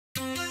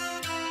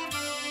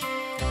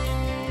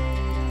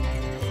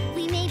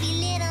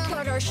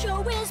our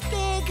show is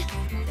big.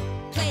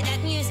 Play that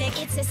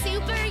music, it's a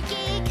super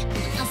gig.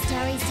 Our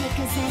stories take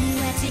us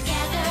anywhere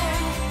together.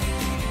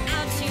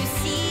 Out to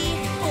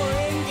sea or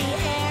in the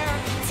air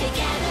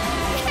together.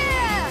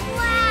 Yeah!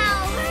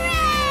 Wow!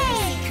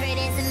 Hooray! Secret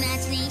is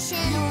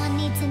imagination. No one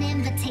needs an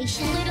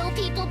invitation. Little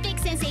people, big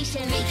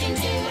sensation. We can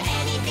do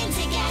anything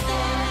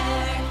together.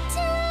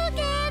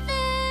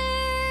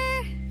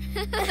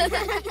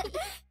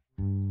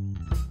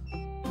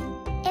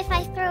 If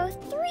I throw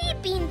 3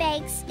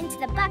 beanbags into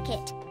the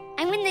bucket,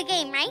 I win the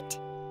game, right?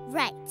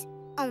 Right.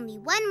 Only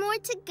one more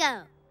to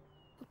go.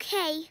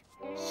 Okay,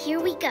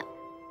 here we go.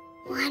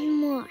 One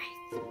more.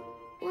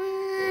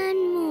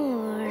 One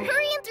more.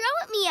 Hurry and throw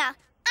it, Mia.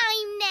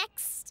 I'm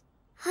next.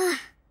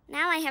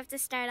 Now I have to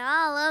start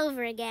all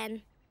over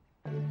again.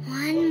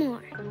 One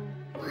more.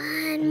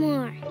 One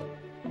more.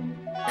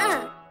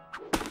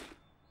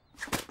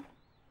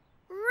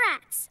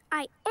 Rats,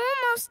 I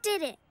almost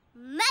did it.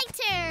 My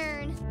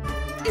turn.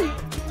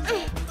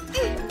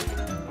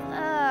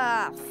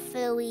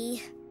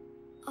 Philly.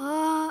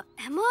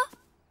 Emma?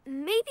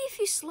 Maybe if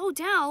you slow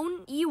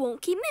down, you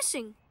won't keep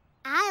missing.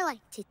 I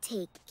like to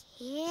take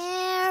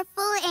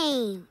careful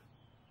aim.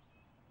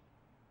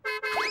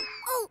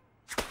 Oh!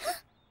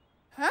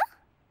 Huh?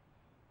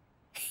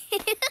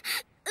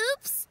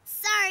 Oops,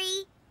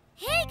 sorry.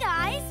 Hey,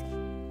 guys!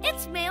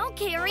 It's mail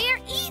carrier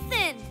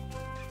Ethan!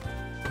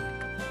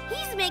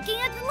 He's making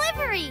a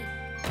delivery!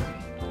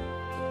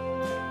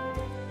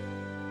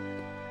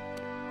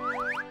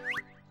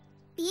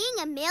 Being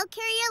a mail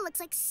carrier looks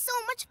like so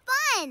much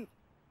fun.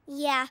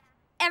 Yeah,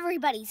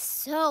 everybody's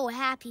so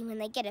happy when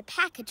they get a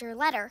package or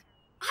letter.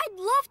 I'd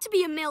love to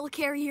be a mail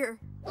carrier.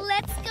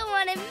 Let's go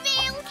on a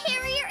mail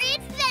carrier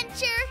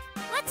adventure.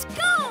 Let's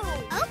go!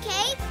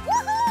 Okay,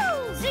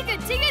 woohoo!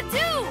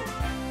 Zig-a-dig-a-doo!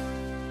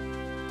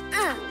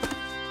 Yeah!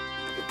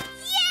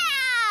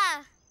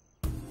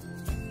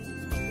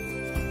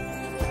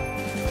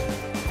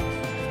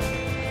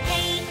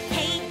 Hey,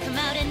 hey, come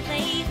out and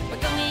play.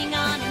 We're going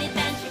on an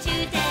adventure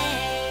today.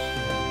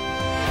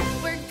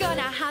 We're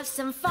gonna have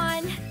some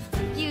fun.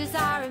 Use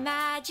our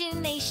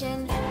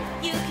imagination.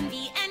 You can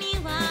be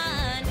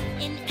anyone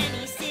in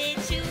any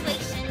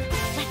situation.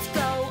 Let's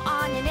go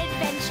on an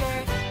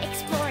adventure,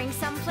 exploring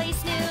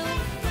someplace new.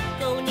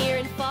 Go near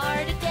and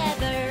far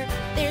together.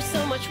 There's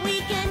so much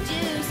we can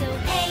do. So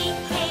hey,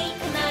 hey,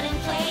 come out and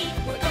play.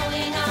 We're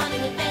going on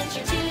an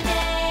adventure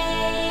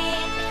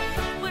today.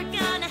 We're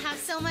gonna have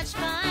so much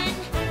fun.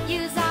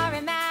 Use our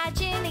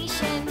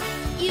imagination.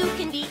 You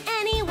can be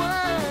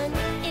anyone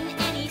in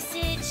any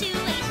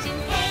situation.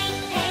 Hey,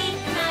 hey,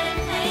 come out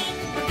and play.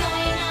 We're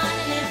going on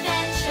an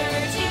adventure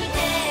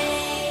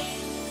today.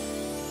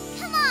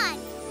 Come on,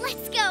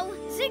 let's go.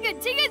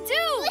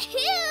 Zig-a-dig-a-doo!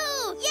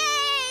 Woohoo!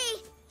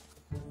 Yay!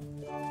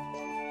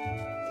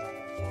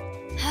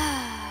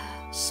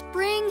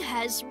 Spring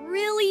has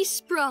really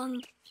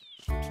sprung.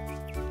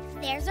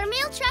 There's our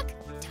mail truck.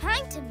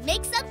 Time to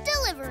make some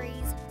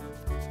deliveries.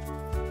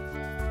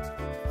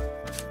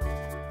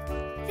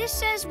 This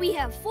says we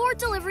have 4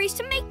 deliveries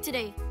to make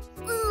today.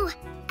 Ooh,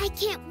 I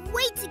can't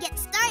wait to get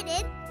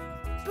started.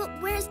 But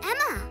where's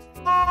Emma?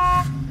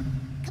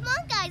 Come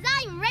on, guys,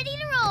 I'm ready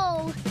to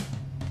roll.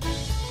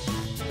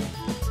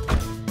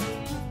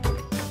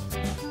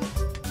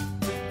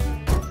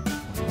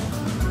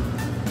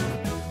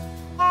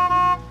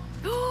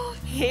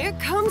 Here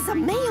comes a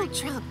mail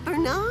truck,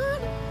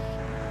 Bernard.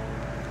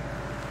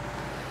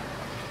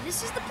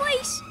 This is the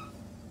place.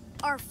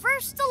 Our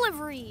first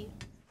delivery.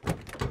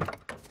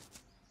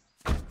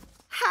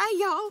 Hi,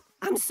 y'all.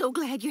 I'm so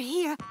glad you're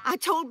here. I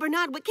told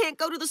Bernard we can't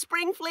go to the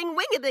Spring Fling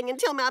Wing-a-Ding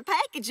until my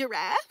package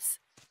arrives.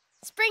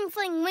 Spring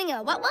fling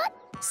winga, what?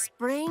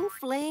 Spring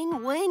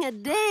Fling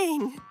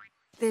Wing-a-Ding.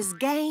 There's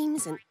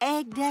games and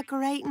egg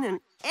decorating, and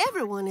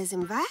everyone is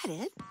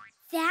invited.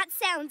 That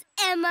sounds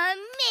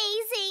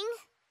amazing.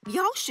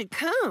 Y'all should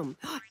come.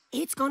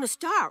 It's gonna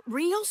start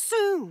real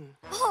soon.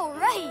 All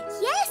right.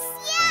 Yes,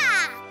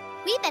 yeah.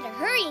 We better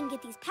hurry and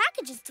get these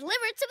packages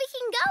delivered so we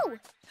can go.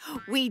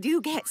 We do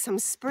get some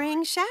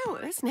spring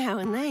showers now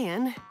and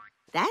then.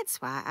 That's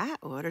why I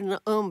ordered an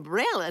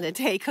umbrella to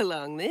take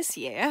along this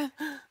year.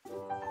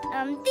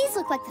 These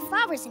look like the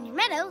flowers in your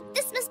meadow.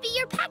 This must be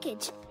your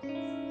package.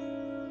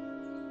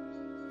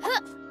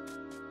 Huh.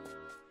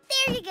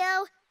 There you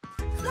go.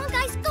 Come on,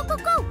 guys, go, go,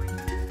 go.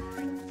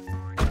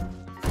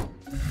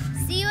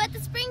 See you at the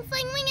Spring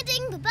Fling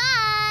Wing-a-Ding.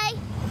 Bye-bye.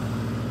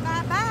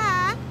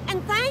 Bye-bye,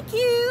 and thank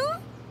you.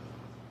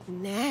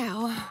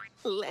 Now,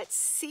 let's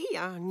see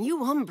our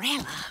new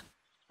umbrella.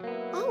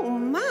 Oh,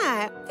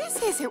 my,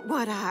 this isn't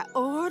what I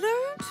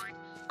ordered.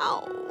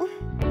 Oh.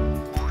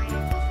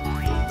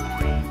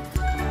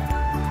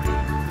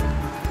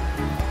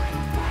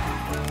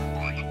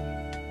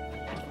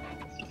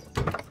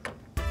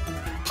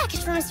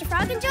 Package for Mr.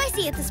 Frog and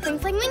Joycey at the Spring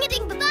Fling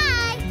Wing-a-Ding.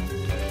 Bye-bye.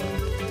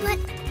 But,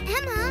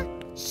 Emma,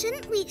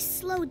 shouldn't we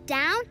slow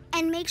down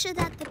and make sure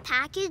that the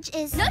package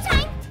is... No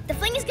time! The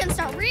fling is gonna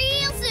start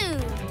real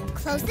soon.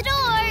 Close the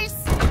doors.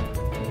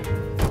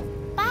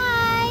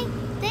 Bye.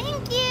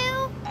 Thank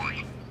you.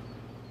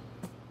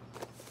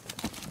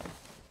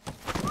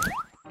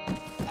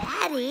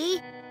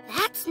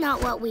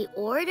 not what we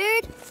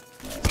ordered?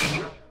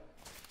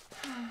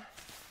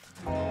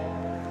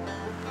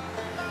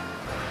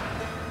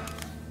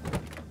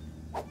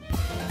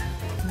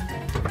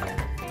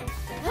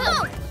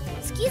 Whoa!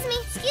 Excuse me,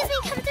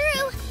 come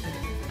through.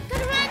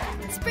 Gotta run.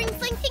 Spring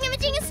fling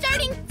thingamajig is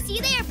starting. See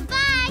you there, bye-bye.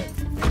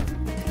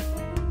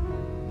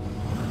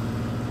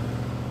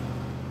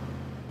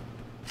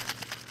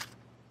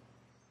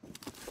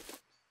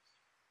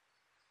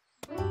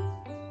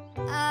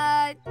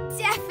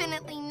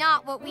 Definitely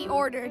not what we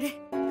ordered.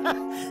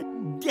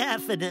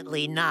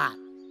 Definitely not.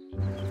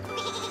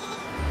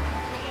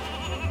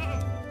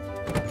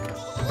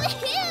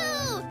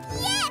 Woohoo!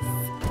 Yes!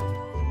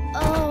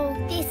 Oh,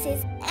 this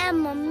is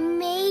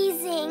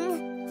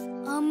amazing.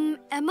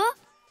 Emma,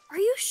 are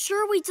you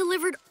sure we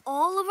delivered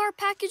all of our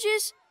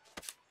packages?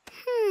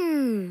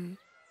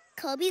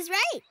 Kobe's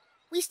right.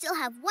 We still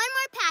have one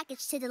more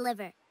package to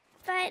deliver.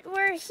 But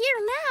we're here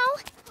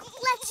now.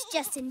 Let's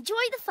just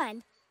enjoy the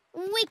fun.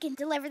 We can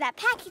deliver that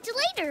package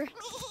later.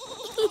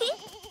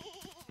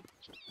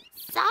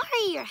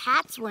 Sorry your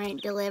hats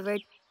weren't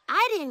delivered.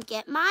 I didn't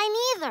get mine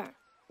either.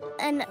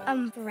 An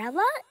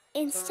umbrella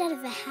instead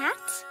of a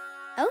hat?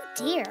 Oh,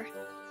 dear.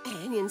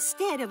 And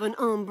instead of an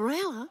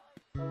umbrella,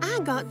 I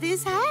got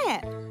this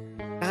hat.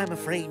 I'm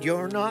afraid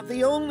you're not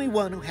the only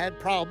one who had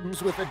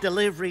problems with the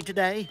delivery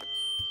today.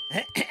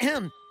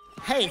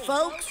 Hey,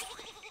 folks.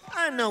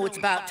 I know it's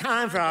about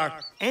time for our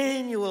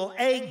annual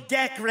egg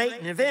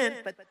decorating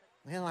event, but,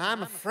 well,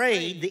 I'm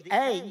afraid the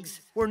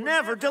eggs were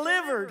never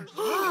delivered.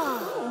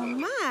 Oh,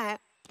 my.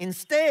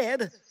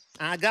 Instead,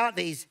 I got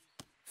these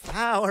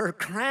flower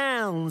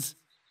crowns.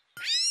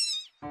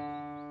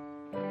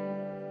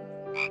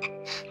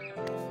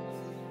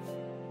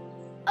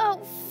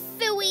 Oh,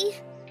 phooey.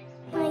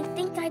 I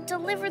think I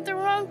delivered the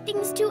wrong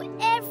things to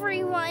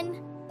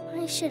everyone.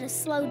 I should have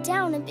slowed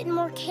down and been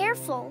more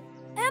careful.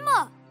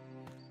 Emma,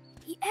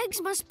 the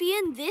eggs must be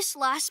in this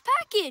last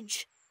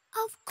package.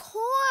 Of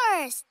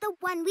course, the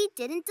one we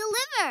didn't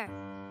deliver.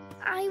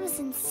 I was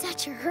in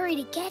such a hurry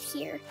to get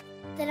here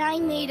that I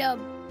made a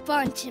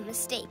bunch of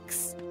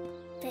mistakes.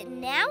 But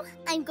now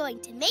I'm going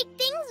to make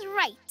things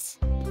right.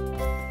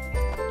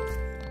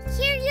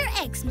 Here are your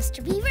eggs,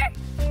 Mr. Beaver.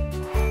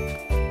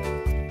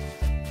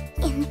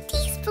 And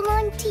these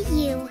belong to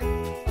you.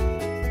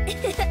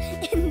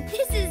 And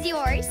this is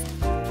yours.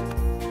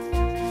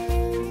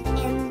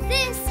 And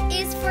this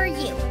is for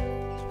you.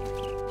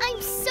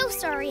 I'm so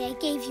sorry I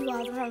gave you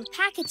all the wrong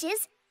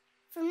packages.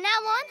 From now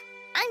on,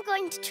 I'm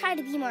going to try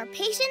to be more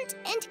patient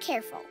and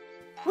careful.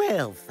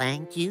 Well,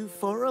 thank you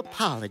for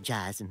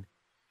apologizing.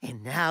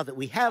 And now that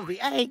we have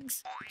the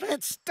eggs,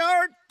 let's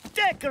start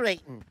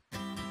decorating.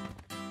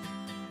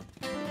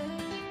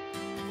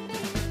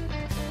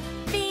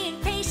 Being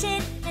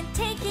patient and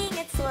taking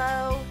it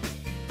slow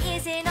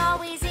isn't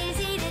always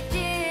easy to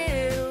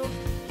do.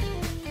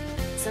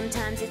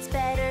 Sometimes it's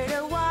better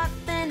to walk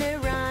than to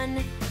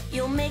run.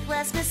 You'll make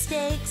less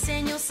mistakes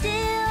and you'll still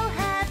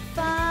have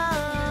fun.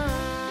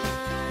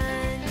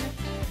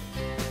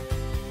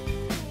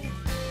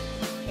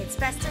 It's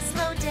best to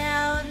slow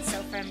down,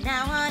 so from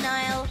now on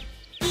I'll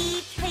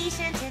be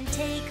patient and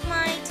take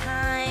my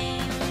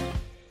time.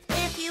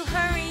 If you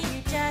hurry,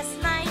 you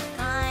just might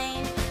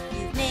find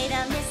you've made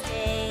a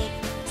mistake.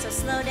 So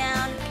slow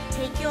down,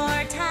 take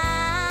your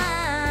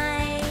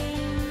time.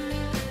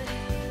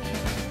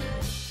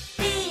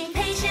 Being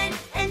patient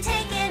and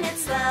taking it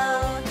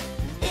slow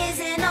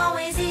isn't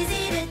always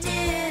easy to do.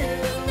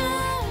 We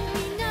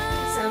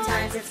know.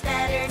 Sometimes it's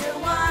better to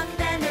walk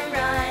than to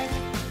run.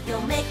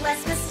 You'll make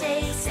less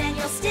mistakes and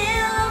you'll still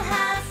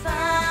have fun.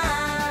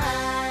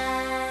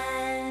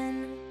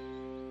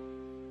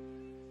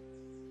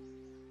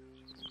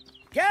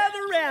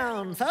 Gather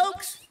round,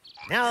 folks.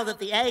 Now that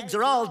the eggs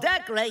are all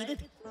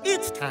decorated,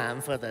 it's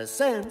time for the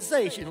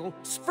sensational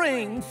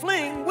spring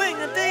fling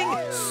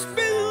wing-a-ding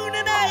spoon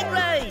and egg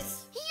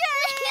race.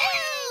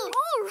 Yay!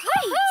 All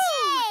right.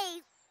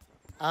 Yay!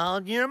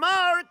 On your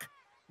mark,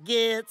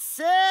 get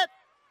set.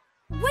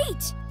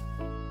 Wait,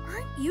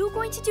 aren't you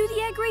going to do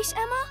the egg race,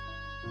 Emma?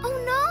 Oh,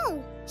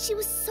 no! She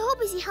was so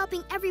busy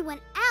helping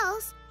everyone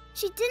else,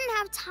 she didn't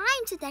have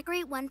time to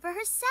decorate one for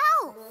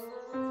herself.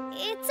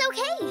 It's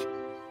okay.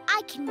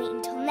 I can wait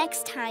until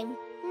next time,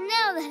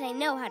 now that I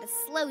know how to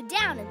slow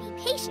down and be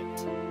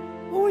patient.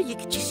 Or you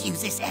could just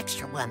use this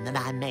extra one that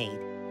I made.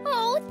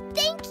 Oh,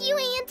 thank you,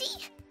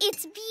 Andy.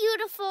 It's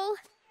beautiful.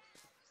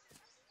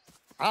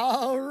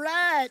 All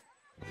right.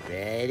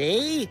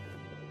 Ready,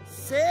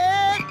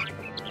 set,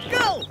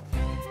 go!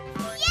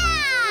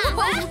 Yeah!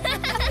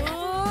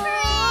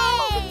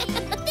 Hooray!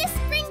 This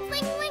spring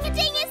fling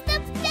wing-a-ding is the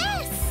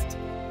best!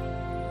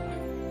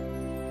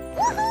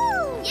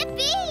 Woohoo!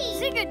 Yippee!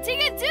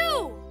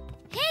 Zing-a-ding-a-doo!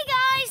 Hey,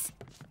 guys!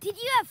 Did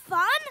you have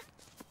fun?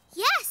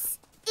 Yes,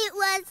 it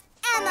was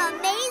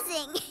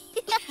amazing.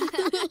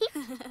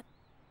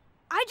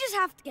 I just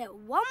have to get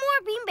one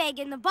more beanbag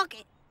in the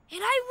bucket,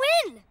 and I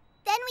win!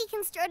 Then we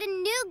can start a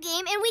new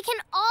game and we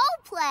can all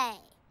play.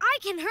 I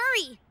can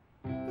hurry.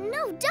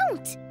 No,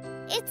 don't.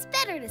 It's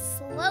better to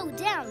slow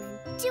down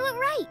and do it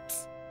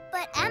right.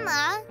 But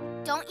Emma,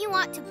 Don't you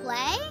want to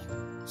play?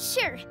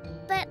 Sure,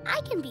 but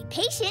I can be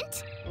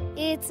patient.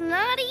 It's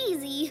not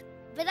easy,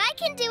 but I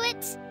can do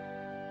it.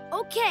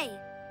 Okay,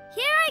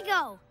 here I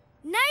go.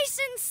 Nice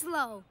and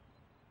slow.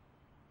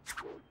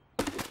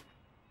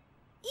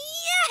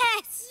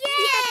 Yes!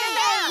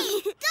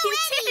 Yay! Go, You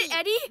did it,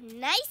 Eddie.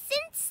 Nice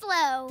and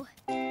slow.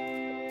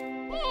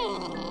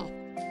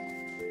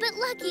 But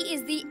Lucky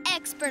is the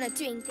expert at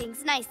doing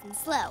things nice and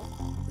slow.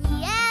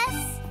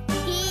 Yes,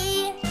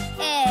 he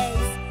is.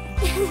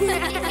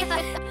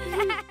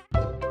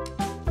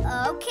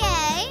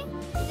 Okay,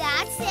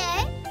 that's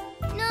it.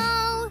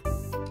 No,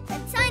 a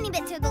tiny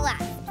bit to the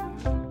left.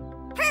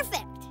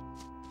 Perfect.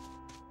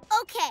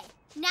 Okay,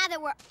 now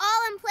that we're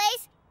all in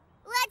place,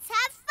 let's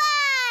have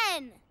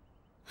fun!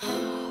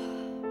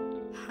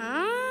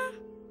 Huh?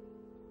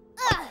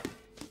 Ugh.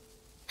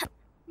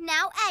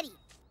 Now Eddie.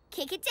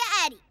 Kick it to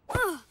Eddie.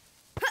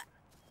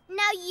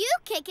 Now you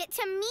kick it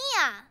to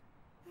Mia.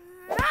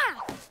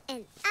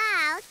 And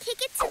I'll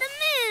kick it to the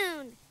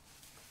moon.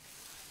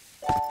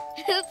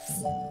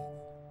 Oops.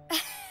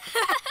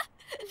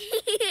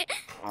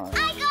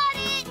 I got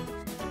it!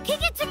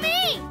 Kick it to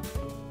me!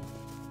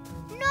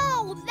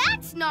 No,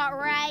 that's not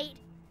right.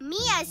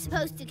 Mia's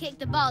supposed to kick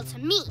the ball to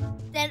me.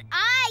 Then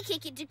I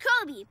kick it to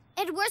Kobe.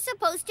 And we're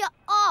supposed to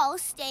all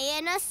stay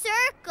in a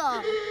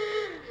circle.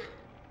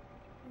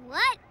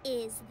 What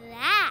is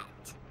that?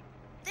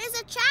 There's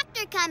a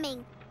tractor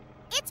coming.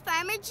 It's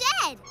Farmer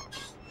Jed.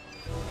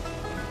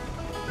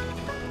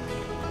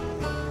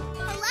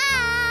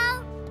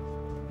 Hello?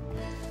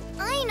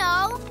 I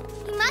know.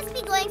 He must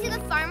be going to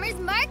the farmer's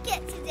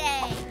market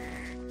today.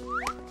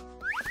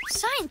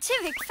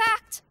 Scientific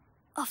fact.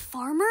 A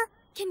farmer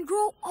can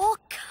grow all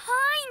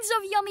kinds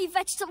of yummy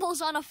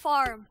vegetables on a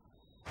farm.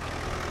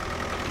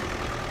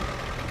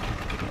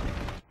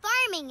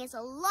 Farming is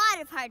a lot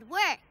of hard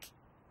work.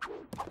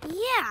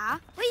 Yeah,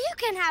 but you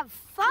can have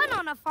fun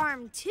on a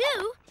farm,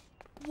 too.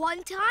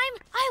 One time,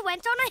 I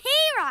went on a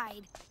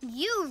hayride.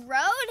 You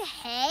rode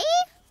hay?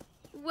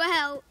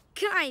 Well,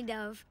 kind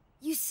of.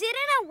 You sit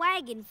in a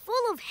wagon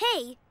full of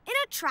hay, and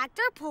a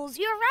tractor pulls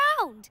you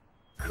around.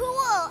 Cool.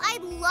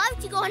 I'd love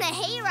to go on a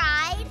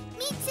hayride.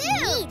 Me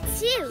too. Me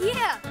too.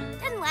 Yeah,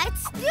 then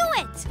let's do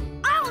it.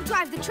 I'll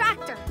drive the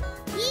tractor.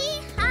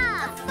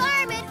 Yee-haw! A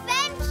farm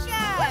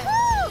adventure!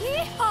 Woohoo!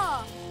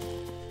 Yee-haw!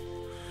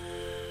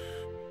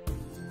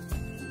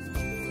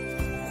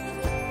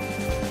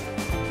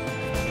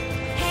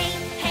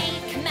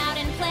 Hey, come out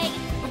and play.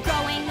 We're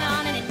going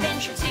on an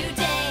adventure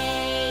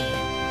today.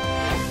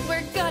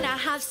 We're gonna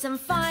have some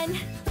fun.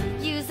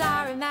 Use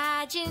our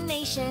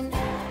imagination.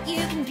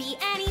 You can be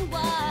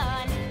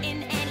anyone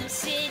in any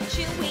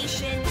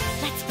situation.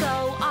 Let's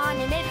go on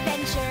an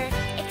adventure,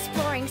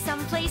 exploring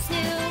someplace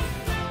new.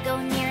 Go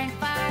near and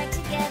far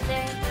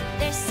together.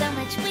 There's so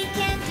much we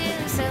can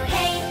do. So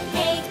hey,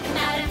 come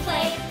out and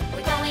play.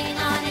 We're going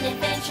on an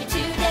adventure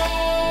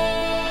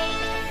today.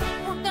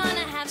 We're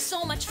gonna have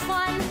so much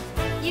fun.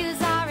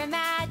 Use our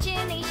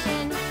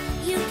imagination.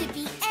 You could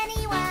be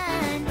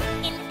anyone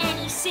in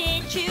any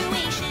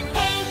situation.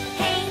 Hey,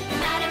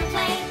 come out and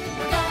play.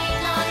 We're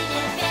going on an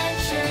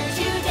adventure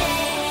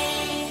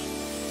today.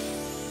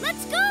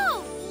 Let's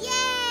go!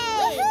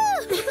 Yay!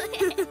 Woohoo!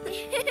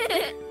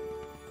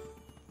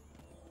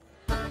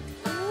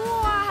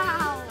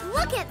 Wow!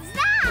 Look at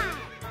that!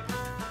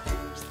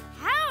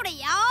 Howdy,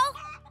 y'all.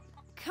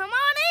 Come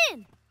on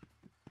in.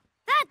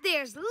 That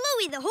there's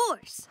Louie the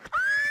horse.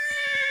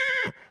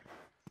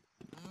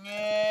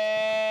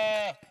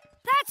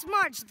 That's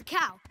Marge the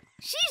cow.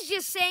 She's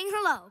just saying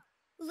hello.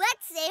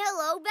 Let's say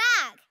hello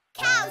back.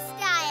 Cow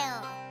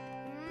style.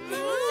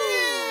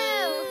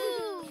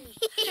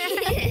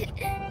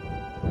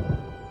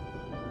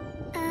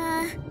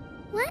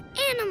 What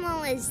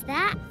animal is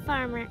that,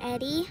 Farmer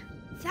Eddie?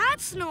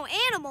 That's no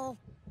animal.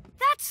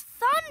 That's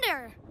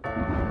thunder.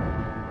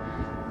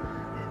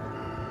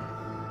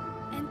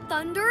 And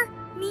thunder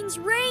means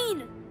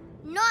rain.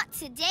 Not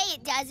today,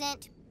 it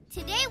doesn't.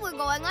 Today we're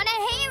going on a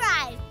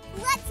hayride.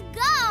 Let's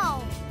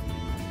go!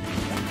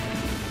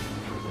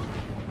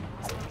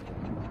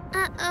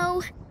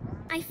 Uh-oh.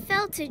 I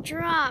felt a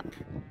drop.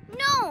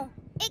 No,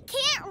 it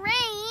can't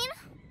rain.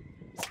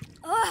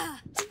 Ugh.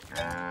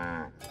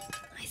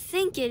 I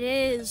think it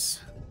is.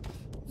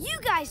 You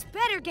guys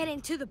better get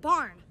into the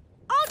barn.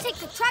 I'll take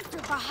the tractor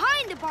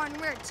behind the barn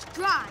where it's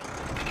dry.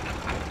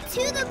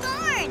 To the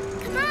barn!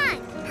 Come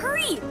on!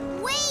 Hurry!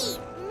 Wait!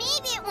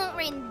 Maybe it won't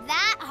rain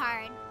that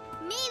hard.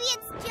 Maybe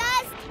it's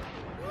just...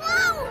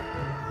 Whoa!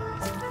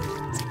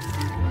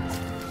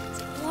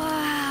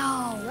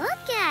 Wow!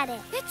 Look at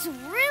it. It's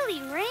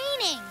really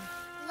raining.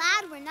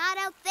 Glad we're not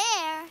out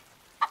there.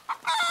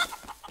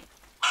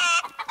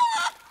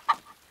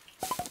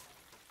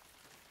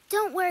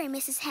 Don't worry,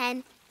 Mrs.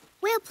 Hen.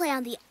 We'll play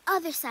on the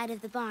other side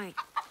of the barn.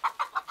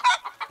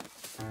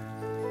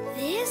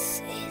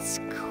 This is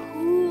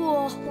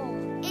cool.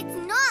 It's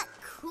not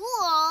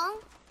cool.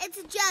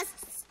 It's just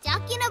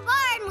stuck in a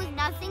barn with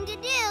nothing to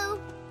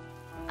do.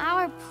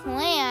 Our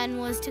plan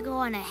was to go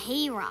on a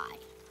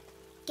hayride.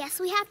 Guess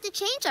we have to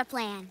change our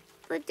plan.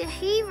 But the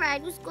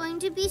hayride was going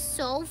to be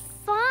so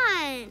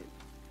fun.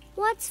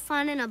 What's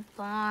fun in a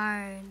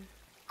barn?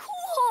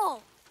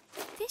 Cool!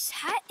 This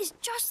hat is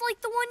just like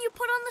the one you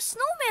put on the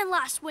snowman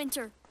last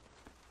winter.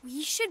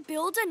 We should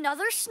build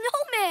another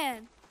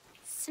snowman.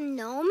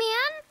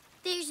 Snowman?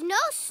 There's no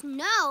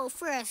snow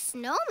for a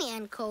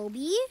snowman,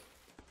 Kobe.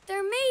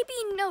 There may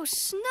be no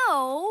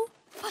snow,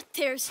 but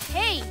there's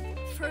hay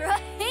for a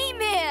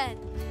hayman.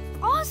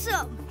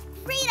 Awesome!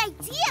 Great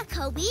idea,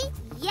 Kobe.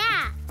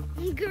 Yeah,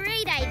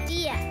 great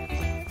idea.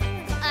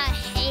 A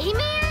hayman?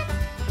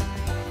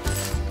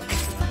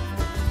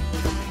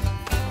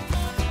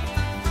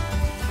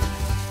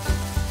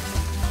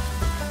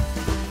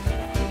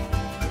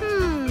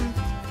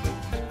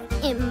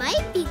 It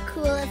might be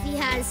cool if he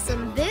has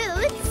some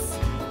boots.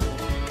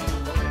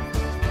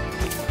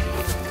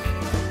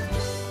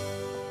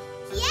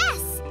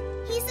 Yes!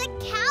 He's a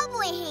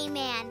cowboy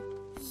hayman.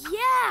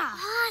 Yeah!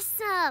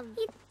 Awesome!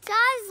 He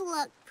does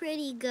look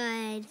pretty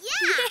good.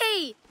 Yeah!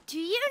 Hey, do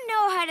you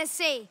know how to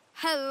say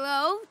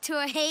hello to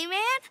a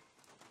hayman?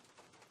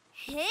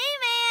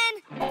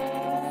 Hayman!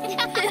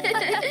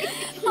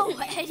 Oh,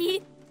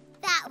 Eddie.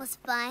 That was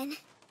fun.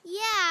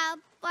 Yeah,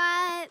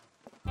 but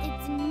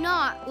it's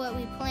not what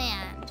we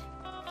planned.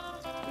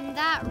 And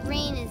that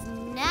rain is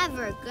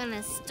never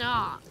gonna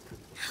stop.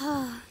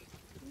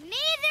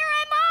 Neither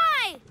am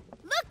I!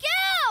 Look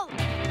out!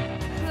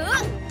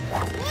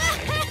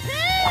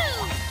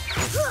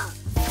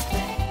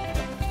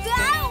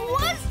 That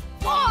was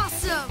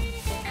awesome!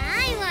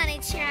 I wanna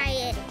try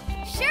it.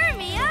 Sure,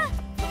 Mia.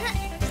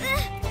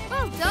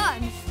 Well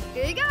done.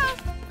 Here you go.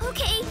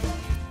 Okay.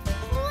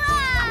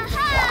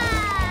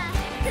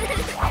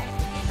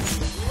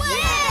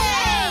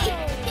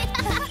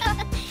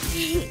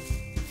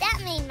 That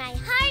made my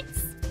heart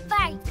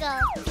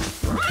sparkle.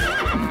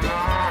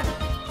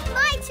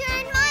 My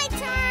turn, my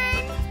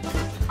turn.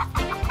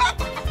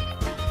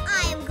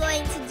 I am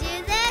going to do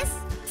this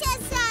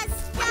Tessa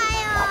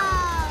style.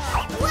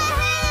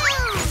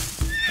 Woohoo!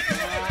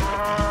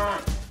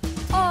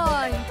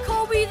 I'm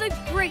Kobe the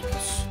Great.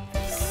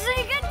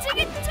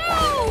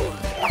 Zig-a-dig-a-doo!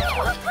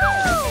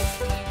 Woohoo!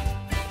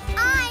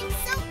 I'm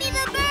Sophie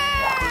the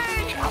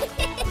bird.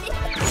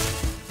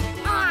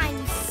 I'm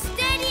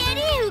Steady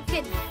Eddie who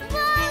can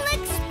fly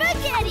like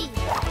spaghetti.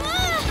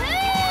 Woohoo!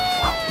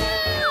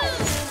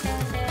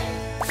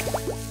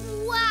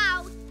 Wow,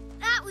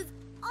 that was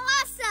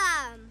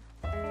awesome.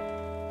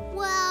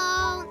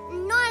 Well,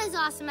 not as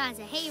awesome as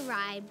a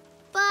hayride,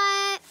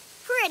 but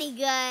pretty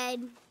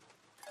good.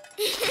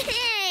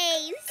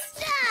 Hey,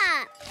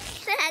 stop!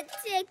 That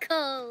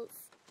tickles.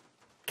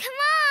 Come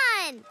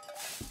on!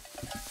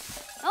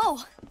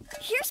 Oh,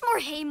 here's more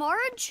hay,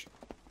 Marge.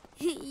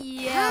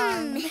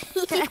 Yum.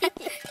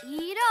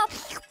 Eat up.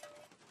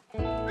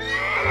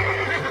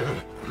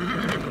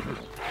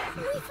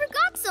 We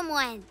forgot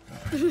someone.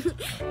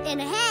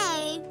 And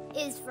hay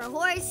is for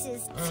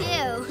horses,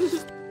 too.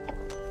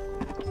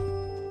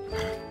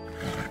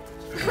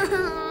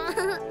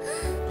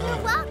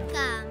 You're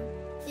welcome.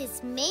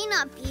 This may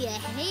not be a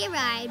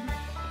hayride,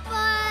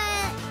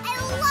 but I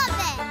love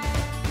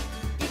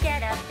it. You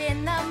get up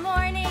in the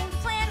morning,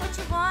 plan what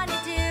you want to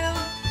do.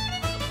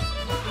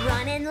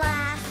 Run and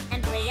laugh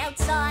and play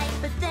outside,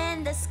 but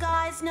then the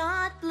sky's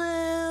not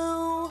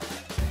blue.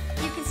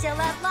 You can still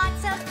have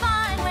lots of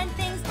fun when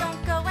things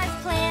don't go as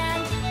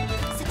planned.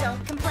 So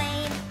don't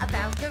complain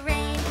about the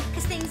rain,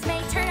 cause things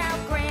may turn out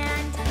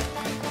grand.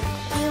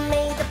 You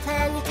made the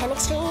plan, you can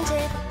exchange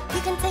it.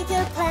 You can take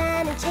your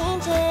plan and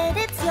change it.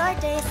 It's your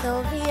day,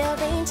 so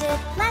rearrange it.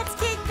 Let's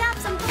kick up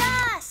some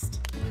dust!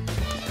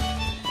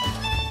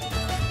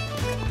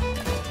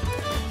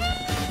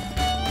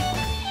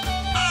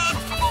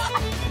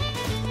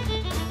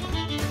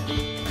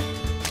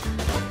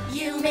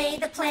 You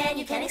made the plan,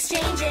 you can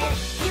exchange it.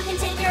 You can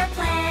take your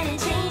plan and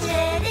change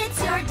it. It's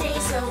your day,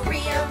 so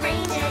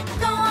rearrange it.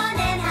 Go on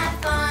and have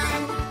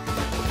fun.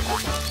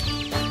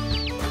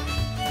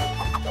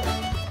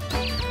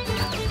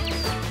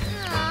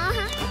 Aw,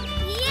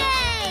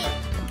 yay!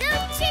 Go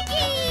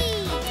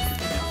chickies!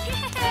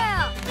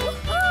 Yeah!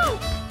 Woohoo!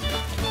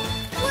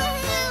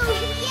 Woohoo!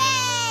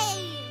 Yay!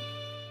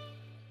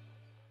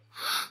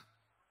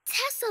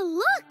 Tessa,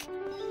 look!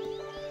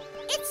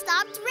 It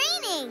stopped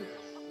raining.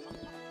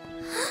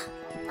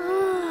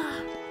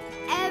 Oh,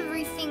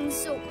 everything's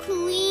so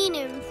clean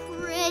and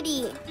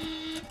pretty.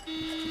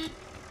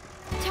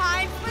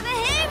 Time for the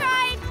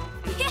hayride!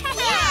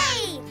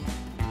 Yay!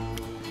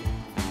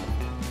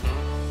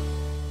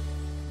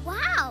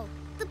 Wow,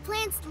 the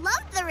plants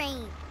love the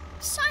rain.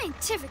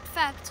 Scientific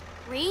fact,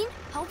 rain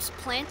helps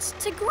plants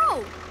to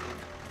grow.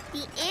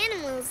 The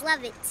animals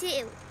love it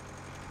too.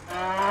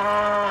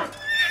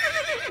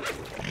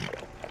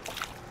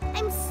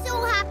 I'm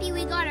so happy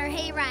we got our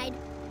hayride.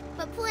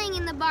 But playing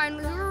in the barn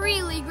was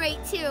really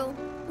great too.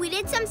 We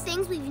did some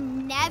things we've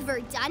never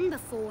done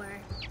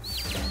before.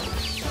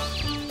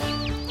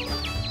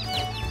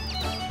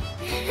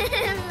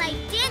 Like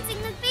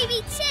dancing with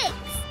baby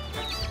chicks.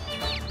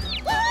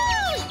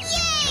 Woo!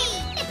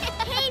 Yay!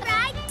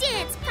 Hayride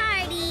dance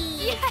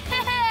party!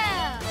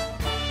 Yeah!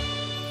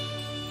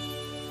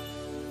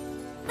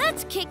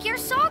 kick your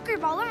soccer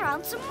ball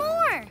around some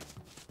more.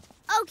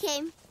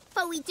 Okay,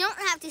 but we don't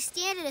have to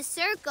stand in a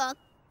circle.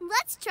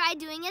 Let's try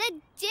doing it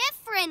a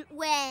different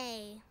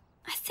way.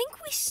 I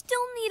think we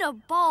still need a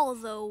ball,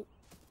 though.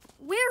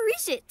 Where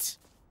is it?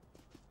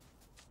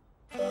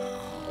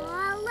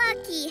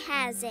 Lucky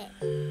has it.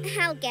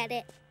 I'll get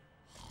it.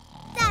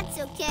 That's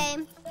okay.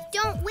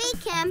 Don't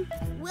wake him.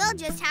 We'll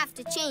just have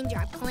to change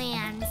our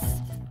plans.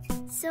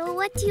 So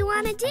what do you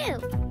want to do?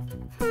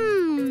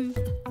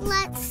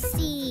 Let's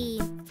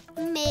see.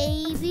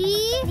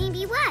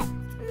 Maybe what?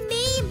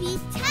 Maybe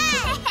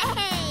tag.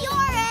 Hey!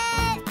 You're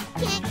it!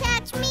 Can't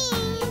catch me.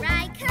 Here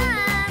I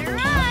come.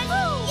 Run!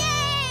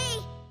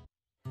 Yay!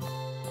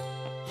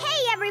 Hey,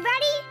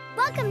 everybody!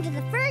 Welcome to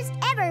the first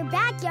ever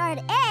Backyard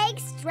Egg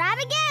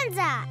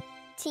Extravaganza.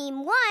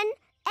 Team 1,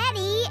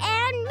 Eddie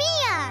and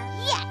Mia.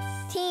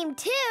 Yes. Team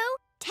 2,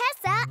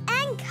 Tessa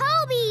and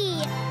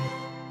Kobe.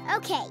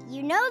 Okay,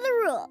 you know the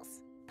rules.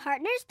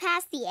 Partners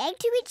pass the egg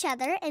to each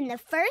other, and the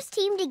first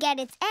team to get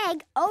its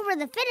egg over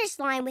the finish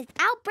line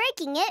without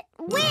breaking it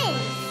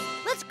wins.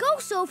 Let's go,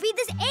 Sophie.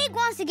 This egg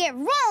wants to get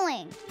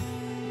rolling.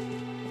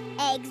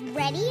 Eggs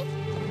ready?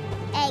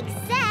 Eggs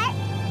set?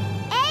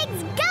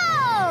 Eggs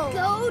go!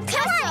 Go,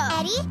 Tessa! Come on,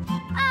 Eddie.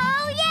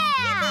 Oh,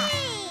 yeah!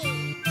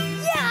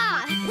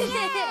 Yeah!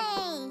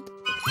 Yay!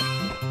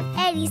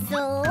 Eddie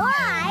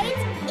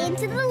slides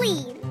into the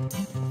lead.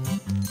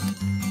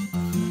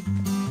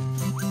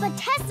 But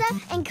Tessa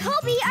and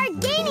Kobe are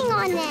gaining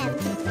on them.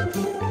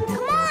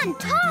 Come on,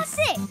 toss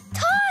it!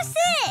 Toss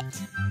it!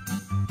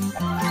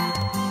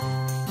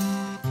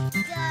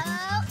 Go,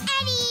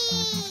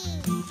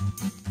 Eddie!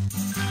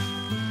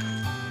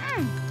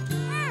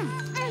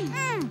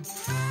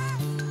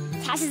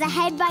 Tessa's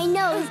ahead by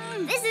nose.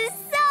 This is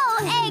so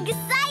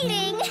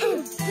exciting!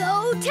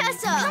 Go,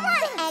 Tessa! Come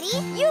on,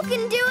 Eddie. You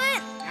can do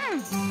it!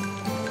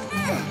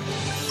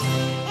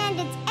 And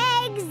it's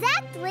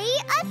exactly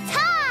a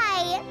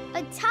tie!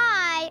 A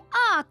tie?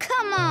 Aw,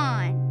 come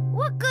on!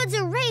 What good's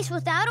a race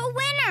without a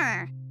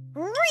winner?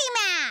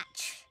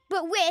 Rematch!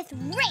 But with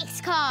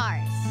race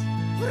cars!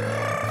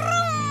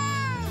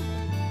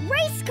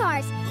 Race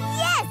cars!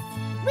 Yes!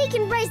 We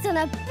can race on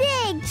a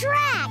big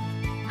track!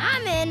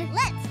 I'm in!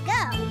 Let's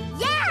go!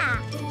 Yeah!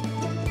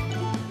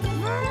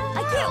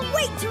 I can't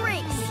wait to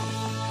race!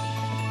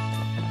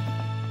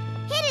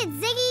 Hit it,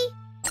 Ziggy!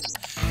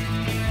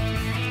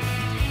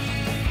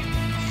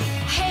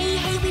 Hey,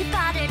 hey, we've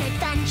got an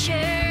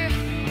adventure,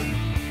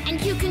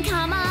 and you can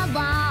come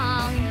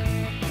along.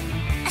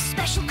 A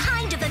special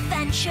kind of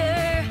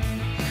adventure,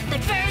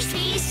 but first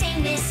we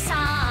sing this song.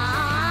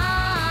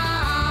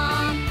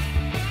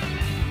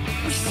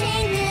 We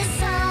sing this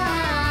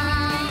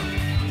song.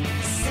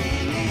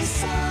 Sing this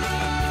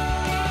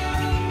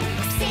song.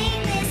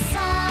 Sing this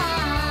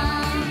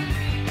song.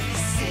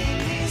 Sing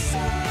this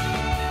song.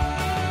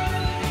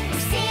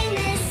 Sing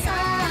this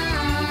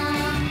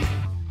song.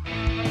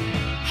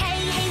 Hey,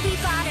 hey,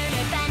 we've got an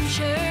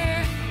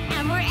adventure,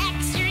 and we're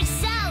extra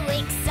so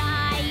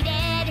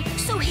excited.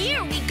 So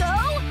here we go,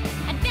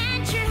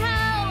 adventure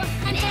ho,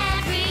 and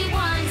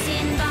everyone's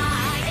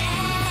invited.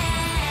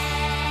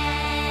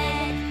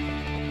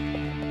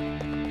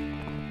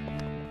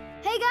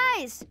 Hey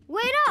guys,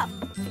 wait up!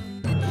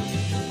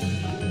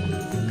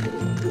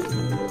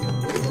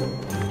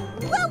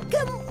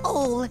 Welcome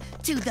all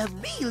to the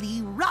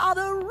really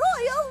rather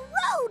royal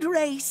road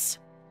race.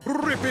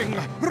 Ripping,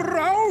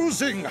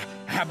 rousing,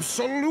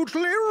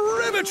 absolutely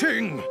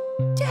riveting!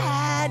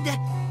 Dad,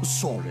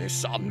 Sorry,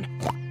 son.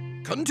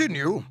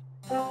 Continue.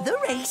 the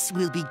race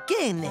will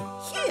begin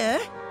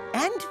here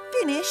and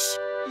finish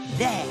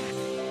there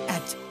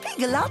at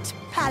Pigalot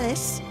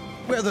Palace.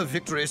 Where the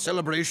victory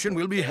celebration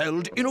will be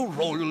held in a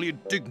royally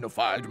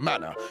dignified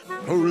manner.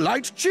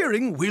 Polite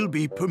cheering will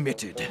be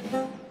permitted.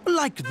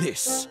 Like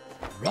this.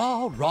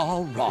 Rah,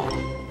 rah, rah.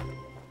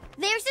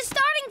 There's the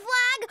starting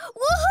flag!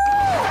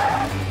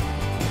 Woohoo!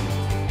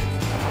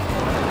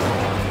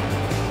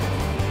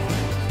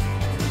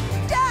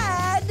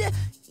 Dad,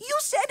 you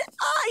said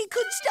I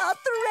could start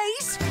the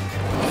race.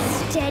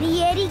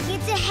 Steady Eddie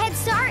gets a head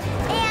start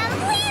and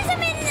leaves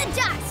him in the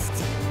dust.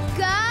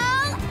 Go,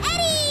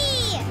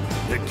 Eddie!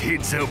 The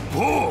kid's a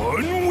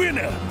born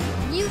winner.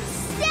 You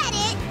said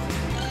it!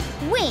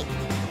 Wait,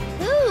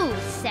 who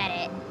said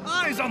it?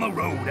 Eyes on the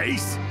road,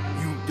 Ace.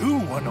 You do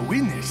want to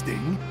win this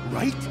thing,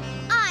 right?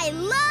 I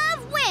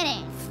love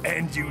winning!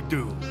 And you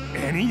do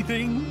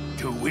anything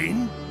to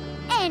win?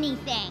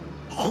 Anything.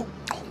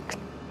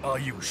 Are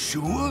you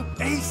sure,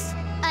 Ace?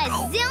 A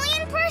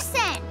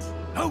zillion%!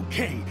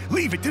 Okay,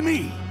 leave it to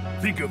me.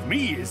 Think of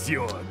me as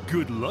your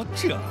good luck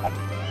charm.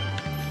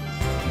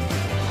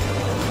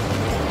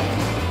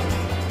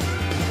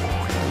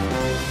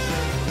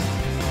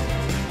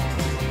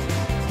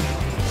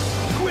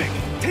 Quick,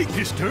 take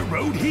this dirt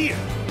road here.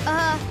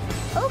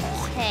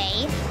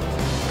 Okay.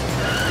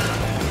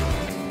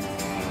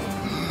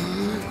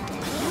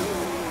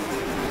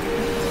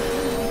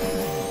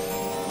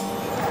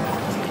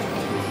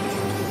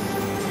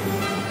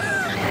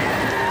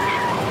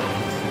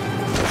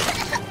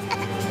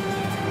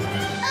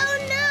 Oh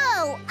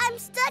no! I'm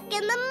stuck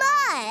in the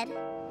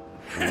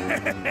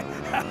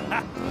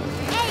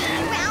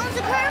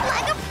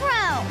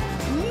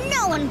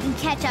one can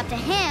catch up to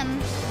him.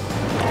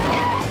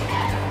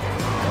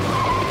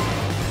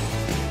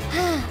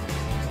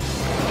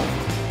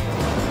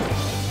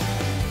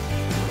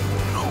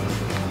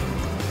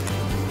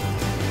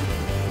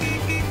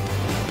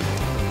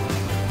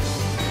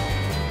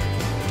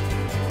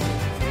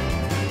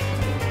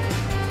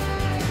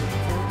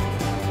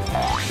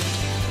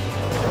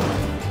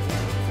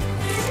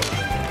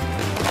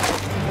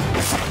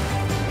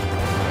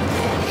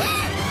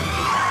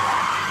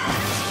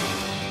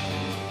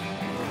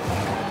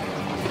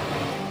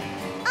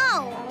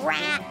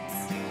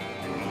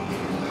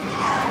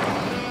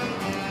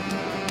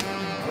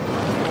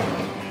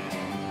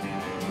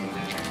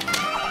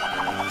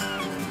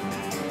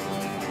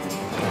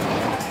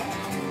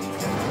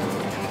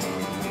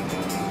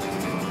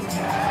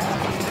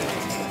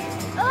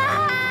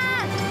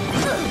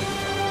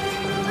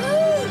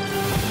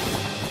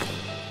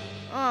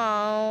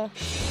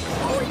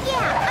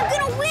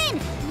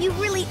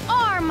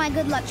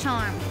 Good luck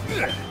charm.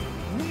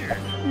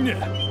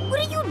 What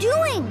are you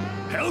doing?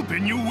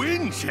 Helping you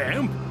win,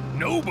 champ.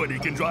 Nobody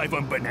can drive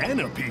on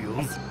banana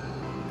peels.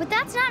 But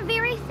that's not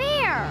very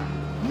fair.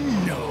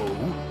 No,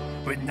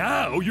 but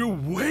now you're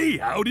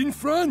way out in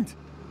front.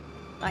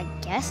 I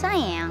guess I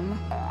am.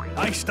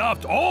 I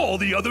stopped all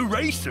the other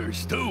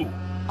racers, too.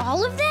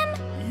 All of them?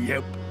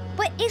 Yep.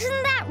 But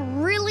isn't that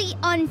really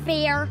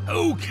unfair?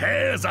 Who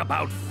cares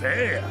about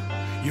fair?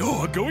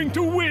 You're going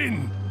to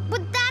win.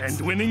 But that's...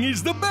 And winning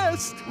is the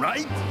best,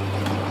 right?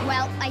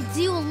 Well, I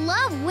do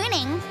love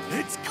winning.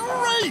 It's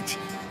great!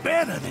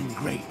 Better than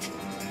great.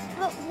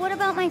 But what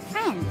about my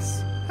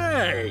friends?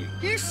 Hey,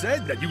 you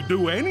said that you'd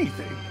do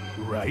anything,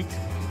 right?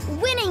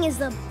 Winning is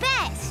the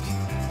best!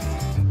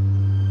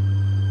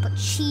 But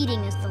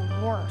cheating is the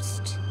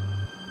worst.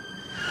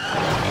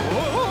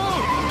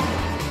 Whoa!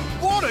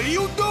 What are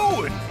you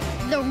doing?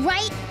 The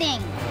right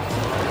thing.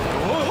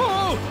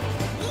 Whoa!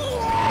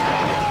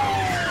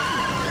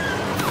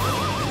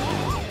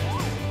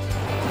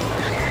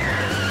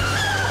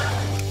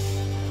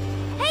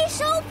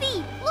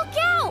 Sophie, look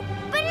out!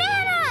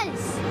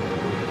 Bananas!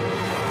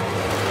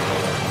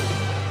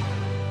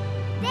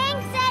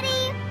 Thanks,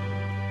 Eddie!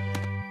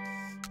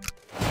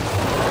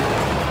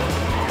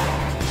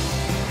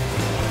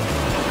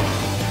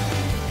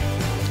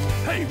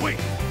 Hey, wait!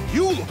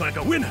 You look like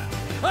a winner!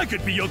 I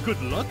could be your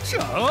good luck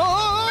charm!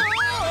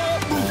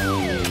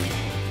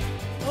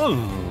 Oh.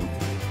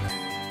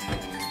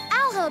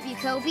 I'll help you,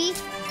 Kobe.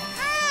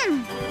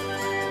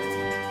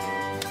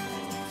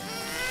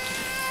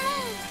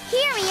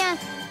 Here, Mia.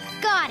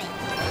 Got it.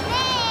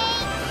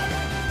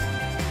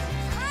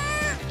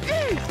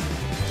 Thanks.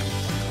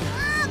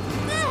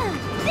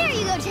 There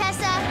you go,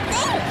 Tessa.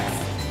 Thanks.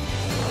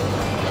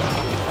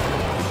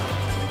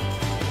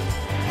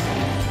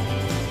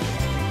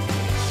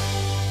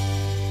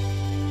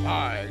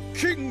 I,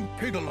 King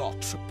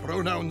Pidalot,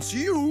 pronounce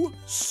you,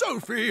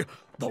 Sophie,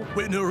 the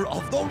winner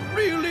of the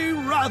really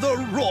rather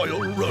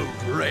royal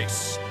road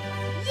race.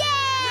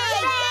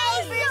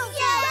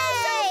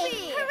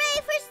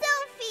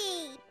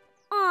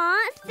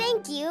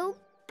 Thank you,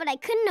 but I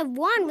couldn't have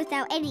won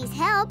without Eddie's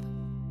help.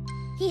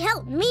 He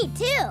helped me,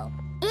 too.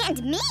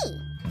 And me.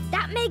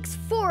 That makes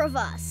 4 of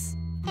us.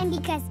 And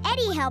because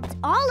Eddie helped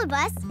all of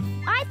us,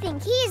 I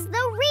think he's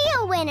the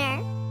real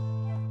winner.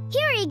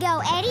 Here you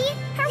go, Eddie.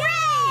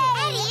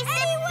 Hooray! Eddie's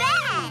the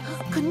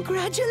best!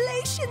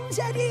 Congratulations,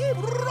 Eddie.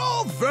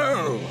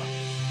 Bravo!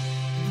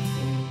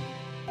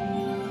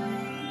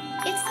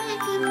 It's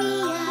like a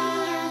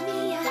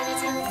Mia, but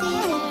it's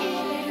healthier.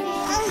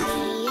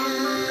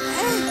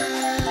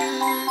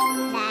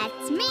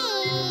 That's me.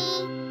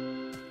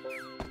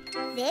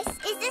 This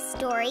is the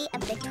story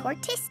of the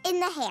tortoise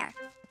and the hare,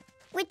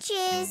 which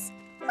is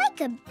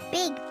like a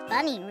big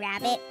bunny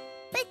rabbit,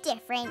 but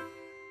different.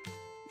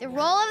 The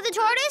role of the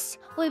tortoise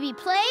will be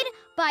played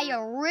by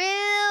a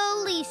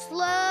really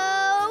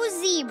slow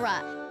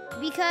zebra,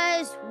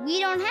 because we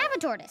don't have a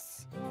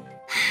tortoise.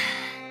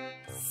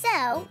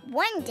 So,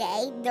 one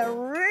day, the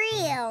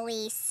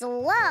really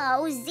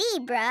slow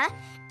zebra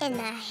and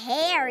the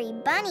hairy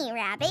bunny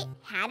rabbit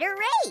had a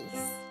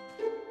race.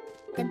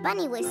 The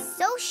bunny was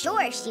so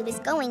sure she was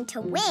going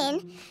to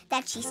win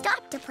that she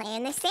stopped to play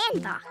in the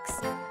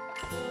sandbox.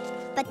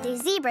 But the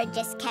zebra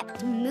just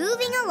kept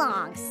moving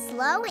along,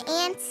 slow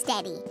and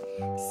steady.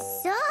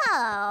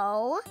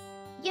 So...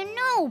 You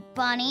know,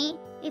 Bunny,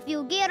 if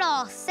you get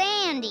all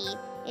sandy,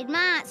 it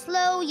might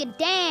slow you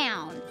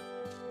down.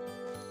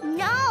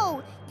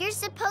 No, you're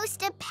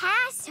supposed to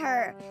pass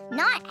her,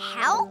 not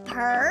help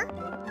her.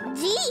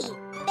 Gee,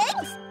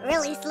 thanks,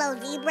 really slow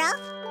zebra.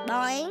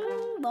 Boing,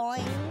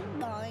 boing,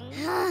 boing.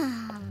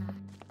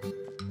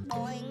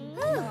 Boing,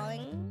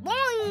 boing,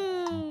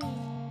 boing.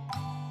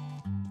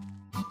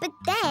 But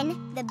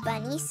then the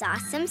bunny saw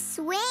some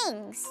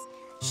swings.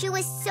 She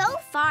was so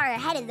far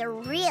ahead of the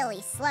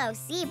really slow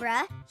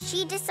zebra,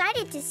 she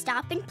decided to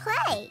stop and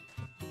play.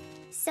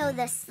 So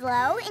the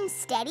slow and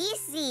steady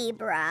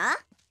zebra...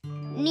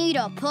 Need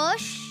a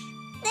push?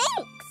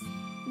 Thanks.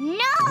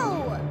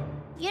 No!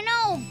 You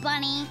know,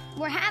 Bunny,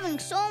 we're having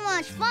so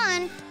much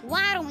fun.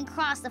 Why don't we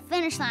cross the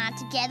finish line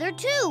together,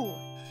 too?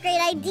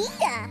 Great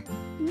idea.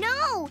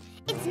 No,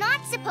 it's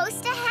not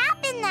supposed to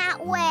happen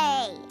that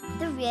way.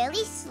 The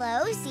really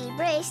slow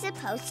zebra is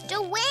supposed to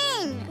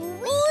win.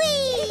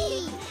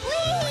 Whee!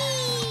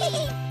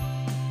 Whee!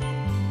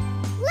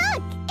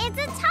 Look, it's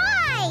a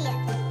tie!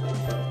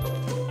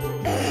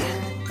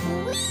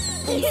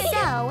 Whee!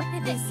 So,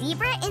 the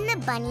zebra and the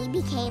bunny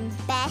became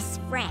best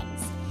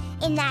friends.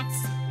 And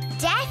that's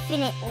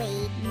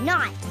definitely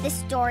not the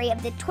story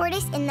of the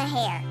tortoise and the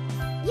hare.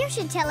 You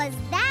should tell us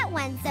that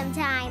one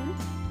sometime.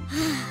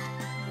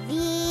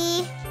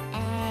 The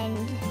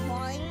end.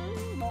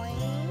 Boing,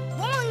 boing,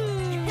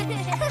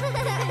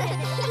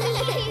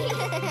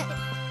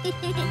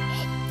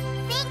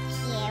 Thank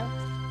you.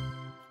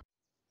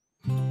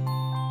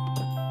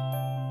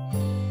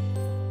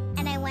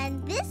 And I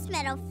won this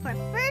medal for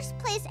first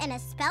place in a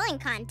spelling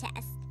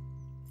contest.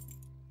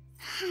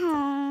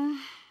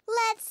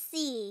 Let's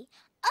see.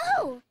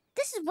 Oh,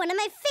 this is one of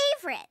my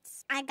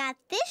favorites. I got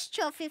this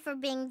trophy for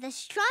being the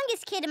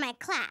strongest kid in my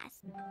class.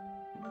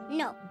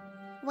 No,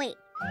 wait.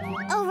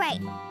 Oh,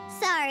 right.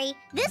 Sorry.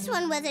 This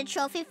one was a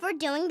trophy for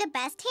doing the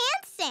best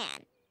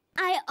handstand.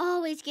 I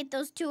always get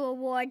those two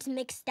awards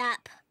mixed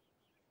up.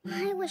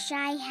 I wish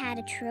I had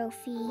a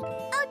trophy.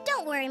 Oh,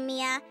 don't worry,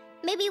 Mia.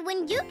 Maybe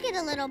when you get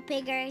a little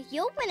bigger,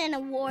 you'll win an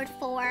award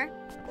for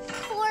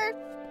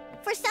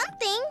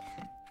something.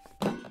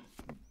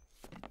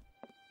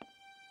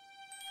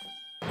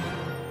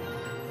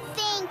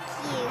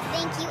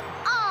 Thank you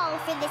all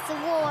for this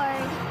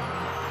award.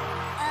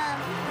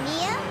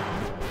 Mia?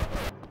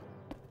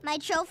 My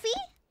trophy?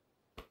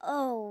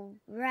 Oh,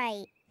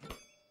 right.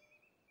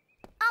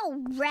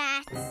 Oh,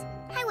 rats.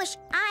 I wish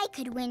I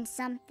could win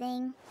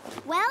something.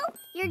 Well,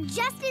 you're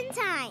just in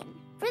time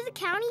for the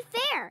county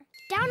fair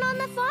down on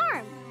the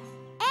farm.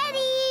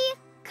 Eddie!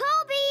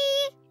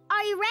 Colby!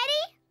 Are you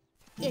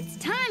ready? It's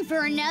time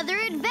for another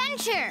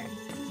adventure.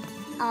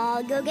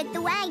 I'll go get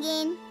the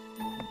wagon.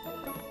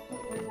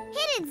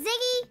 Hit it,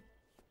 Ziggy!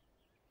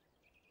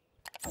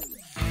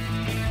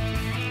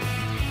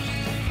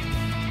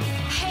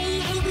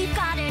 Hey, we've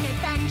got an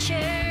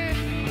adventure,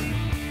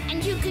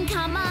 and you can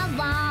come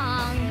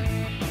along.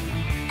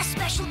 A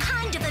special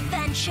kind of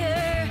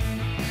adventure,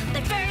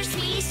 but first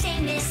we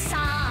sing this song.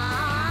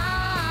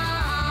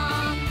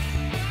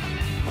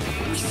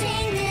 We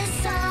sing this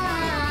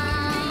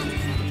song.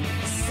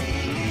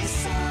 Sing this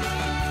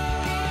song.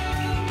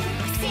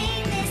 We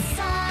sing this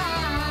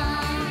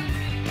song.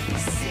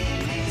 Sing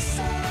this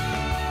song.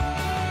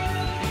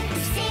 We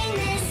sing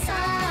this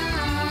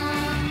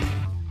song.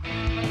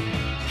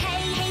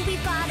 Hey,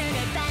 we've got an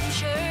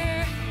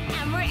adventure,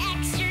 and we're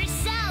extra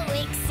so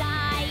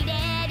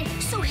excited.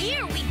 So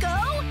here we go,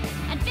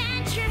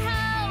 adventure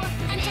ho,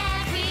 and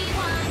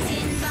everyone's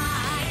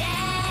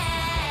invited.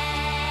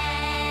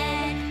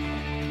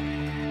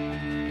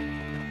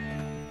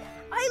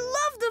 I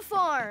love the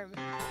farm!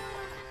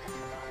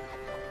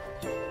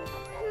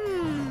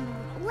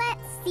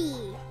 Let's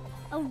see.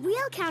 A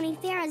real county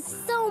fair has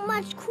so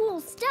much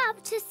cool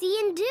stuff to see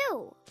and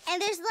do.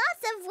 And there's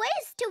lots of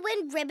ways to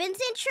win ribbons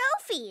and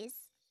trophies.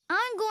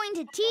 I'm going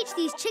to teach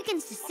these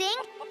chickens to sing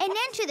and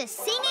enter the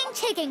singing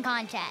chicken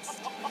contest.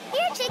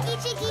 Here, Chicky,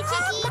 Chicky,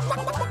 Chicky.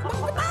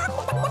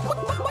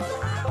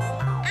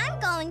 I'm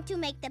going to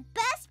make the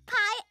best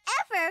pie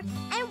ever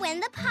and win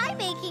the pie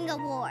making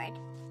award.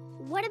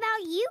 What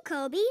about you,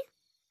 Kobe?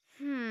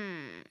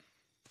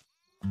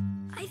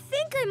 I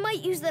think I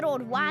might use that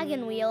old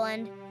wagon wheel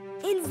and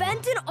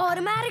invent an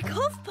automatic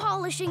hoof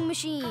polishing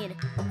machine.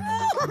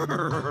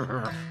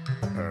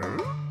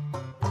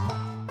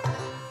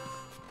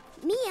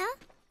 Mia,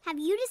 have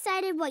you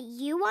decided what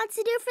you want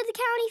to do for the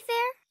county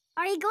fair?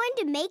 Are you going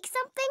to make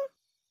something?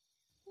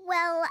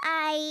 Well,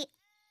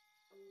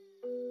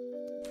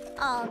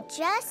 I'll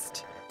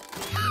just...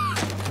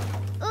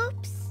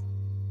 Oops.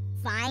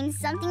 Find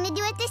something to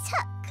do with this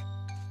hook.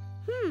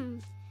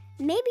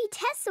 Maybe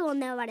Tessa will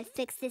know how to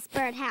fix this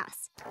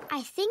birdhouse.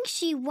 I think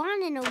she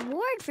won an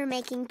award for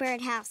making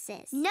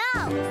birdhouses. No!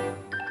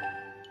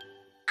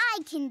 I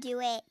can do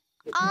it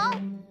all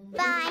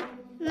by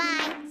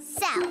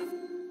myself.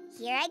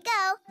 Here I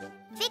go,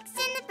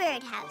 fixing the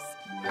birdhouse.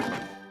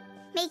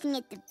 Making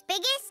it the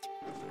biggest,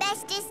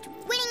 bestest,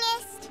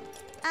 winningest,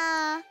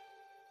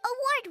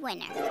 award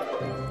winner.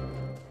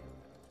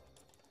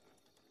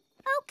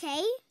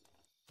 Okay,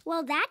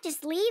 well that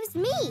just leaves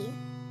me.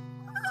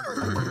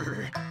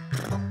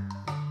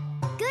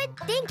 Good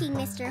thinking,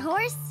 Mr.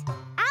 Horse.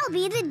 I'll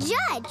be the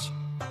judge.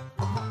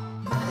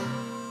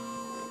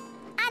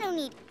 I don't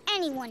need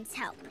anyone's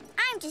help.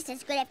 I'm just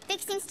as good at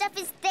fixing stuff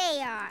as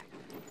they are.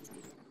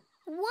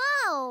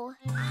 Whoa!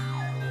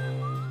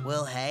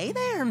 Well, hey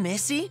there,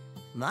 Missy.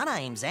 My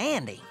name's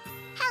Andy.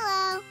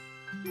 Hello.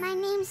 My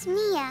name's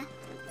Mia.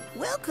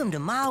 Welcome to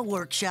my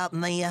workshop,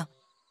 Mia.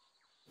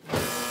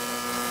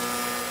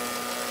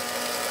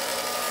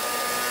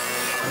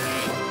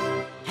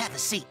 Have a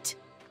seat.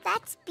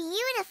 That's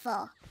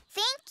beautiful.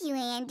 Thank you,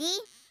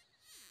 Andy.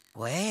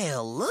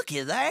 Well,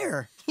 looky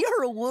there.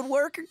 You're a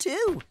woodworker,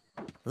 too.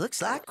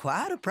 Looks like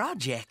quite a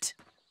project.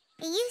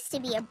 It used to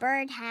be a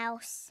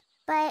birdhouse,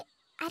 but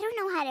I don't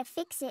know how to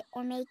fix it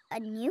or make a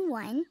new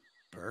one.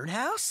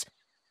 Birdhouse?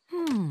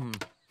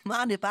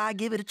 Mind if I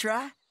give it a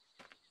try?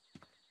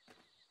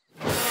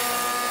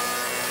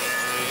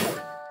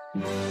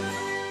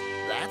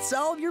 That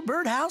solve your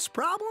birdhouse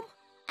problem?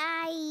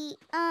 I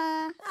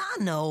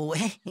know.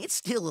 It's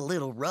still a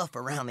little rough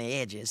around the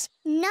edges.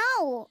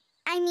 No.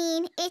 I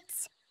mean,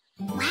 it's...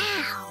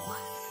 Wow.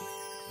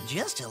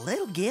 Just a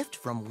little gift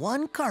from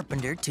one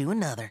carpenter to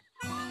another.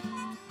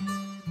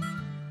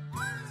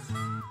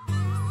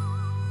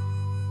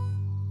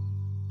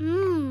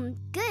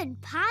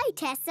 Good pie,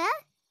 Tessa.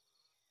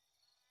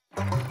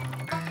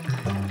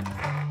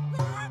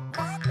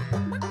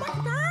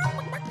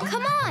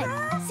 Come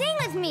on, sing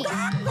with me.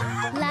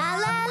 La,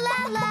 la,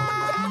 la, la.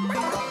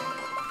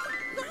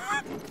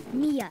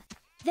 Mia,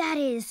 that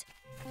is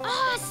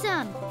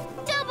awesome.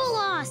 Double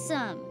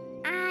awesome.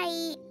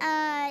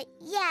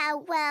 Yeah,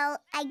 well,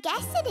 I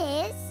guess it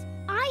is.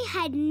 I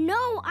had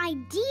no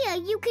idea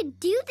you could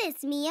do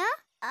this, Mia.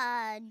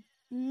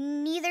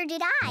 Neither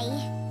did I.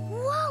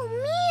 Whoa,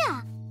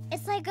 Mia!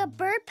 It's like a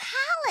bird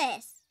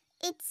palace.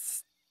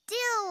 It's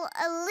still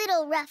a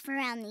little rough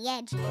around the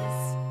edges.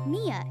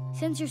 Mia,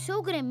 since you're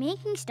so good at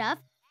making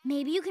stuff,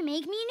 maybe you can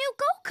make me a new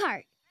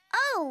go-kart.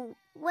 Oh,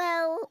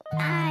 well,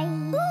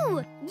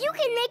 Ooh, you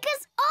can make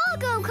us all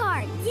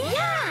go-karts!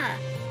 Yeah!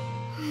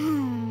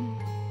 And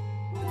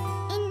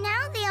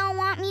now they all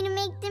want me to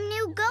make them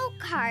new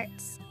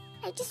go-karts.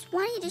 I just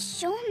wanted to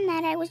show them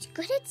that I was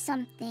good at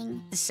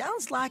something.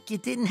 Sounds like you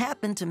didn't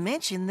happen to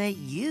mention that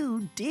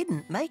you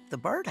didn't make the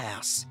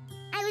birdhouse.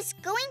 I was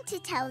going to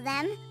tell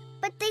them,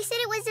 but they said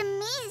it was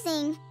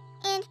amazing,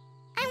 and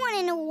I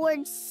want an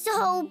award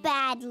so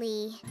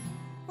badly.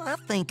 I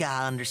think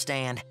I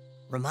understand.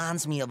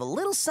 Reminds me of a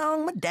little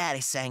song my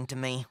daddy sang to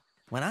me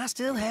when I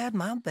still had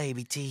my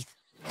baby teeth.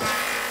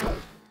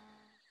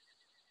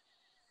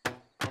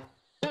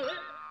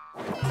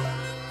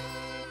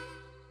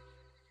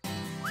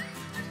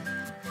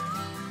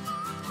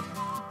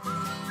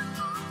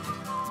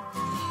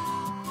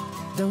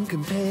 Don't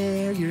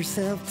compare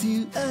yourself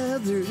to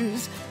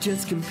others,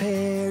 just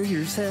compare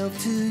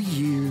yourself to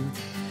you.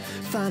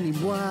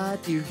 Finding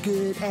what you're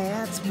good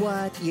at's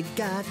what you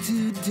got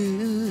to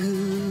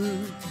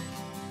do.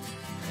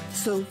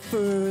 So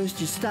first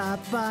you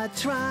start by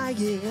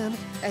trying,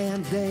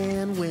 and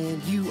then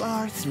when you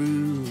are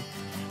through,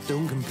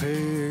 don't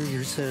compare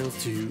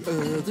yourself to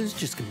others,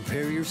 just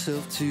compare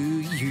yourself to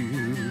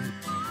you.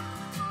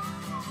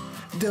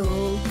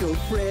 Don't go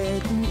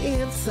fretting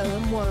if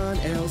someone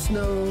else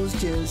knows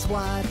just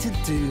what to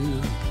do.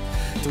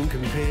 Don't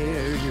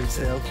compare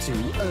yourself to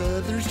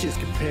others, just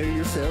compare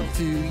yourself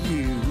to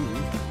you.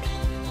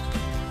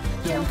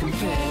 Don't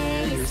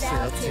compare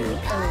yourself to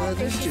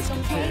others, just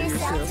compare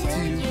yourself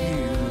to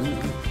you.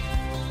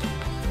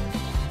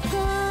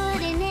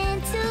 Putting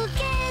it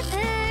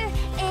together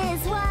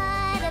is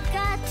what I've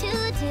got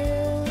to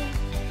do.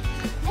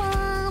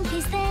 One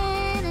piece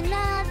then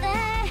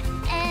another,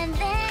 and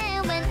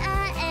then when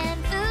I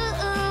am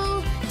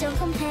through, don't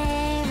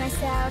compare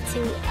myself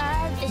to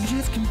others,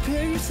 just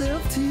compare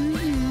yourself to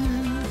you.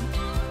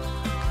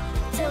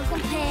 Don't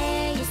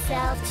compare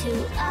yourself to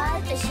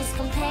others, just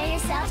compare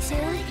yourself to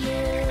you.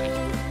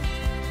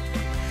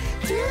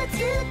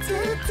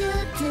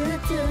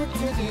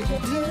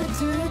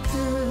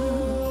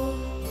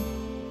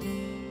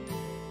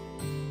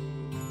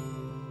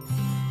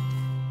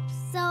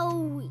 So,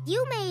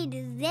 you made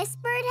this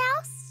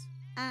birdhouse?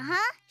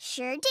 Uh-huh,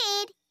 sure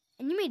did.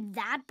 And you made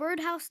that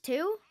birdhouse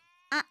too?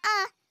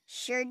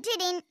 Sure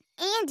didn't.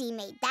 Andy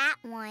made that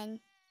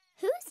one.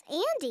 Who's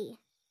Andy?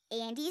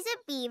 Andy's a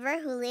beaver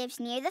who lives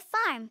near the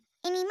farm,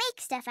 and he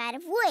makes stuff out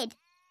of wood,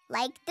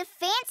 like the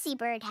fancy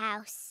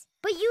birdhouse.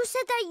 But you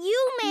said that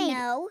you made...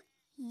 No,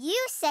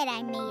 you said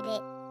I made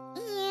it.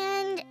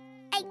 And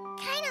I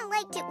kind of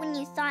liked it when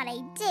you thought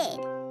I did,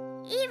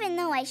 even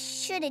though I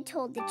should have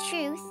told the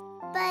truth.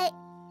 But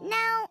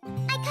now,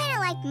 I kind of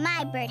like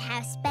my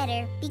birdhouse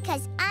better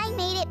because I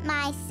made it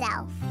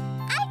myself.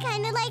 I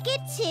kind of like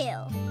it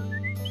too.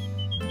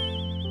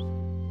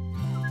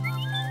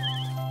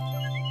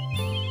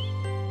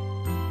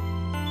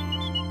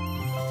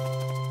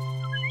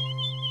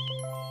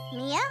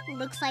 Mia,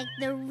 looks like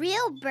the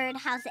real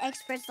birdhouse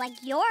experts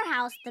like your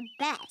house the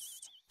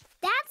best.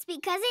 That's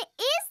because it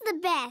is the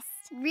best.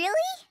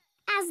 Really?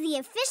 As the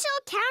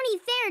official county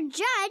fair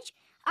judge,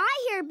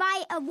 I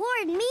hereby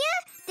award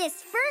Mia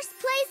this first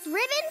place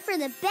ribbon for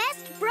the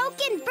best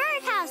broken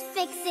birdhouse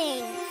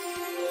fixing.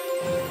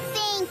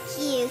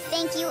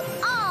 Thank you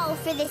all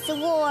for this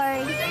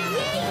award. Yay,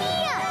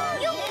 Mia!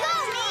 You go,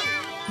 Mia!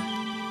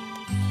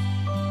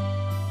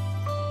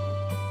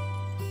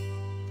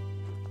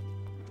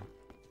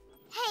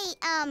 Hey,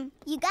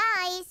 you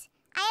guys,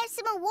 I have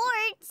some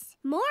awards.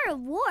 More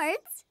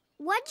awards?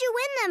 What'd you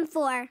win them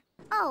for?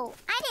 Oh,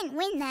 I didn't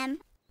win them.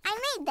 I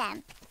made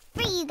them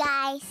for you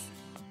guys.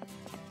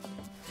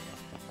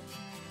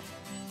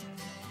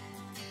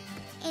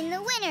 And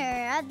the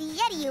winner of the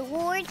Eddie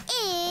Award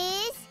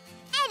is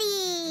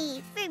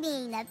Eddie, for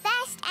being the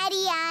best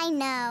Eddie I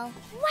know.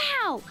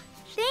 Wow!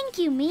 Thank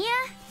you,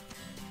 Mia.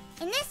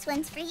 And this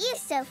one's for you,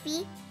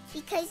 Sophie,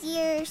 because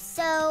you're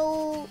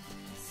so...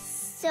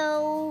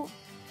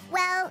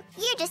 well,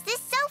 you're just the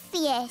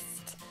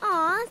Sophiest.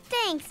 Aw,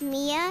 thanks,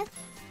 Mia.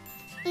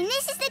 And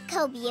this is the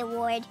Kobe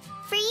Award.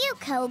 For you,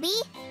 Kobe.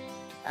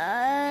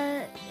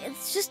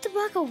 It's just a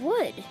block of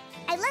wood.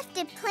 I left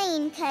it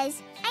plain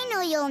because I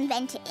know you'll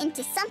invent it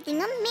into something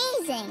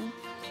amazing.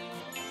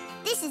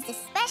 This is the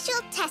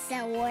special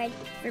Tessa Award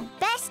for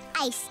Best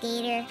Ice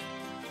Skater.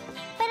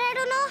 But I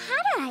don't know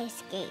how to ice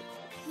skate.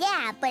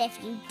 Yeah, but if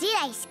you did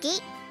ice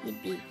skate,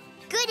 you'd be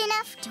good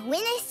enough to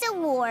win this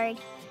award.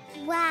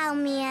 Wow,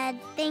 Mia,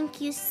 thank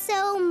you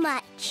so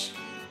much.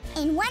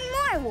 And one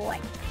more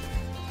award.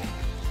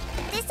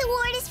 This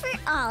award is for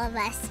all of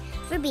us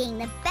for being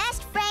the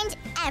best friends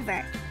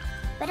ever.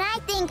 But I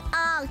think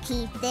I'll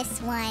keep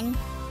this one.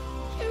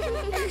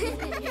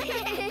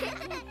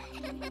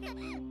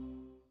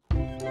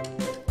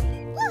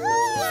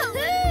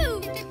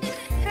 Woohoo!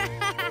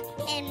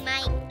 And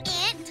my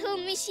aunt told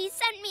me she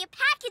sent me a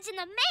package in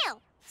the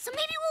mail. So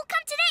maybe we'll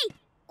come today.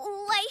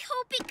 Oh, I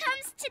hope it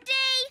comes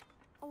today.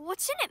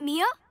 What's in it,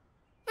 Mia?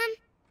 I'm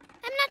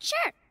not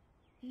sure.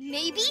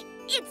 Maybe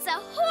it's a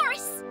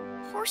horse.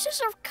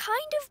 Horses are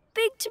kind of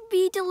big to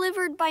be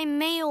delivered by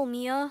mail,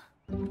 Mia.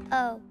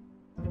 Oh,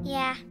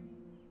 yeah.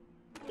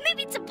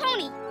 Maybe it's a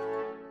pony.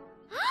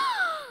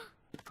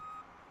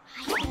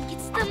 I think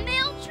it's the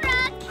mail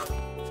truck.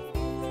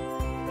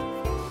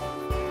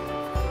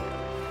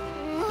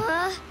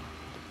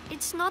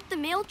 It's not the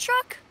mail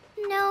truck?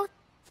 No.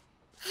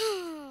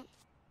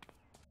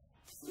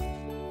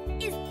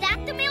 Is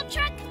that the mail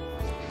truck?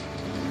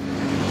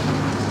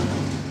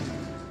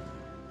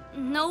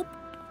 Nope.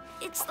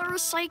 It's the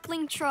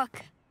recycling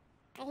truck.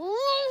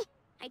 Oh,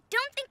 I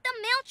don't think the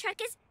mail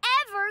truck is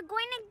ever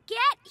going to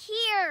get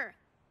here.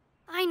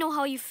 I know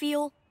how you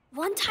feel.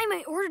 One time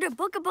I ordered a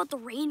book about the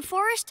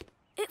rainforest.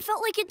 It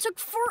felt like it took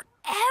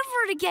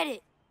forever to get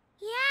it.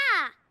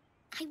 Yeah.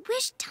 I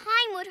wish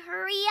time would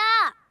hurry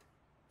up.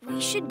 We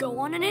should go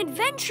on an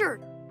adventure.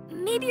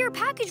 Maybe your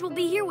package will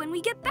be here when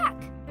we get back.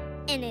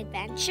 An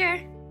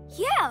adventure?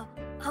 Yeah,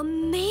 a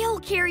mail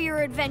carrier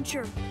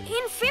adventure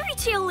in Fairy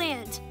Tale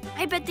Land.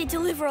 I bet they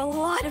deliver a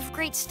lot of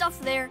great stuff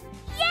there.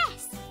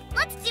 Yes!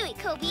 Let's do it,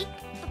 Kobe.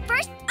 But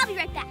first, I'll be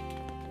right back.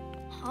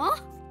 Huh?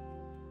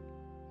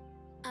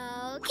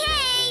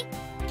 Okay.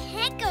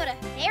 Can't go to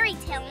Fairy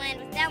Tale Land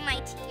without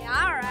my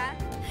tiara.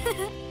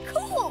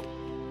 Cool.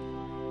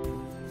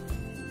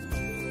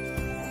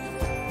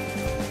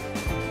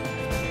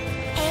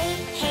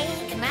 Hey,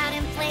 come out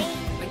and play.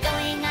 We're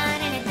going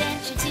on an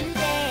adventure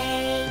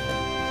today.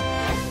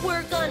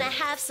 We're gonna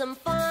have some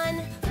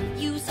fun.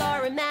 Use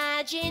our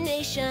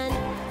imagination.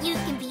 You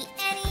can be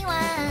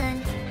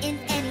anyone in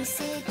any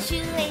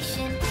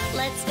situation.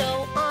 Let's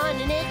go on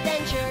an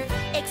adventure,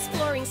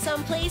 exploring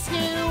someplace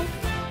new.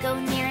 Go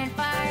near and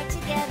far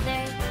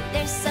together.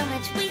 There's so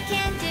much we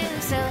can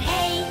do. So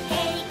Hey,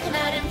 come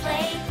out and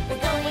play. We're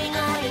going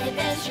on an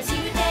adventure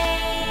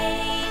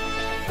today.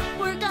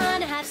 We're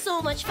gonna have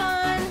so much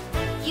fun.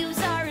 Use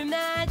our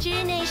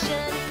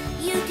imagination.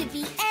 you could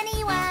be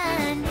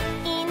anyone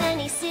In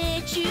any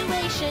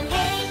situation.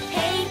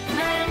 Hey, come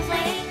out and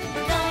play.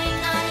 We're going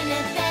on an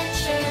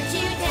adventure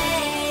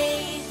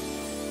today.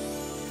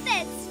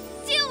 Let's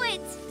do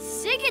it!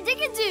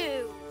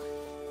 Zig-a-dig-a-doo.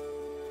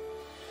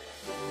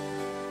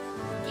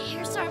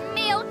 There's our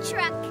mail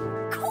truck.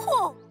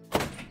 Cool.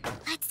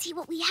 Let's see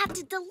what we have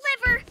to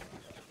deliver.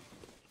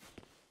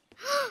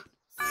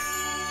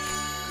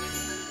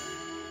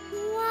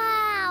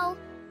 Wow.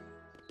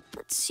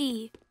 Let's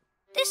see.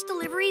 This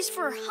delivery's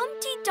for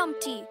Humpty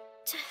Dumpty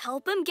to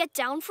help him get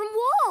down from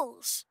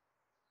walls.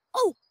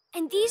 Oh,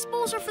 and these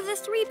bowls are for the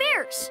 3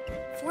 bears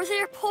for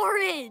their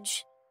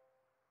porridge.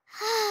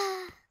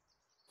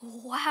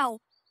 Wow,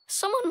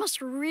 someone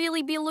must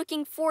really be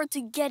looking forward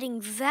to getting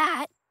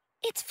that.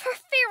 It's for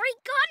Fairy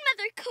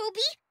Godmother, Kobe.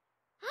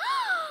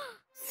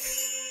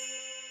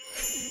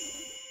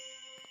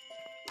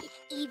 It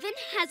even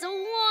has a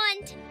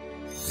wand.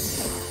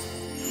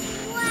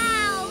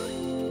 Wow.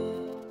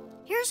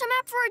 Here's a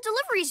map for our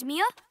deliveries,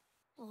 Mia.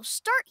 We'll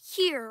start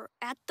here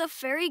at the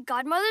Fairy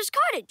Godmother's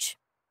cottage.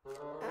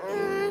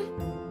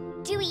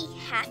 Do we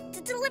have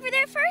to deliver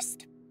there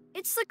first?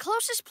 It's the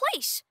closest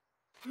place.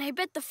 And I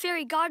bet the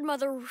Fairy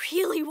Godmother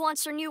really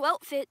wants her new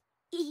outfit.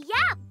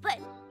 Yeah, but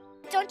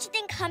don't you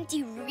think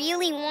Humpty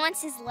really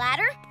wants his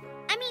ladder?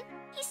 I mean,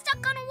 he's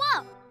stuck on a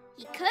wall.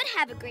 He could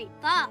have a great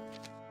fall.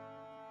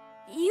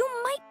 You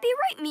might be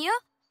right, Mia.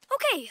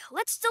 Okay,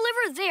 let's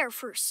deliver there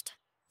first.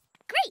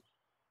 Great.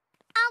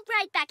 I'll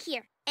ride back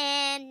here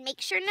and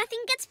make sure nothing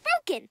gets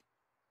broken.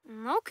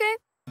 Okay.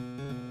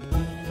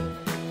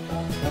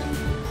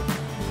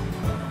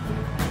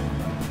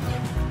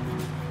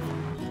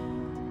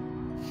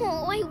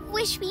 Oh, I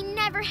wish we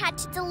never had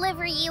to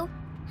deliver you.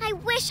 I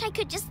wish I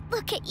could just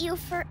look at you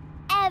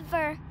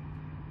forever.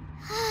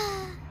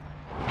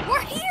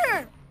 We're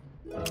here!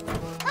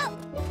 Oh.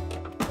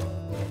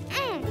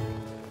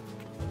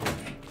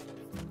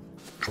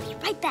 I'll be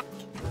right back.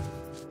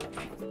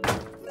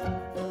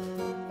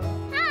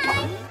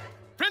 Hi.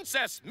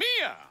 Princess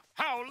Mia,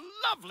 how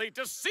lovely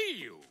to see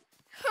you.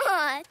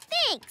 Aw,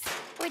 thanks.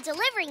 We're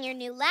delivering your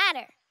new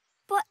ladder.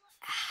 But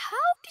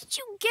how did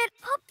you get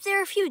up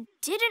there if you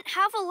didn't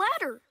have a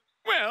ladder?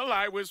 Well,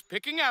 I was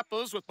picking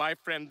apples with my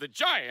friend the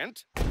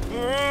giant.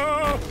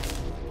 Whoa!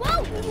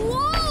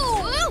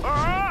 Whoa!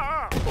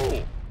 Ah!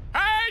 Oh.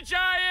 Hi,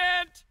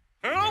 giant!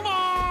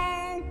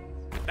 Hello!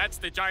 That's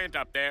the giant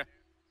up there.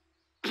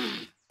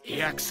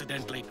 He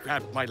accidentally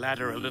grabbed my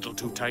ladder a little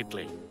too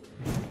tightly.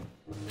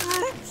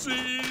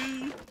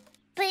 Oopsie!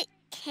 But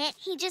can't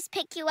he just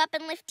pick you up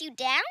and lift you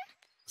down?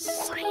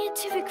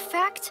 Scientific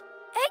fact,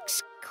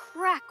 eggs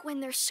crack when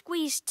they're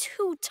squeezed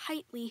too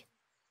tightly.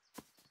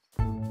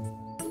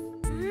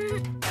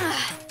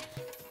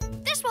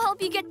 This will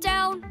help you get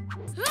down.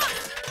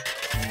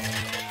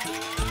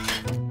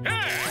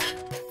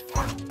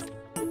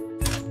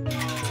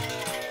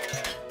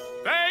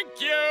 Thank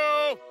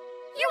you!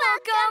 You're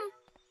welcome.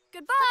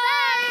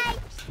 Goodbye.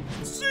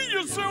 See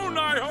you soon,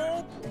 I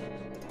hope.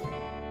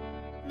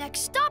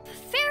 Next stop,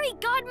 Fairy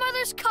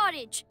Godmother's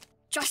cottage,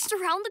 just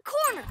around the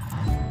corner.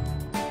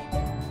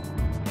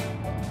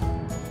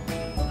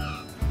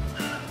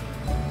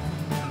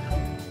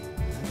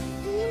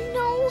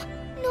 No,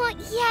 not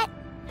yet.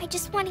 I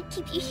just want to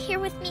keep you here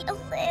with me a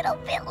little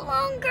bit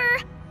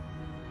longer.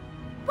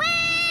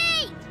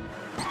 Wait!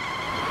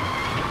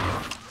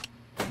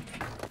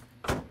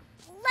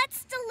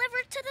 Let's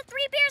deliver to the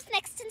Three Bears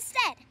next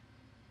instead.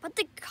 But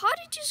the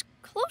cottage is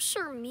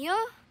closer, Mia.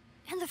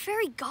 And the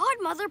Fairy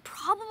Godmother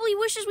probably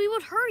wishes we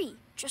would hurry,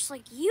 just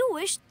like you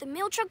wished the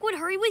mail truck would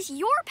hurry with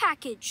your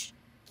package.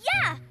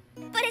 Yeah,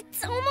 but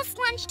it's almost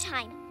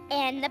lunchtime,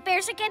 and the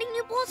bears are getting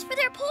new bowls for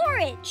their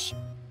porridge.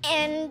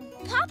 And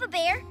Papa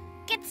Bear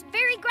gets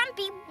very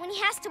grumpy when he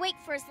has to wait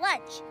for his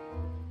lunch.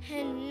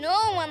 And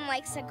no one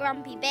likes a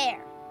grumpy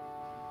bear.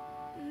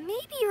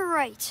 Maybe you're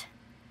right.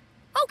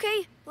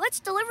 Okay, let's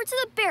deliver to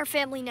the bear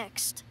family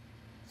next.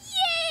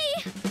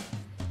 Yay!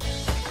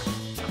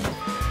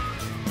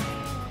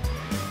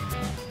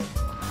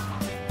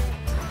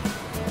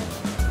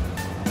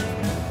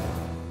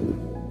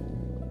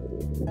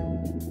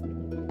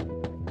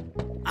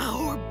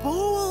 Our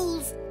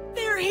bowls!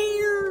 They're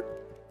here!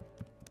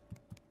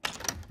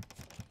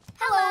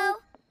 Hello.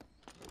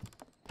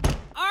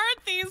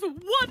 Aren't these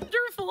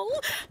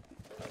wonderful?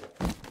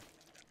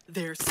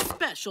 They're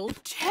special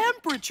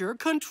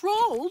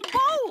temperature-controlled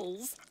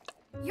bowls.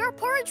 Your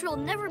porridge will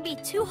never be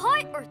too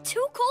hot or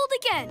too cold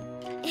again.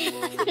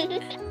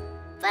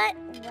 But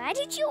why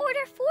did you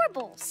order 4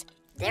 bowls?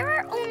 There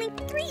are only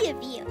 3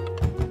 of you.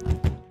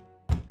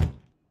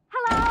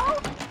 Hello?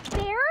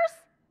 Bears?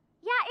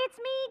 Yeah, it's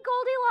me,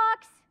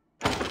 Goldilocks.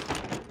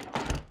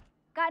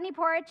 Got any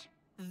porridge?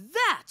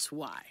 That's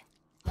why.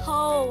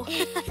 Oh.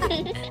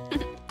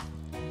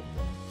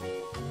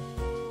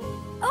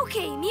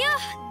 Okay, Mia.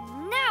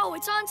 Now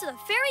it's on to the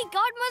Fairy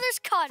Godmother's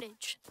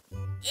cottage.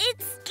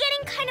 It's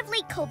getting kind of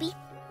late, Kobe.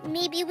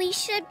 Maybe we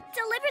should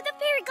deliver the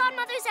Fairy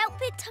Godmother's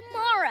outfit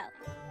tomorrow.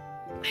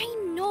 I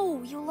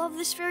know you love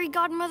this Fairy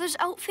Godmother's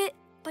outfit,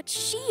 but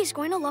she is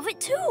going to love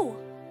it too.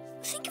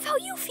 Think of how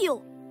you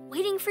feel,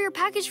 waiting for your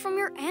package from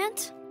your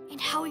aunt,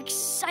 and how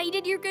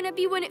excited you're going to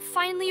be when it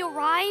finally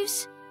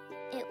arrives.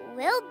 It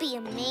will be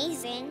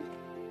amazing.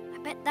 I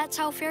bet that's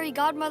how Fairy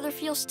Godmother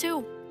feels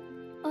too.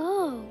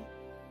 Oh.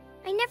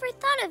 I never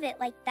thought of it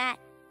like that.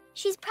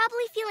 She's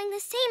probably feeling the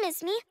same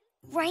as me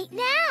right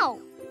now.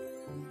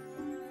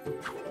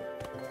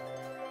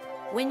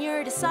 When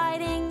you're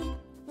deciding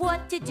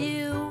what to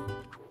do,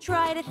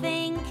 try to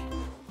think,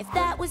 if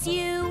that was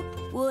you,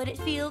 would it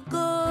feel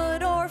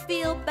good or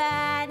feel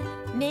bad?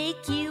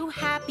 Make you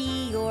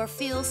happy or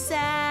feel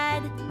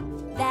sad?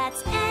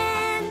 That's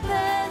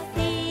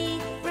empathy.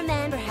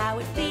 Remember how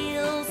it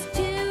feels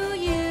to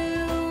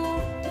you.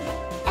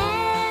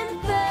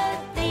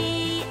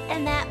 Empathy,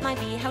 and that might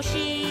be how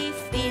she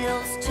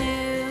feels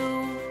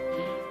too.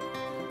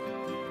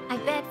 I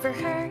bet for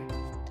her,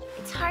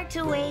 it's hard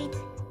to wait,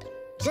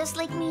 just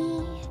like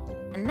me,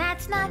 and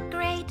that's not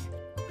great.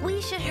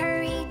 We should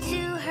hurry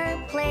to her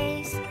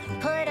place,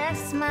 put a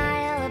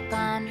smile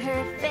upon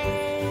her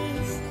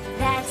face.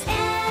 That's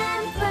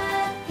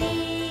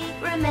empathy.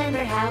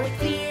 Remember how it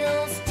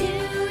feels to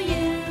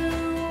you.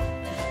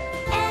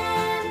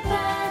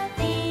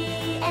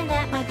 Empathy, and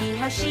that might be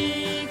how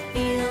she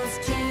feels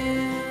too.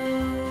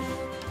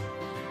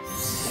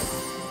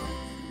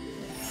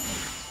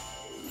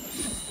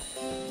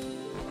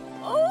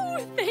 Oh,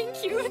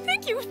 thank you,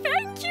 thank you,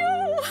 thank you!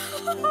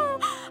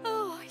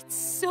 Oh, it's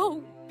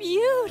so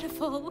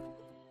beautiful.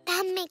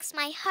 That makes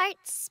my heart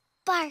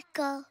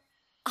sparkle.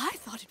 I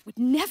thought it would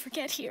never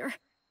get here.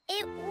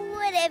 It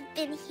would have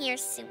been here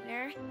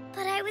sooner,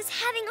 but I was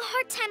having a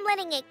hard time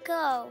letting it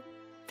go.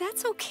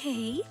 That's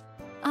okay.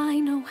 I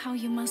know how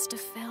you must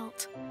have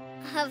felt.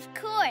 Of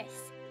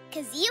course,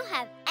 because you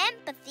have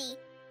empathy.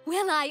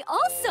 Well, I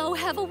also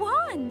have a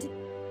wand.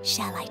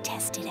 Shall I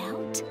test it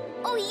out?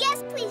 Oh,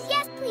 yes, please,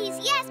 yes, please,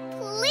 yes,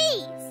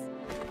 please!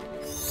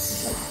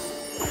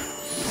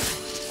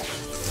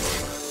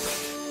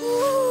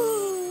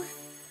 Ooh!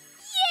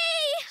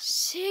 Yay!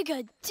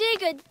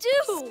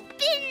 Shig-a-dig-a-doo!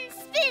 Spin,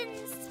 spin,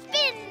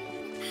 spin!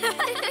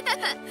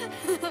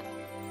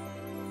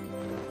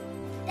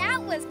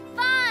 That was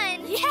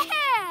fun!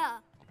 Yeah!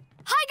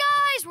 Hi,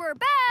 guys, we're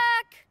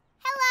back!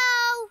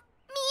 Hello!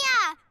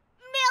 Mia!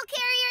 Mail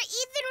carrier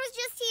Ethan was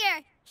just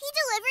here. He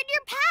delivered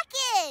your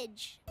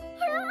package!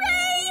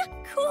 Hooray!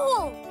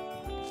 Cool!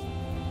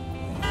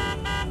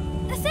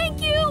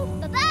 Thank you!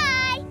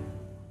 Bye-bye!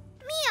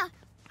 Mia,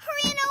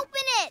 hurry and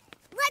open it!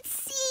 Let's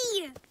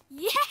see!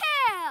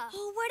 Yeah!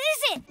 Oh, what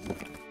is it?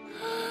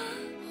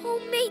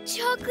 Homemade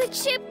chocolate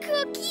chip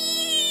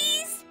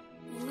cookies!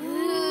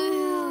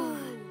 Ooh!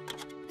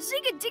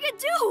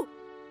 Zig-a-dig-a-doo!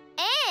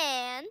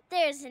 And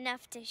there's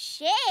enough to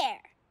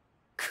share.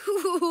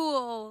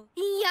 Cool!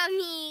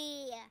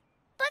 Yummy!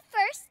 But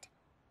first,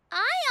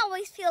 I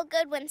always feel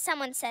good when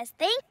someone says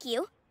thank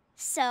you.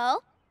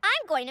 So,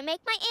 I'm going to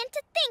make my aunt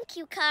a thank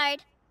you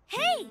card.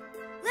 Hey,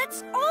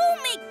 let's all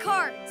make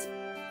cards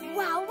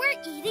while we're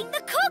eating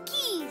the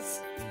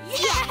cookies!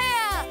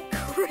 Yeah!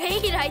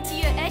 Great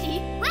idea,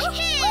 Eddie!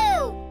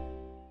 Woohoo!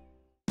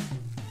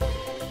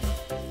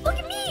 Look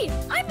at me!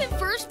 I'm in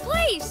first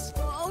place!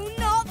 Oh,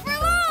 not for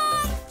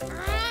long!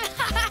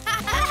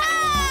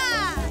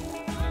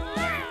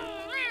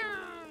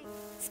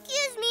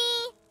 Excuse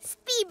me,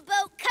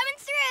 speedboat coming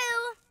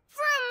through.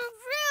 Vroom,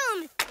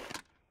 vroom.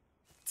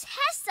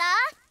 Tessa,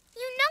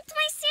 you knocked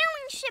my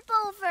sailing ship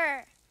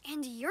over.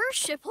 And your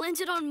ship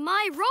landed on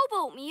my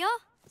rowboat, Mia.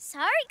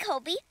 Sorry,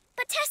 Kobe,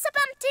 but Tessa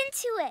bumped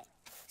into it.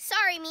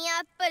 Sorry,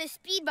 Mia, but a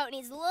speedboat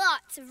needs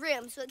lots of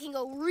room so it can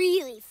go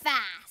really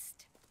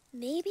fast.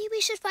 Maybe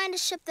we should find a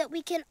ship that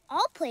we can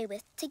all play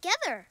with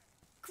together.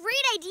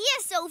 Great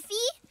idea,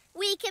 Sophie.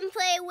 We can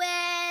play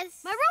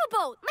with... my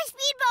rowboat. My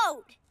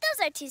speedboat. Those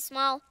are too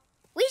small.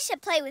 We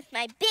should play with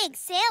my big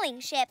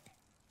sailing ship.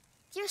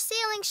 Your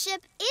sailing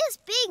ship is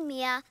big,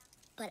 Mia.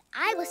 But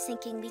I was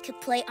thinking we could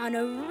play on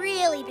a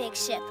really big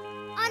ship.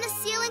 On a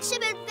sailing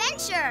ship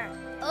adventure.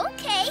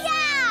 Okay,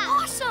 yeah!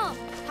 Awesome!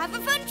 Have a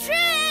fun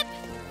trip!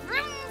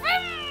 Vroom,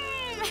 vroom.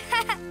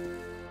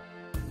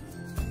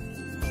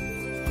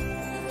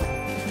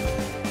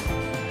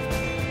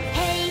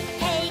 Hey,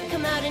 hey,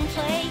 come out and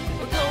play.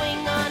 We're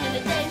going on an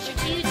adventure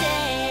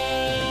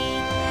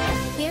today.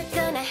 We're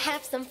gonna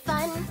have some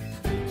fun.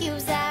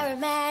 Use our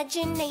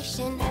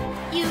imagination.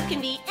 You can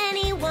be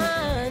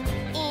anyone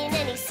in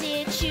any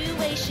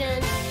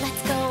situation.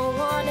 Let's go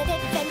on an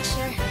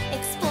adventure,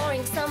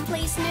 exploring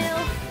someplace new.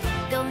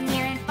 Go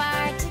near and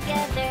far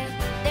together.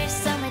 There's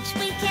so much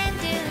we can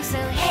do. So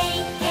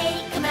hey,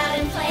 hey, come out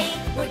and play.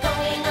 We're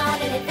going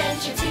on an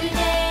adventure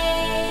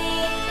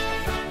today.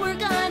 We're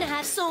gonna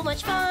have so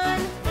much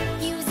fun.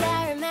 Use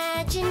our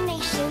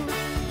imagination.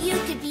 You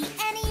could be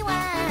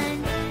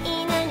anyone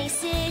in any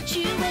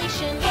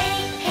situation.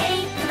 Hey,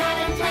 hey, come out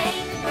and play.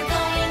 We're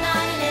going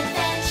on an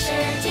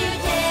adventure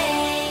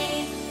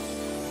today.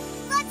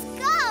 Let's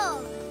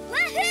go!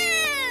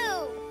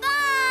 Woohoo!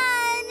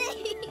 Fun!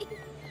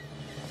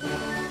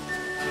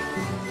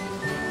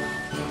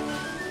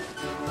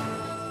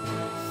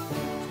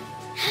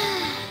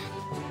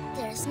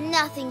 There's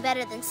nothing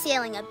better than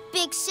sailing a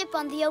big ship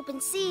on the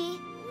open sea.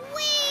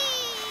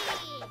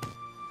 Whee!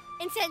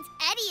 And since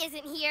Eddie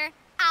isn't here,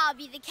 I'll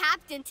be the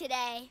captain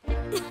today.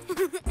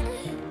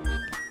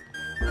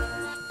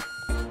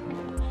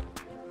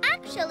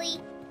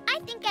 Actually, I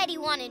think Eddie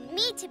wanted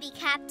me to be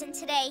captain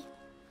today.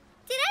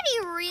 Did Eddie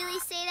really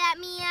say that,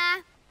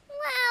 Mia?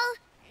 Well,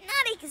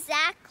 not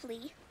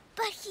exactly.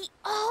 But he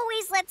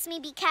always lets me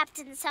be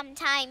captain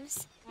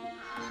sometimes.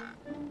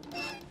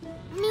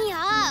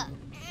 Mia!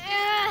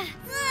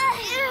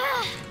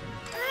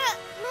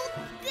 No,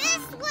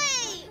 this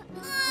way!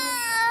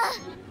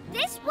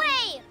 This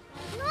way!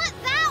 Not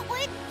that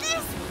way,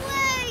 this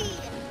way!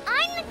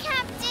 I'm the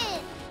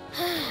captain!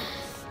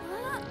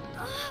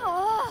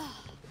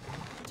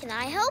 Can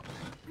I help?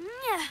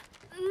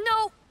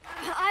 No,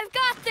 I've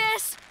got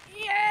this.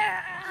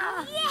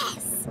 Yeah.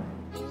 Yes!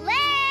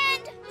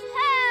 Land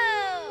ho!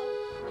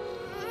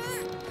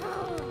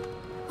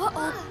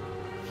 Uh-oh.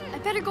 I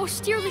better go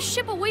steer the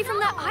ship away from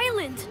that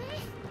island.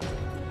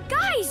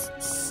 Guys,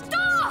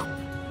 stop!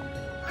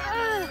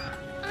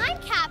 I'm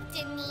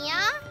Captain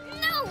Mia.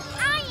 No,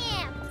 I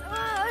am.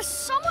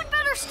 Someone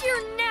better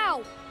steer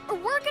now, or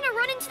we're gonna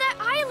run into that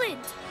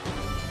island.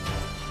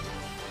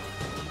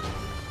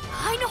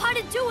 I know how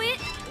to do it.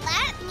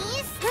 Let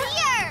me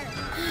steer.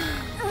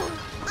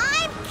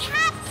 I'm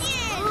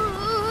captain.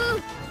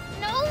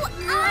 No,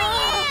 I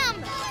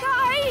am.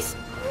 Guys,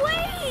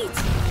 wait.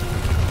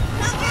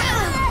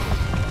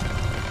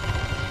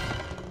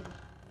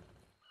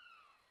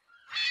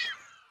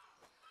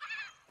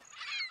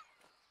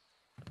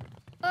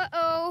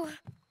 Uh-oh.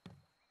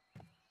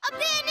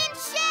 Abandoned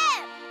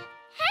ship!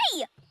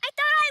 Hey, I thought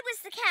I was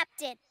the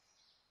captain.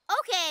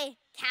 Okay,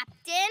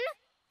 Captain,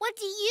 what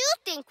do you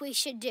think we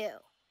should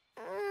do?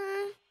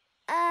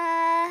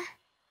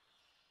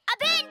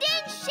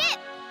 Abandon ship!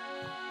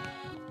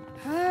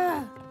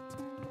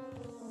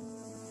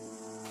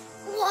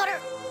 Water!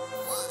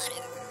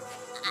 Water!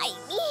 I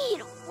need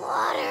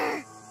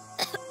water!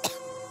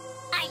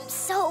 I'm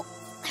so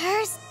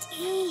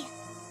thirsty.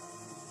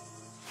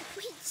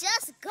 We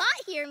just got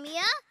here,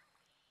 Mia.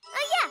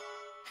 Oh, yeah.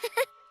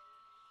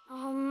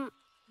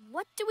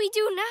 What do we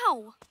do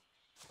now?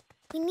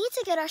 We need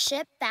to get our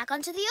ship back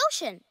onto the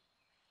ocean.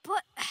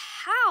 But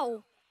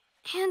how?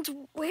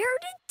 And where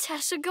did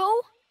Tessa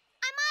go?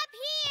 I'm up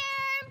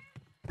here!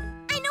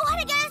 I know how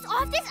to get us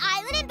off this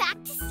island and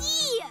back to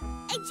sea.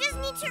 I just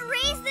need to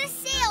raise the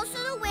sail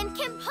so the wind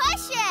can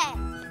push it.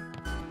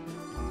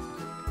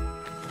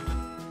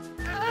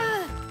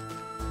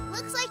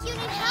 Looks like you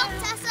need help,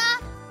 Tessa.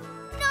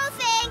 No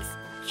thanks.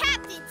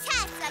 Captain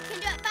Tessa can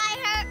do it by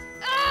her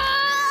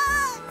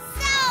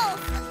self.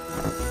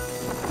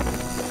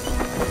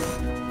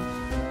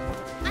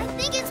 I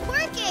think it's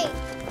working.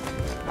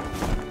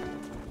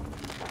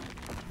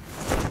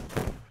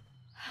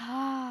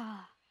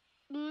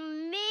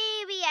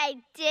 Maybe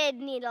I did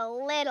need a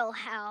little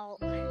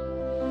help.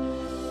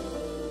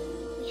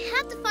 We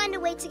have to find a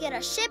way to get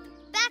our ship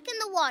back in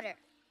the water.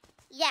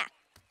 Yeah,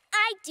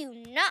 I do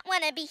not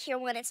want to be here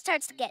when it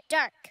starts to get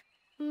dark.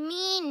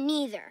 Me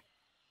neither.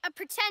 A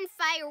pretend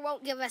fire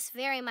won't give us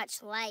very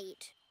much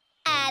light.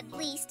 At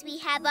least we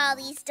have all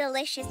these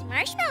delicious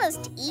marshmallows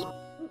to eat.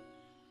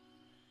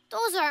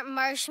 Those aren't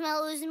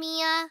marshmallows,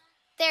 Mia.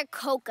 They're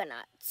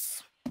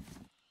coconuts.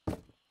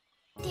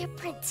 They're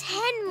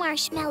pretend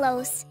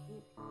marshmallows.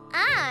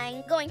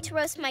 I'm going to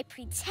roast my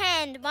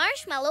pretend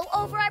marshmallow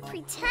over our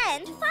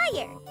pretend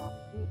fire.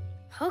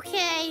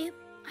 Okay.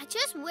 I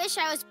just wish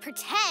I was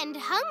pretend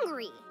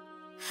hungry.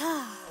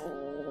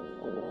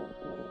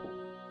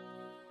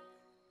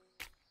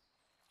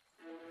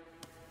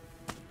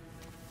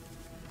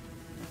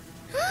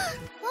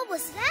 What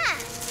was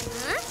that?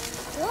 Huh?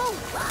 Whoa.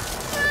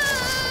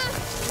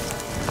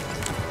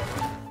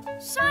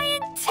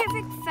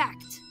 Scientific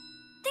fact.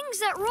 Things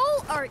that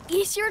roll are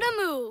easier to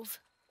move.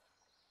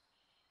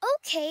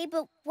 Okay,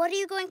 but what are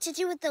you going to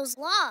do with those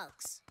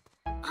logs?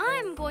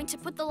 I'm going to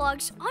put the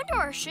logs onto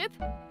our ship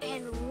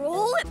and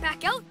roll it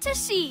back out to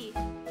sea.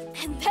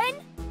 And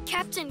then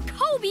Captain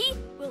Kobe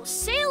will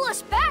sail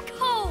us back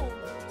home.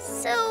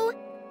 So,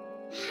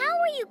 how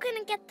are you going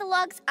to get the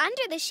logs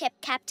under the ship,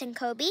 Captain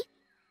Kobe?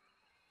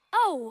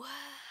 Oh,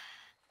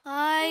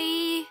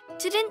 I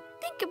didn't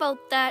think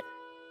about that.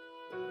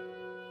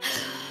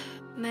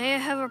 May I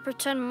have a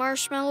pretend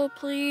marshmallow,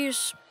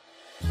 please?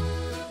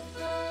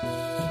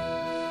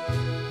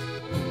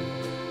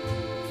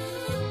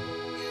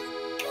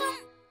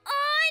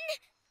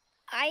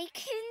 I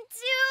can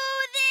do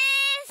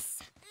this!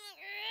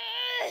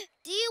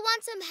 Do you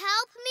want some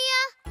help,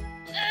 Mia?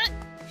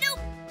 Nope.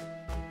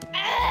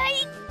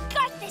 I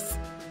got this.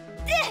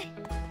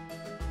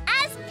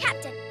 As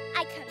captain,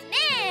 I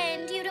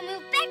command you to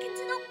move back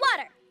into the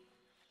water.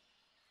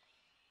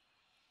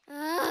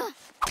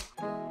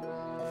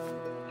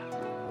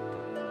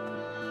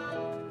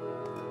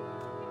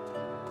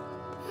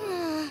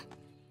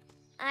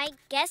 I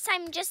guess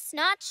I'm just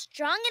not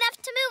strong enough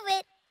to move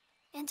it.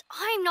 And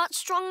I'm not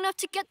strong enough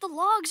to get the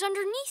logs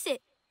underneath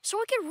it, so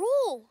it can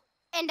roll.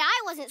 And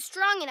I wasn't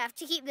strong enough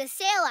to keep the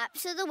sail up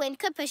so the wind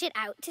could push it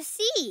out to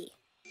sea.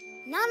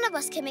 None of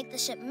us can make the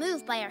ship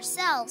move by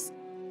ourselves,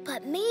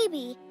 but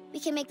maybe we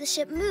can make the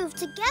ship move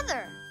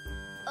together.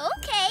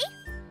 Okay.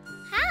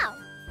 How?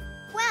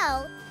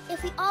 Well,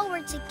 if we all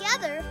work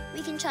together,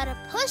 we can try to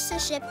push the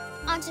ship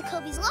onto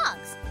Kobe's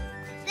logs.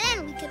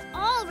 Then we could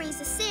all raise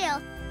the sail,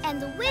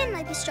 and the wind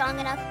might be strong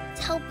enough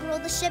to help roll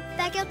the ship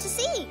back out to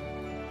sea.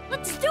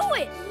 Let's do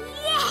it!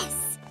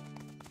 Yes!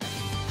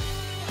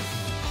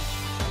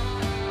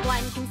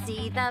 One can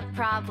see the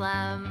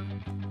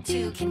problem,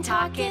 two can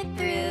talk it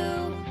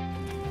through,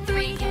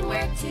 three can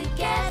work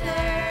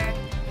together,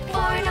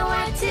 four know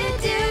what to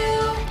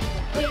do.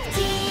 With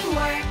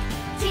teamwork,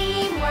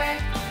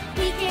 teamwork,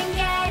 we can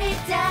get it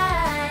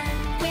done.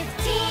 With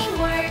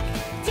teamwork,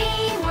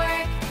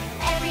 teamwork,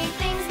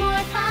 everything's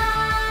more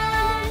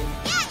fun.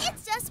 Yeah,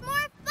 it's just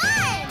more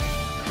fun!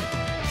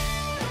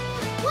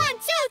 1, 2,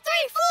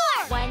 3,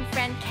 4! One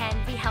friend can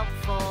be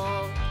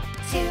helpful,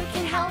 two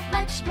can help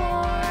much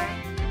more.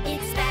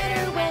 It's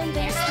better when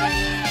there's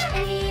three,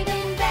 and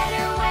even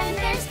better when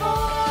there's four.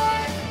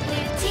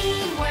 With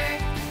teamwork,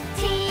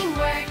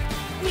 teamwork,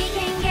 we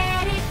can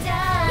get it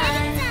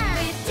done.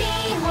 With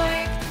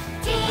teamwork,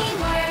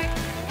 teamwork,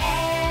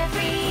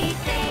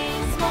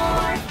 everything's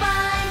more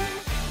fun.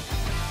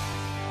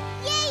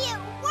 Yay, it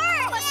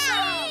worked!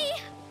 Yay!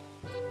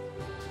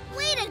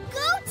 Way to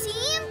go,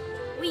 team!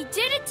 We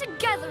did it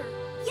together.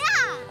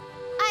 Yeah!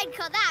 I'd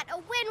call that a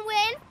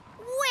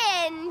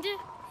win-win-wind.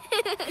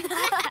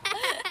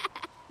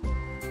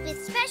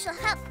 With special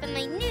help from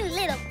my new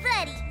little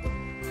buddy.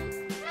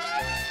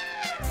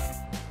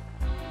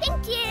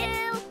 Thank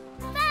you!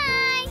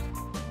 Bye!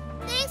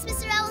 Thanks,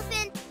 Mr.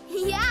 Elephant.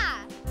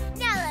 Yeah!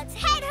 Now let's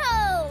head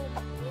home!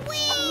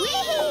 Whee!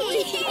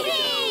 Whee!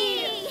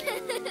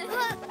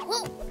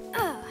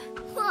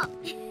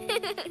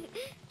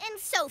 And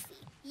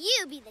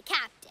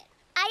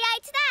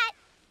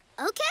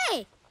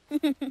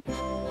It's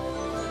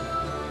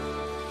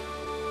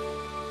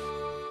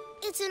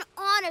an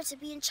honor to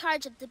be in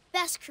charge of the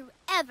best crew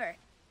ever.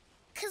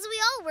 Because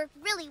we all work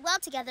really well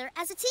together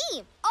as a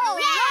team. All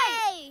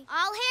right!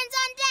 All hands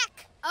on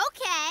deck.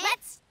 Okay.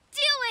 Let's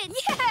do it!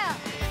 Yeah!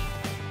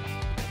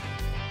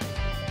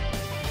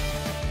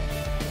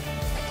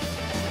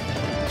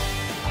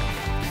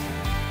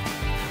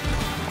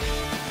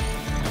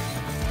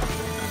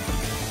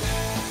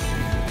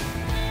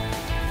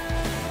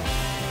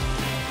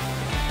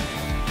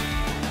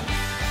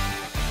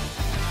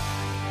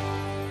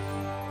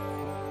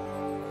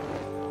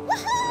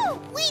 Woohoo!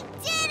 We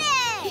did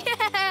it!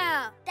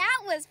 Yeah! That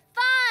was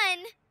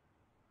fun.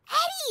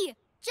 Eddie!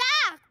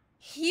 Jack!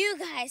 You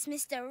guys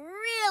missed a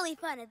really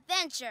fun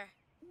adventure.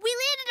 We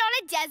landed on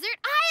a desert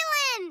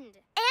island!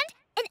 And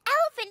an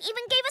elephant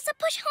even gave us a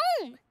push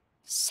home.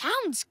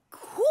 Sounds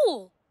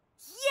cool.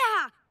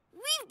 Yeah,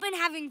 we've been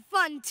having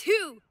fun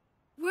too.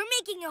 We're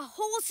making a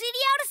whole city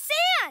out of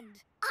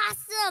sand.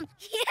 Awesome!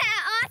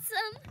 Yeah,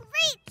 awesome!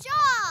 Great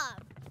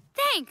job!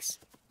 Thanks.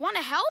 Want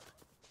to help?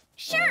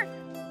 Sure.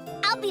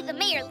 I'll be the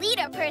mayor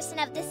leader person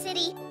of the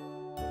city.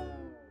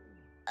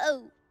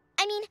 Oh,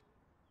 I mean,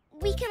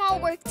 we can all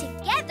work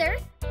together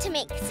to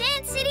make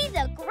Sand City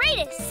the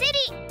greatest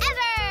city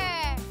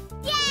ever!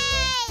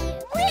 Yay!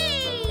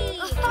 Whee!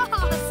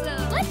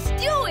 Awesome! Let's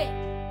do it!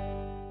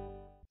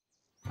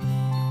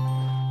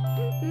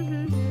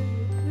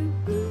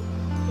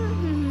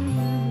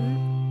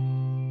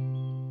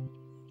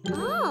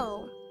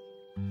 Oh,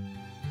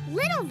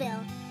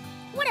 Littleville.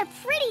 What a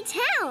pretty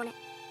town.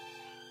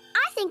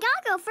 I think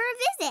I'll go for a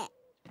visit.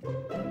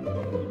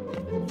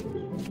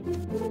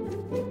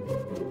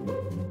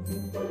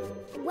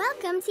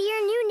 Welcome to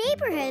your new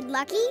neighborhood,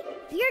 Lucky.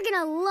 You're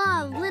gonna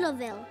love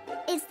Littleville.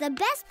 It's the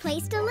best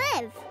place to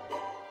live.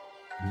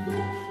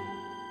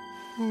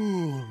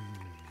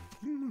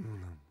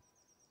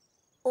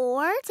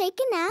 Or take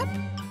a nap.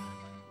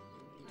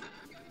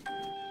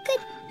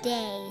 Good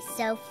day,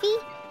 Sophie.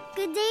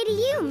 Good day to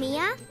you,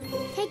 Mia.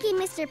 Taking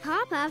Mr.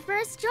 Papa for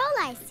a stroll,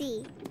 I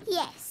see.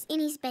 Yes,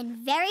 and he's been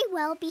very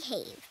well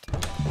behaved.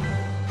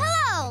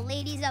 Hello,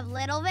 ladies of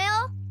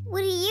Littleville.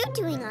 What are you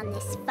doing on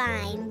this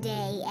fine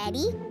day,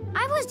 Eddie?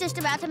 I was just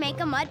about to make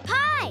a mud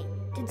pie.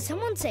 Did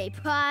someone say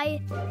pie?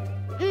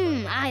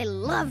 I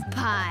love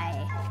pie.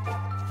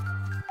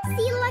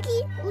 See,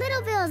 Lucky,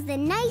 Littleville's the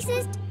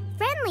nicest,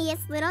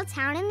 friendliest little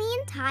town in the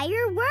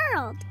entire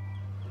world.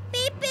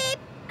 Beep, beep.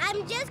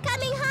 I'm just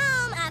coming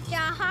home after a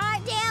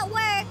hard day at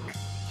work.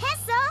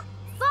 Tessa,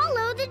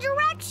 follow the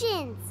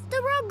directions.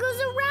 The road goes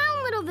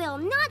around Littleville,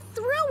 not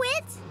through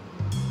it.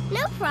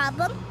 No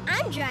problem.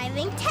 I'm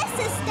driving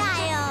Tessa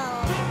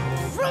style.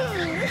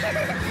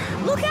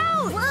 Look out!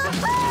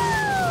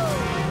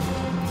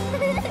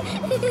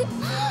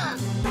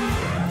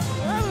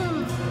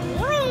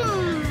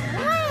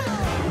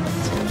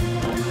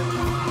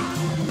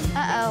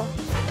 Uh-oh.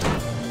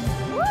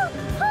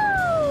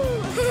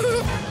 Woohoo!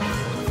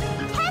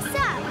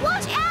 Tessa,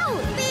 watch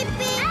out! Beep,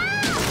 beep.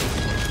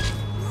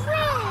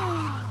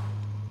 Ah!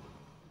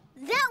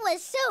 That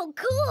was so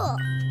cool.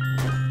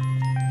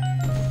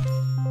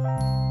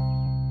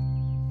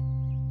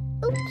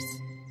 Oops.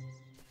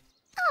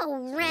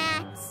 Oh,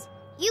 rats.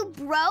 You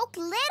broke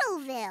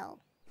Littleville.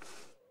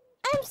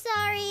 I'm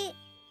sorry.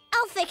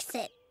 I'll fix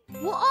it.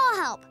 We'll all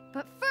help.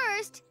 But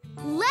first,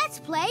 let's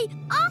play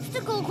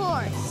obstacle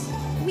course.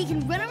 We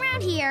can run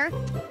around here,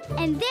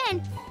 and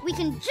then we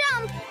can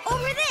jump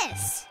over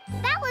this.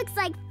 That looks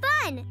like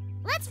fun.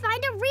 Let's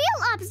find a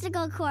real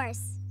obstacle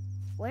course.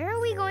 Where are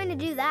we going to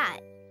do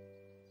that?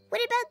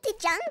 What about the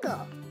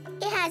jungle?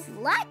 It has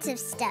lots of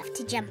stuff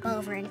to jump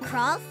over and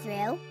crawl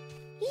through.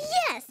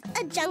 Yes,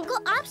 a jungle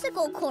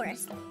obstacle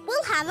course.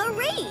 We'll have a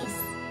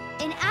race.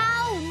 And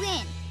I'll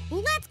win.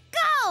 Let's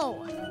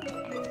go!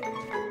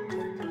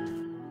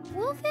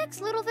 We'll fix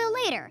Littleville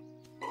later.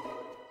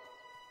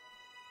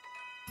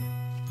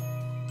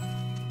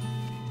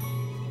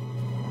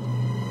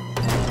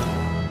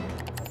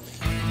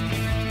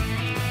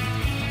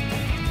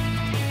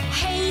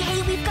 Hey,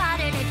 hey, we've got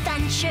an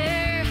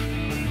adventure,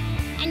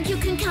 and you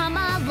can come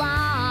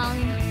along.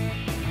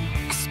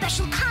 A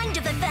special kind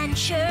of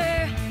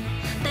adventure,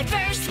 but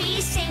first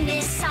we sing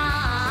this song.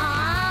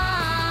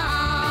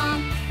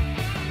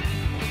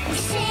 We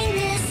sing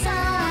this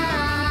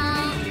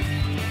song.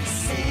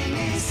 Sing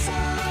this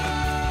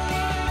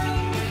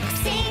song.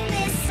 Sing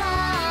this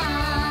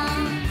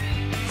song.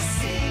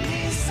 Sing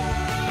this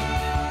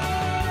song.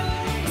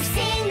 We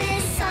sing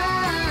this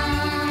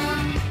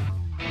song.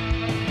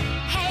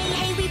 Hey,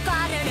 hey, we've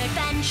got an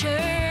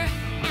adventure,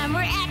 and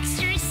we're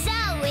extra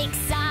so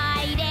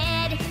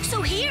excited.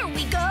 So here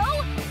we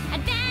go,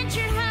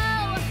 adventure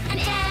ho, and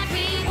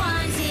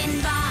everyone's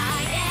invited.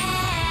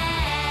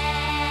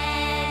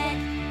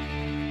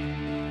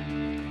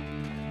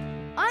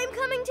 I'm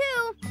coming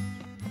too.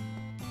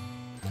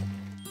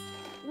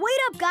 Wait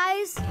up,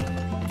 guys.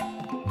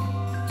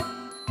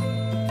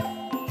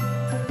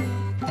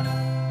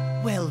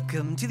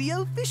 Welcome to the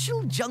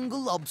official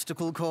jungle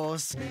obstacle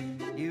course.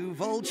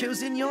 You've all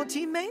chosen your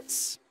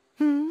teammates?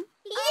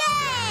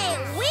 Yay!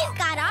 We've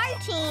got our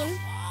team.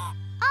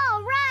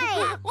 All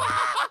right.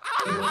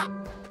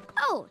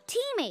 Oh,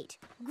 teammate.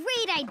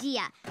 Great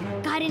idea.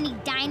 Got any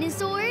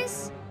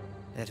dinosaurs?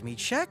 Let me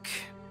check.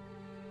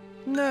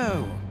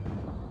 No.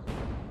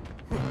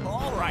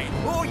 All right.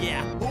 Oh,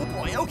 yeah. Oh,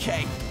 boy.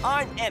 Okay.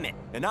 I'm Emmett,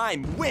 and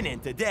I'm winning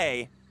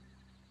today.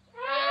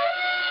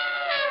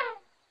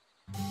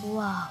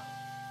 Whoa.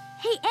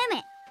 Hey,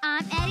 Emmett.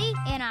 I'm Eddie,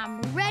 and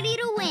I'm ready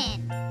to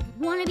win.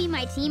 Want to be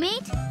my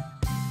teammate?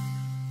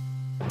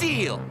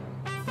 Deal.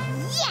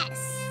 Yes!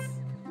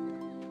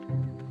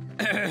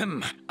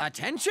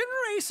 Attention,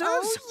 racers.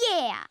 Oh,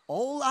 yeah.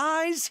 All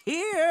eyes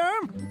here.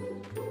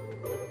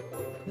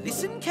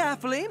 Listen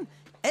carefully.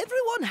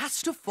 Everyone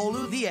has to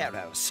follow the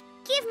arrows.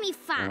 Give me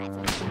 5.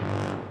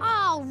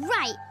 All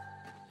right.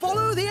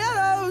 Follow the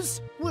arrows.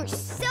 We're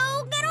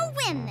so gonna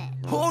win this.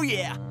 Oh,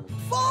 yeah.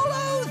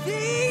 Follow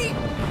the...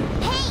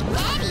 Hey,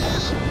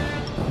 Eddie!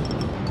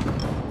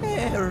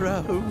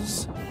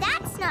 arrows.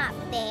 That's not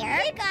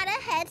fair. You got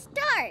a head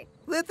start.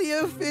 Let the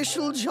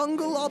official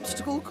jungle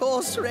obstacle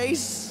course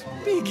race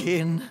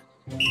begin.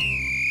 Yeah!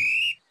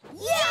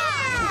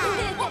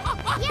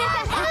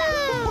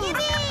 Yahoo!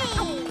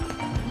 Yippee!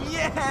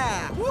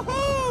 Yeah!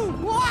 Woohoo!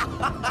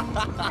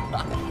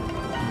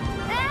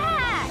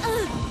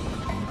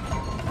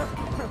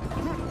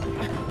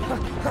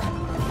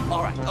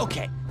 All right,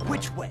 okay.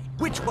 Which way?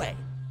 Which way?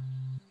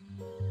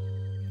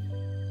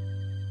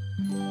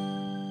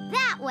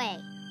 That way.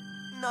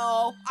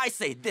 No, I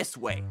say this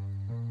way.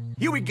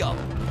 Here we go.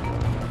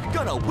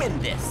 Gonna win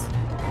this.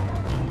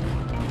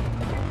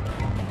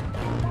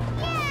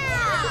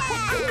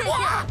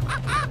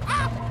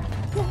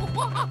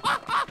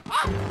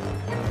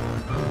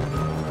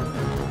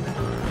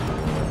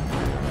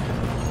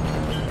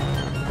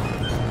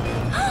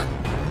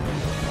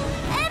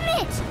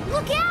 Emmett,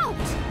 look out!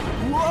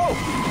 Whoa!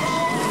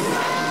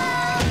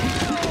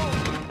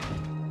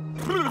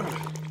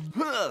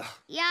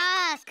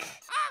 Yuck.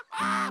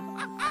 Come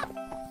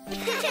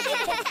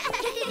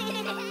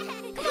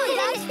on,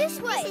 guys,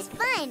 this way. This is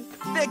fun.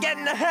 They're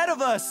getting ahead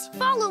of us.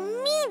 Follow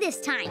me this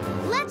time.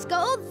 Let's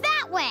go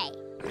that way.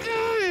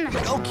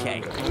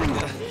 Okay.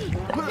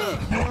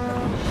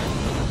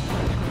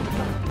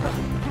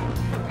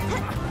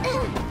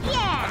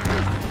 Yeah.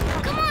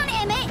 Come on,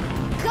 Emmett.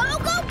 Go,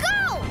 go, go.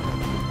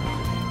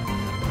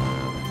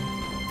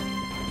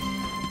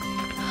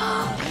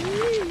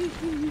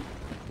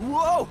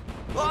 Whoa!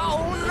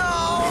 Oh, no!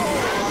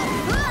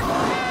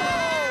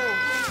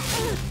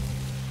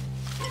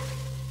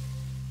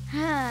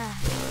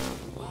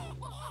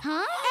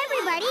 Huh?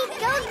 Everybody,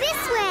 go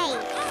this way!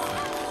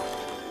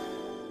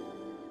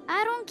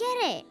 I don't get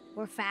it.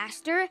 We're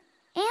faster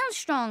and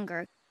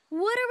stronger.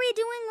 What are we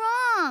doing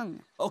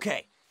wrong?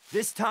 Okay,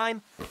 this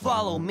time,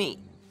 follow me.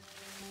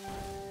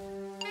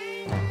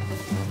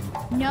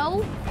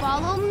 No,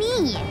 follow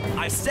me.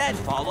 I said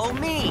follow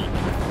me.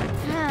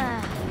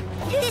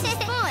 This is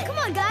fun. Come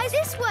on, guys,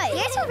 this way.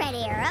 Here's a red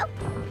arrow.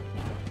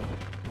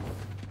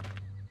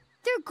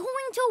 They're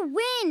going to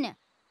win.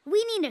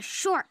 We need a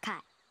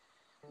shortcut.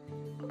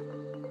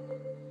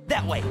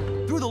 That way,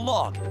 through the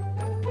log.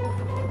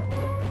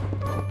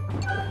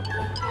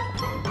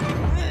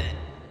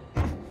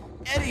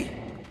 Eddie,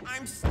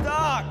 I'm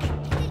stuck.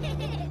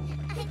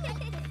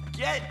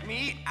 Get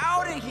me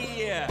out of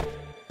here.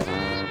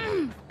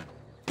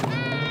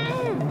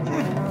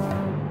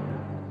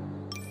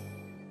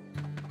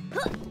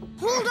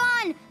 Hold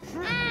on.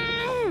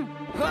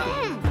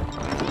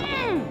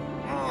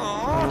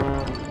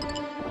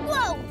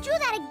 Whoa, do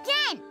that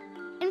again.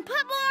 And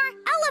put more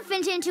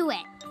elephant into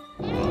it.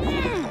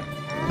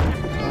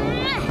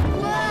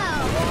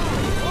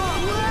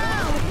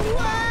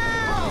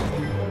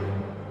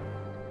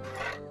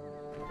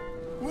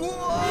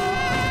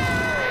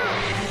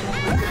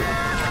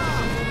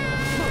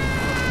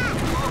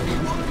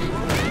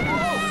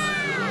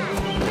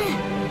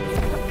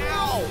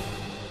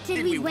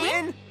 Did we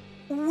win?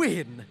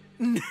 Win?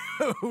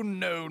 No,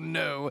 no,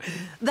 no.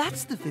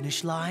 That's the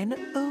finish line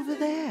over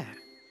there.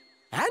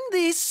 And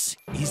this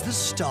is the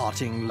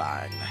starting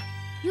line.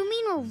 You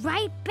mean we're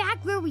right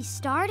back where we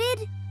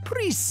started?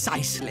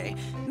 Precisely.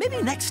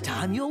 Maybe next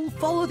time you'll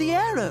follow the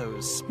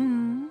arrows.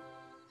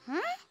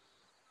 Huh?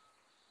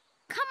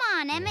 Come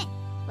on, Emmett.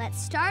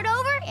 Let's start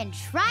over and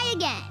try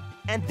again.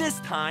 And this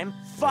time,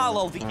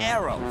 follow the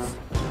arrows.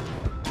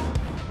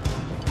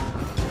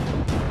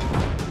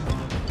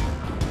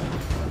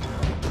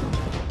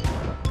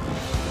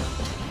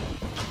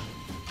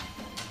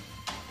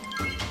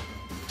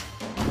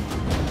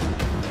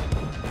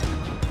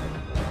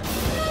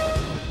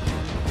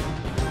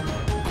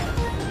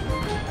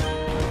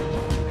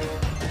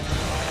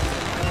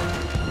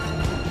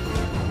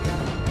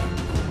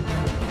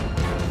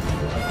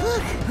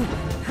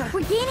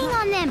 We're gaining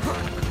on them.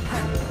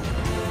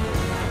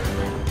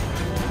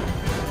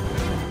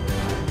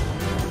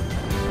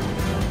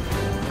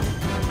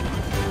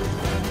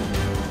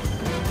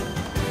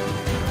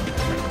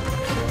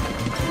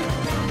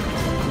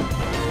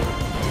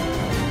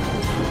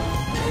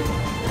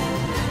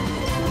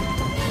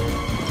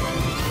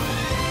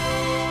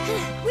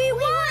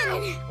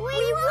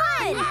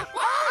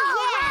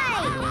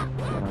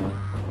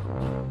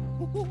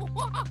 You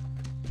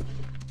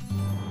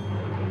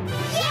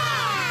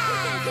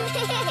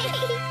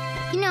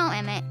know,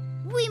 Emmett,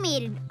 we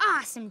made an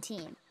awesome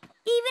team, even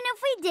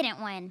if we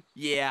didn't win.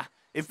 Yeah,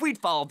 if we'd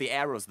followed the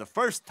arrows the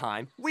first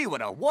time, we would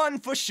have won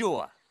for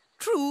sure.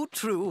 True,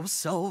 true,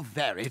 so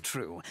very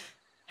true.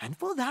 And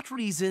for that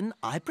reason,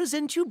 I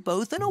present you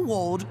both an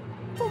award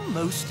for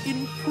Most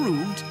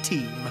Improved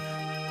Team.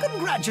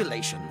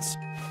 Congratulations.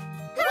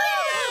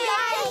 Hooray,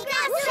 guys!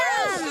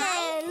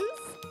 Congratulations!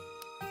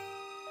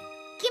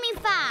 Give me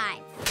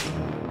 5.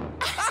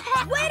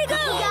 Way to go,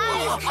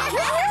 guys!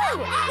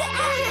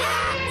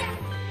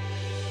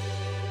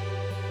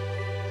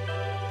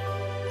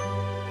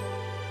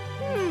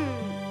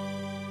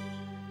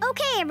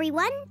 Okay,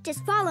 everyone,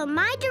 just follow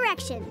my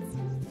directions.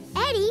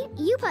 Eddie,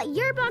 you put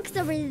your box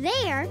over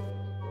there.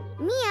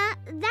 Mia,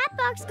 that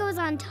box goes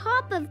on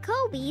top of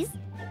Kobe's.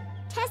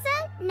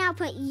 Tessa, now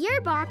put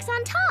your box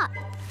on top.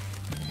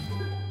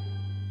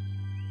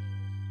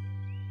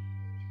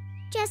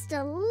 Just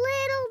a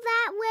little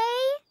that way.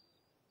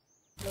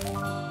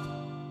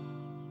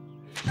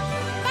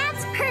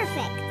 That's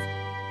perfect.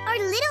 Our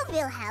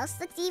Littleville house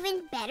looks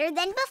even better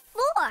than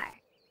before.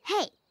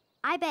 Hey,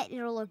 I bet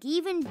it'll look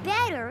even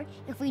better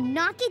if we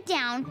knock it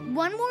down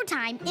one more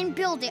time and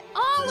build it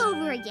all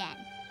over again.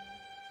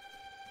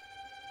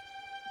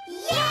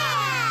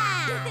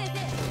 Yeah!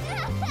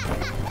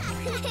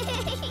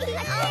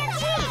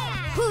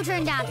 Who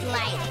turned out the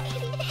light?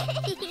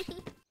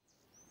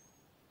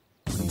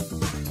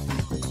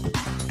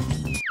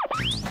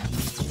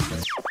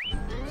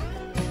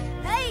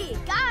 Hey,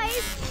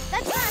 guys!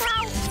 That's not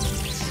how...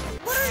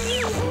 What are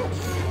you...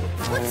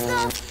 What's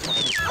the...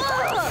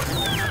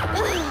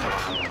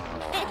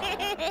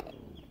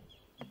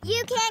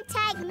 You can't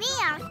tag me,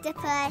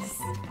 Octopus.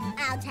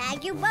 I'll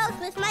tag you both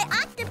with my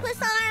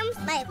octopus arms,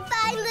 my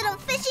fine little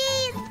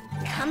fishies.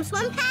 Come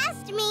swim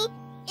past me,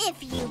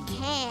 if you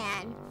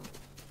can.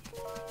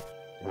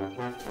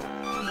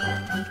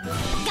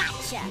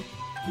 Gotcha.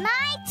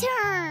 My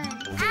turn.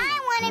 I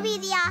want to be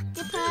the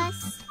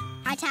octopus.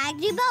 I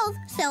tagged you both,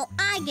 so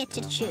I get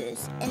to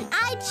choose. And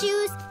I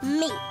choose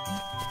me.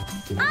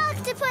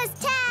 Octopus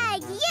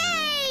tag!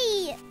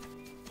 Yay!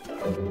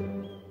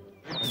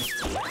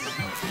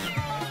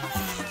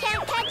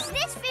 Can't catch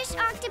this fish,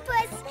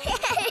 Octopus.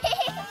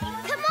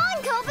 Come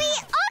on, Kobe.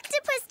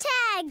 Octopus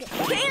tag!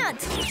 Can't!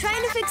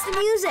 Trying to fix the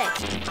music.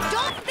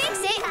 Don't fix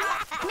it.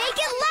 Make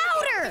it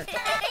louder.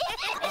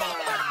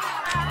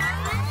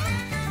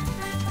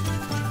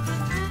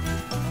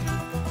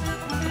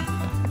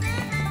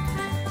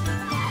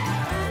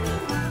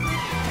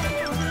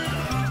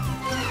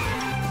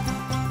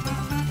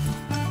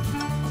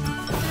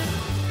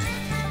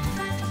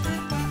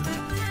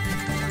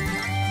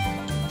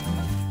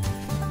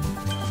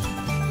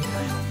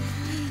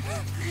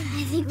 I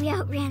think we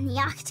outran the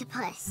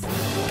octopus.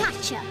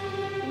 Gotcha.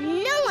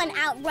 No one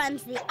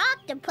outruns the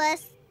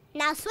octopus.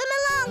 Now swim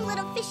along,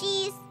 little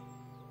fishies.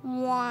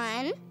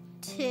 1,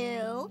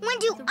 2. When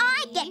do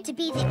I get to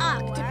be the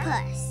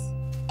octopus?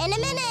 In a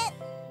minute.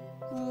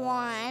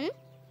 1,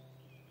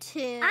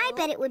 2. I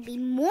bet it would be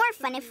more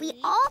fun if we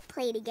all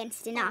played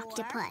against an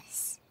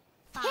octopus.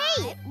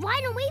 Hey,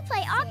 why don't we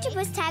play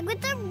octopus tag with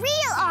the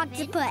real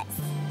octopus?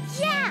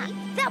 Yeah,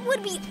 that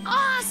would be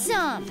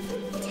awesome.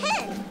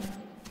 10.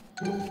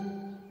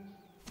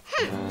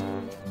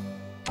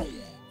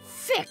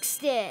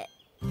 Fixed it.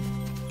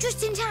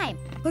 Just in time.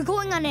 We're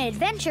going on an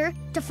adventure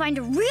to find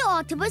a real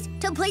octopus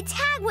to play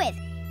tag with.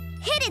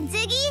 Hit it,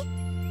 Ziggy!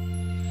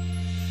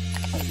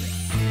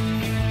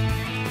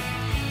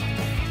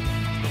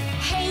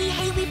 Hey,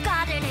 hey, we've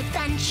got an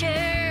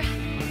adventure,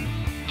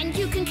 and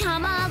you can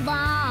come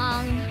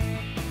along.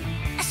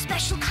 A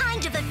special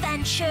kind of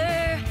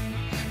adventure,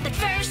 but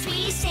first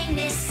we sing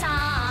this song.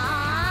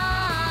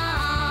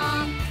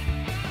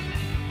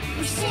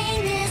 We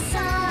sing this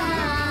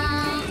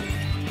song.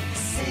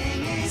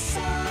 Sing this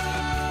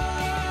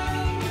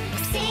song.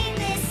 Sing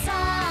this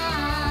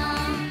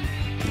song.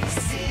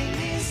 Sing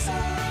this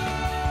song.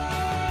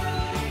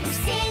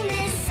 Sing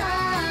this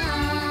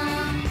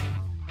song.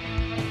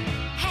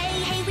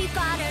 Hey, hey, we've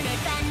got an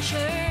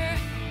adventure,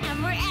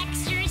 and we're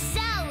extra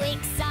so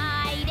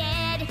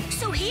excited.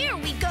 So here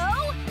we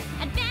go,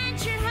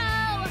 adventure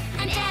ho,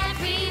 and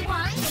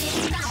everyone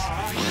is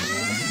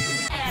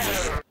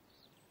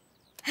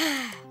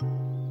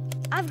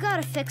I've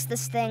got to fix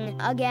this thing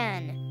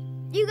again.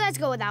 You guys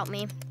go without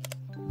me.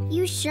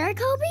 You sure,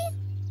 Kobe?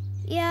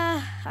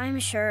 Yeah, I'm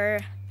sure.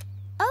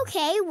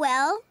 Okay,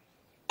 well,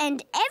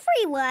 and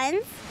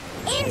everyone's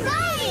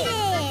invited!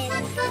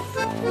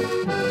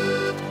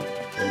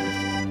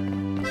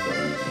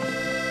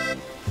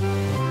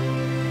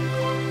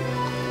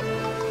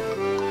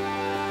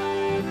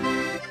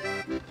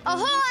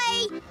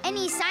 Ahoy!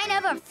 Any sign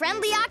of a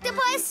friendly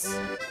octopus?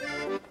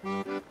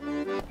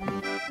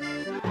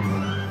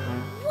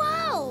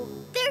 Whoa!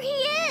 There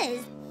he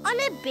is! On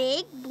a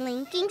big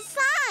blinking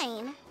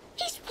sign.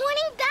 He's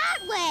pointing that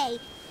way.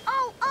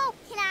 Oh,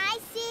 can I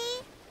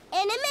see?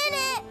 In a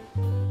minute.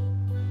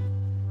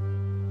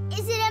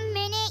 Is it a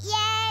minute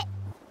yet?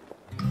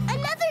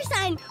 Another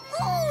sign.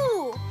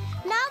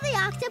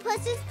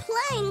 octopus is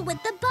playing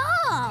with the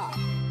ball.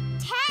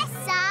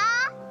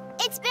 Tessa!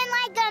 It's been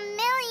like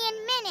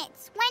 1,000,000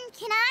 minutes. When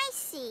can I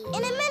see? In a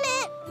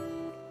minute.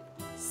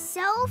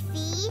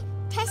 Sophie,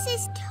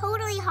 Tessa's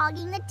totally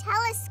hogging the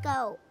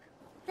telescope.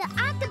 The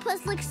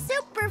octopus looks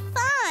super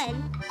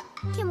fun.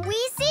 Can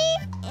we see?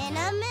 In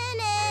a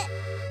minute.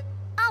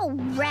 Oh,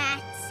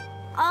 rats.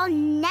 I'll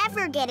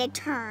never get a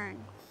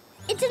turn.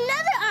 It's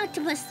another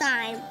octopus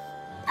sign.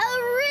 A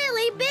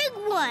really big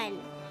one.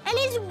 And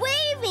he's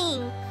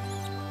waving.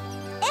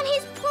 And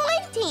he's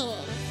pointing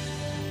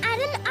at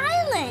an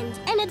island.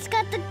 And it's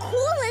got the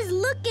coolest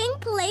looking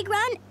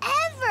playground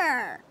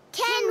ever.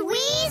 Can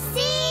we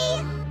see?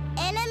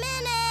 In a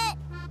minute.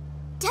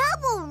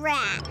 Double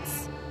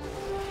rats.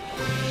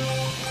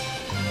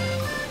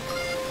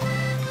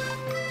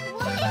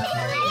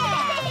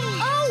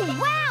 Oh,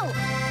 wow!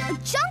 A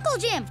jungle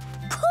gym!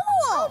 Cool!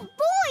 Oh,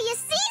 boy, a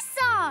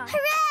seesaw!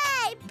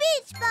 Hooray!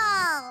 Beach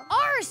ball!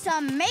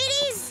 Awesome,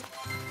 mateys!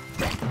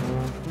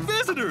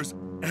 Visitors!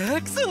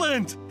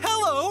 Excellent!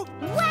 Hello!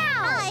 Wow!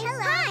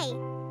 Hi!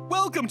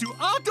 Welcome to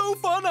Octo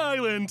Fun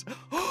Island!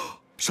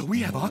 Shall we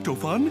have Octo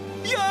Fun?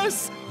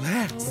 Yes!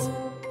 Let's!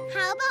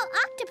 How about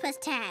octopus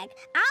tag?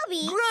 I'll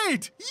be...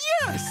 Great!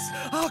 Yes!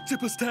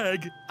 Octopus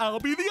tag! I'll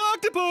be the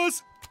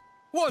octopus!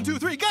 1, 2,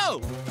 3,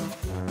 go!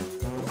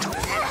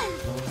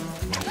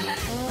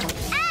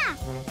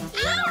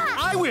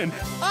 I win!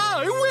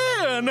 I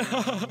win!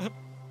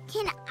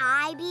 Can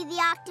I be the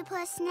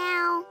octopus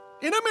now?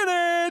 In a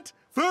minute!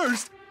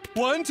 First,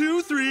 1,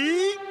 2,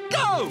 3,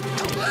 go!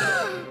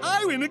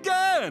 I win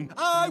again!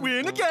 I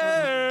win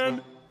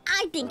again!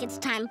 I think it's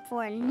time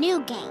for a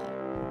new game.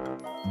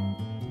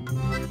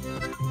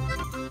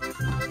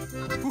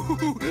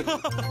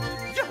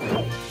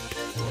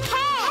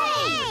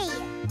 Hey!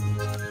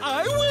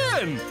 I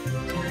win!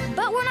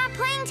 But we're not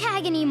playing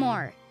tag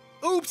anymore.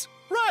 Oops,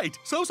 right,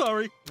 so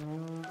sorry.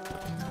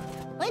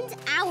 When's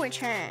our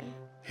turn?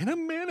 In a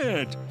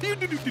minute.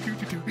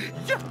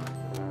 Yeah.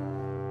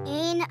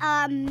 In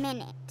a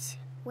minute.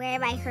 Where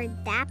have I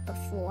heard that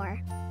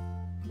before?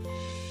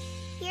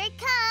 Here it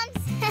comes.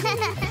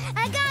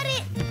 I got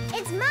it.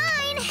 It's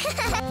mine.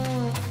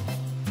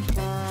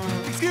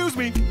 Excuse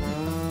me.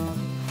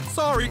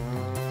 Sorry.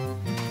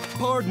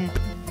 Pardon.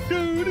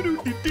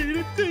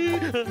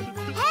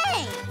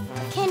 Hey,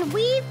 can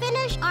we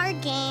finish our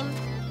game?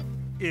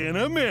 In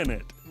a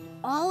minute.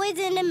 Always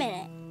in a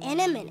minute. In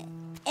a minute.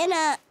 In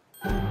a...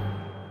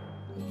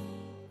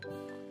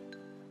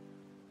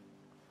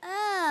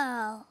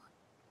 Oh.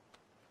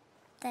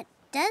 That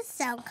does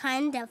sound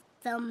kind of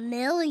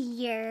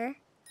familiar.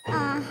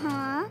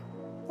 Uh-huh.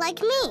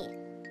 Like me,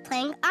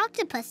 playing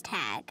octopus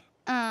tag.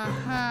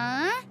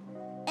 Uh-huh.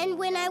 And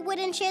when I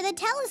wouldn't share the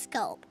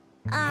telescope.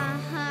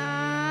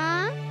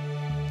 Uh-huh.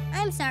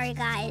 I'm sorry,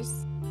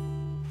 guys.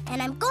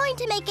 And I'm going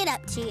to make it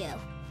up to you.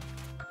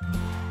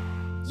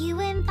 You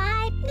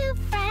invite new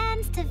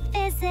friends to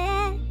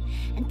visit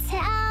and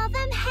tell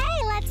them,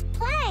 hey, let's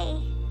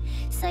play.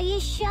 So you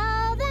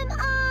show them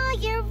all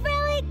your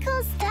really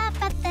cool stuff,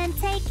 but then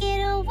take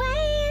it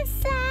away and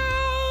say,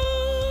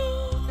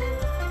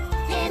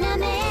 in a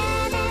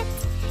minute,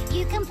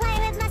 you can play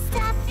with my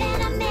stuff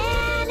in a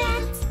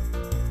minute.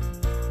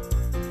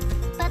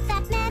 But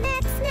that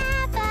minute's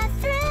never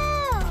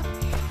through,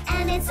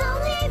 and it's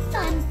only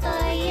fun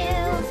for you.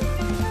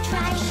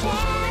 Try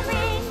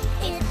sharing,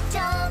 it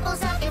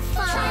doubles up your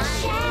fun. Try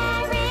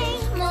sharing,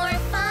 more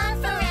fun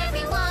for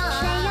everyone.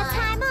 Share your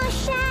time or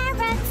share a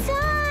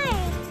toy.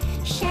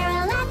 Share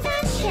a laugh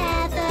and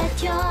share the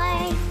joy.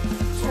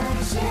 Try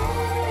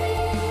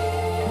sharing.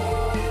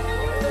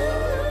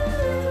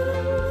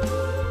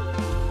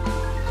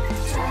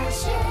 Try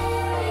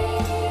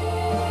sharing.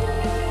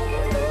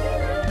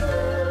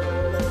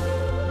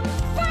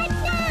 Right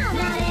now,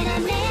 not in a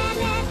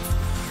minute.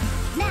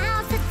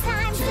 Now's the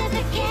time to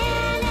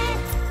begin it.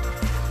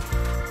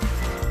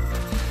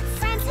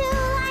 Friends who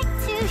like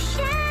to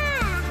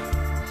share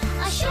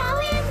are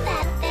showing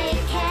that they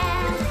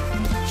care.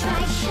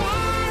 Try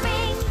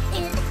sharing,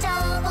 it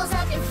doubles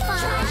up your fun.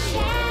 Try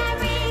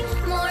sharing,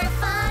 more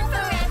fun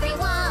for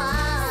everyone.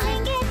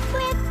 Sing it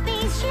with me,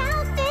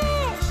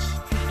 shellfish.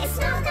 It's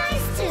not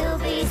nice to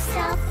be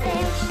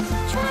selfish.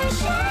 Try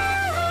sharing.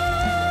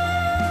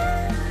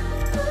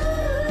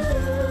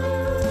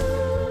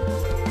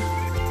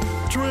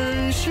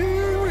 Try sharing.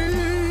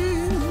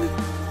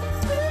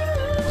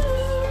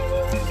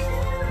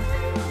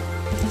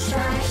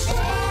 Try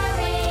sharing.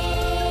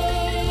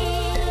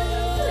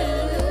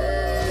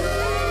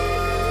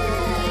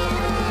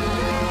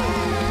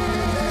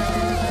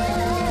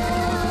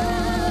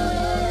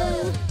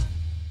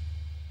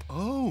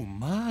 Oh,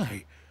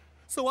 my.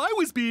 So I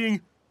was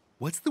being,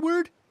 what's the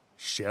word?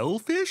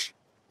 Shellfish?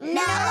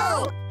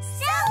 No!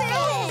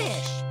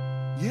 Selfish!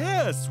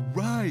 Yes,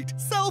 right.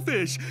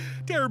 Selfish.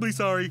 Terribly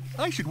sorry.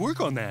 I should work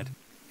on that.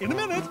 In a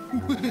minute.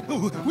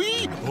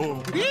 Wee!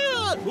 Oh,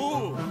 yeah!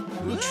 Oh.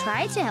 We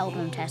tried to help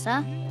him,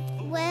 Tessa.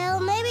 Well,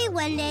 maybe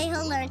one day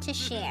he'll learn to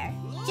share.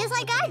 Just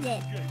like I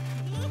did.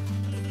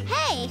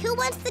 Hey, who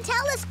wants the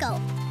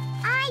telescope?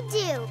 I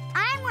do.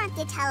 I want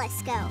the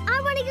telescope.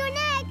 I want to go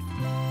next.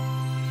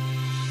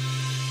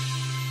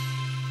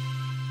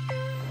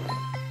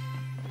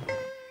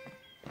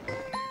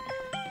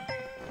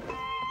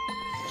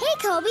 Hey,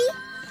 Kobe.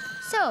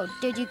 So,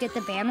 did you get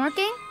the band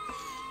working?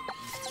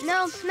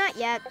 No, not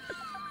yet.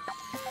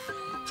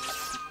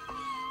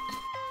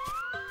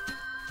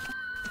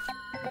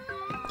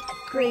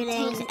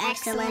 Greetings,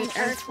 excellent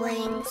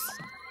Earthlings.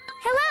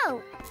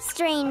 Hello,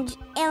 strange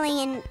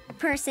alien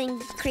person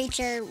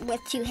creature with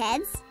 2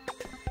 heads.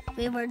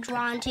 We were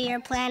drawn to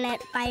your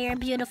planet by your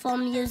beautiful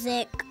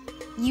music.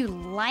 You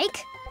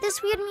like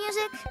this weird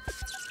music?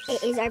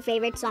 It is our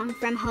favorite song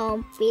from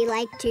home. We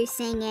like to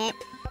sing it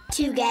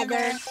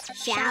together,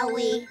 shall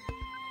we?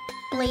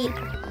 Bleep,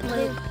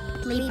 bloop,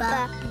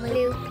 bleepa,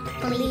 bloop,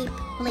 bleep,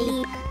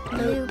 bleep,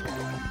 bloop.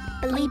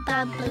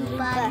 Bleepa,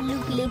 bloopa,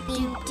 loop, loop,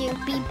 doop, doop,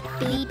 beep,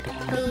 beep,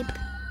 beep.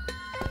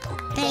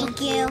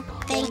 Thank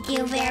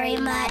you very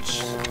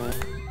much.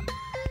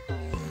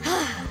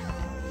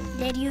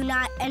 Did you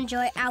not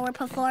enjoy our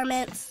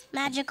performance,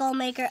 magical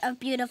maker of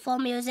beautiful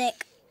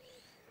music?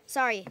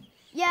 Sorry.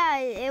 Yeah,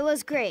 it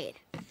was great.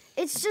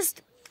 It's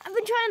just, I've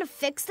been trying to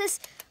fix this,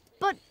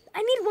 but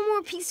I need one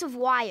more piece of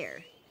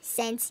wire.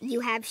 Since you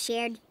have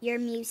shared your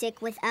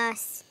music with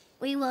us,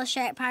 we will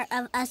share part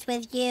of us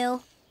with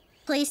you.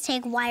 Please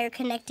take wire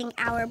connecting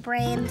our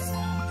brains.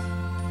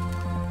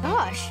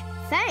 Gosh,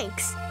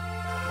 thanks.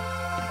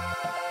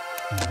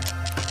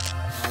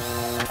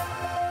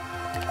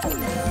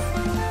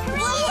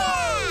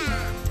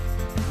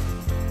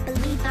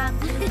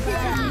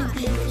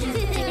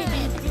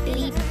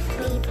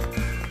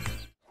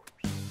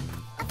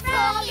 A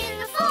frog in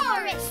the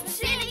forest was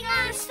sitting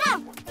on a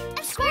stump.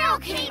 A squirrel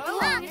came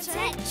along and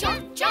said,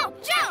 jump, jump,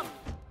 jump.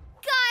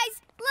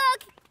 Guys,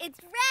 look, it's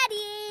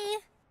ready.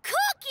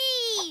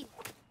 Cookie!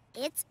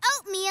 It's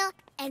oatmeal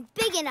and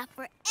big enough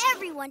for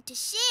everyone to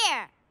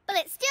share. But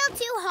it's still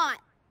too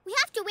hot. We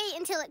have to wait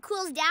until it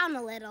cools down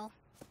a little.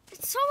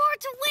 It's so hard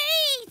to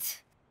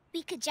wait.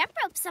 We could jump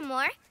rope some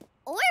more.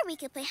 Or we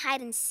could play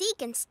hide and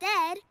seek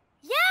instead.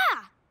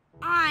 Yeah!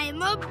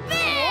 I'm a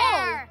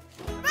bear!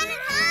 Whoa. Run and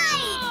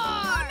hide!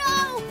 Oh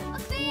no! A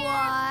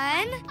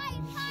bear! 1,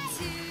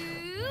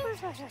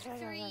 2,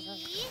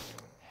 3,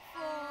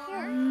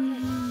 4.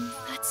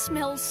 That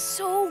smells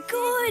so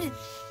good.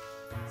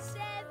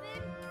 7,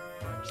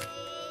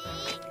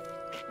 8,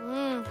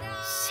 9,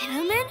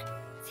 Cinnamon?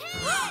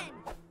 10.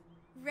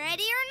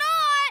 Ready or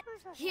not,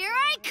 here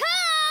I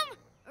come!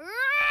 Roar!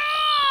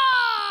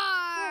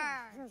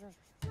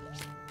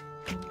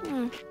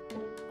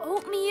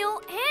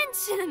 Oatmeal and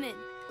cinnamon.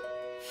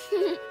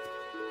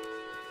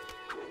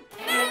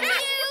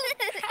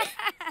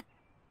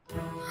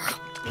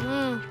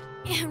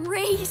 And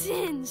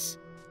raisins.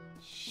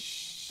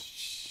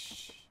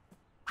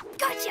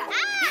 Gotcha!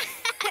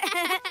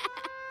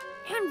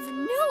 And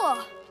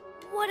vanilla.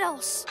 What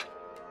else?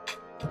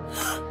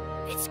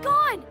 It's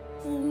gone.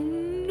 Oh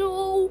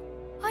no,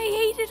 I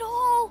ate it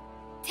all.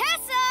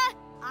 Tessa,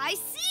 I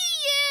see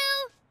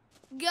you.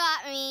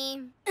 Got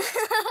me.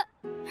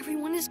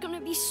 Everyone is gonna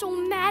be so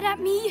mad at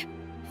me.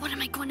 What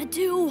am I gonna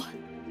do?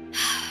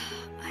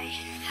 I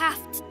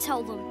have to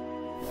tell them.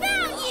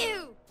 Found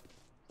you!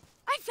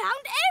 I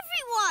found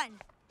everyone.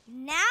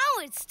 Now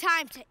it's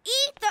time to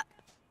eat the...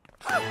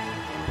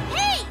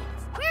 Hey,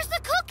 where's the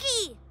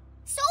cookie?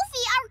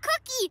 Sophie, our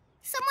cookie.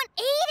 Someone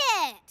ate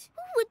it.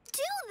 Who would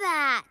do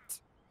that?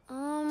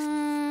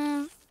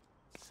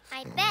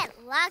 I bet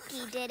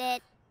Lucky did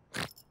it.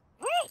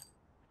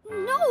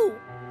 No,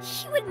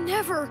 he would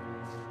never.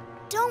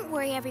 Don't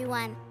worry,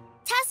 everyone.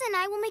 Tessa and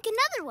I will make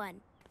another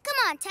one. Come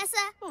on,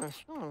 Tessa.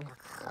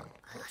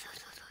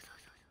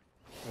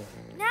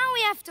 Now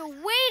we have to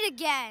wait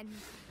again.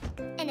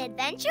 An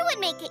adventure would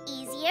make it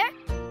easier.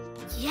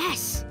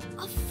 Yes,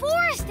 a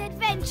forest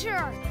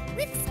adventure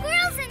with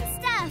squirrels and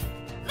stuff.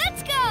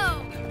 Let's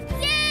go!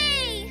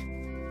 Yay!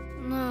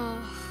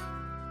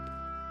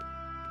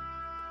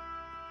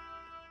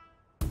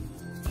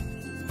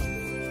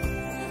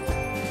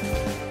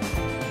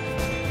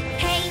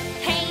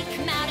 Hey,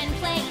 come out and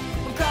play.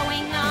 We're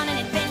going on an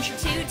adventure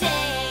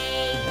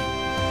today.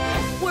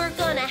 We're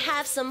gonna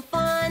have some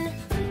fun.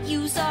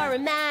 Use our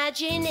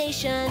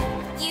imagination.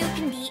 You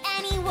can be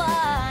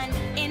anyone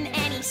in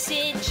any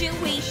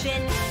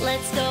situation.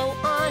 Let's go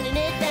on an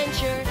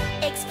adventure,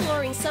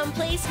 exploring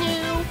someplace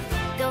new.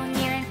 Go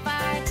near and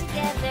far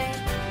together.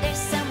 There's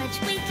so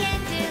much we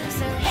can do.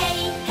 So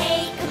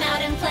Hey, come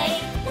out and play.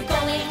 We're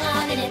going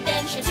on an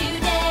adventure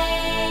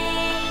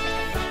today.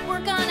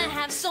 We're gonna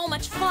have so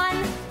much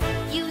fun.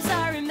 Use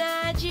our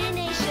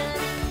imagination.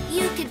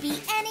 You could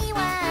be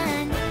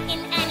anyone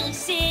in any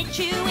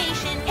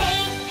situation.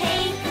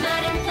 Hey, come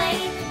out and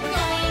play. We're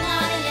going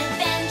on an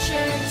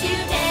adventure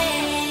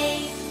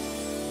today.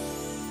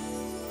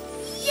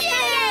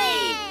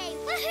 Yay!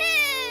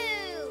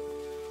 Woohoo!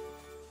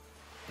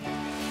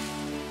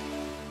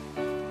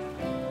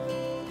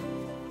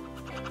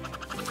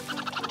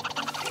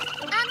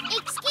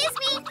 Excuse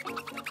me.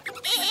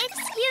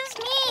 Excuse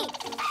me.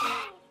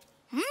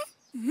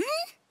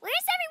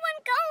 Where's everyone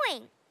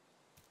going?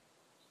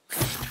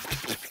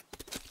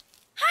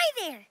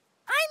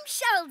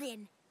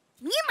 Sheldon.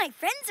 Me and my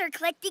friends are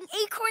collecting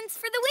acorns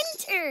for the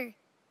winter.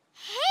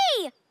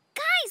 Hey,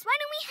 guys, why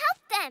don't we help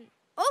them?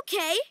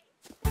 Okay.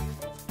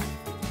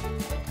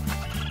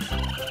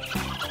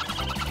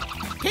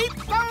 Keep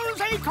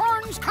those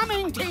acorns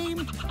coming,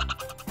 team!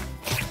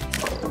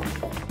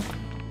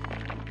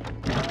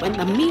 When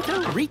the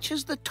meter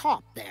reaches the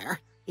top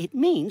there, it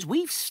means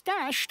we've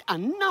stashed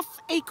enough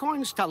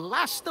acorns to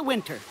last the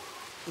winter.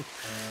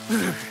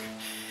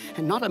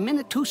 And not a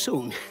minute too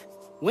soon.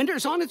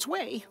 Winter's on its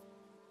way.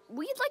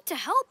 We'd like to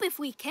help if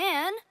we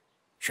can.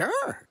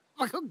 Sure.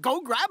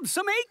 Go grab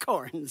some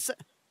acorns.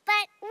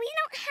 But we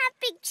don't have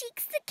big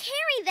cheeks to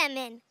carry them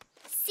in.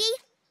 See?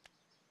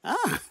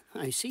 Ah,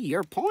 I see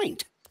your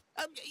point.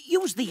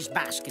 Use these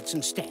baskets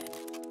instead.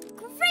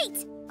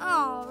 Great!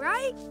 All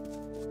right.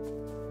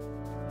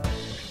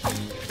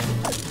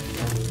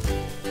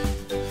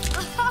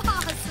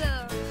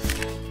 Awesome!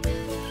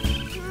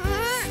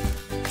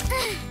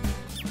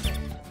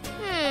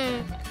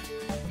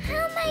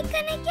 How am I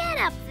gonna get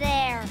up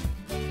there?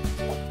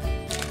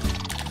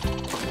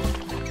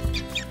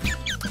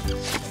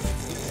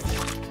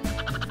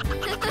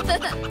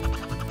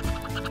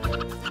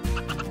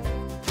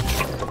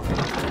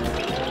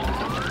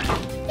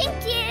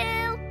 Thank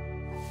you!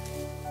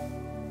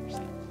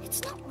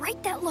 It's not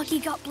right that Lucky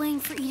got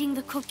blamed for eating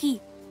the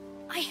cookie.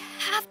 I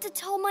have to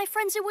tell my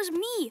friends it was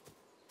me,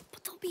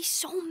 but they'll be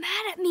so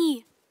mad at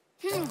me.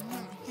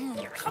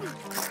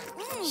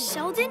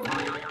 Sheldon?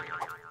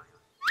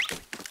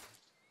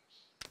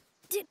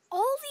 Did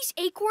all these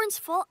acorns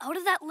fall out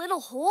of that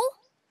little hole?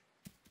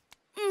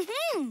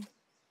 Mm-hmm.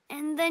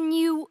 And then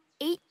you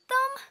ate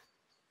them?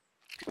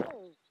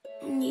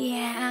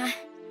 Yeah.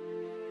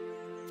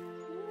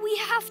 We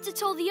have to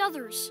tell the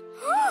others.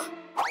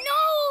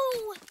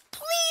 No!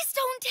 Please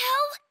don't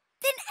tell!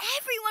 Then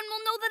everyone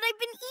will know that I've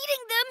been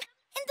eating them,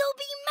 and they'll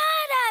be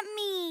mad at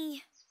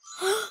me.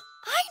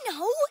 I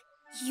know!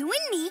 You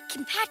and me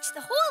can patch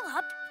the hole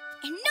up,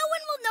 and no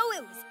one will know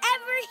it was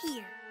ever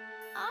here.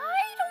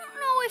 I don't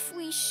know if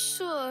we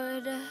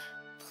should.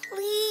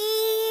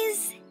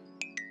 Please?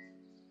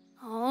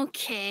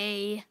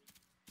 Okay.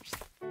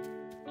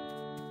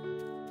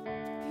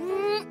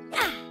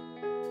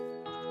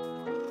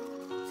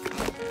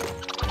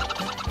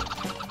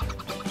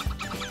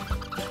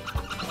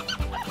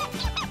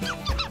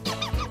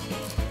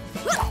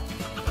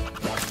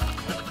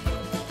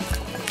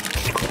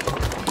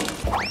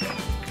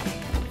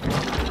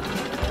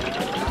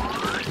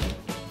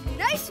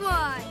 Nice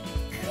one!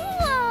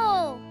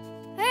 Cool!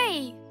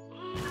 Hey!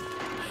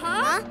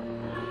 Huh?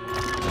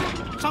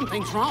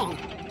 Something's wrong.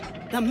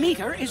 The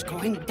meter is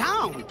going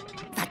down.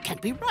 That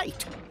can't be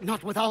right.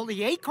 Not with all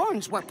the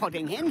acorns we're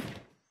putting in.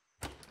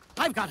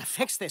 I've got to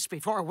fix this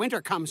before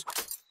winter comes,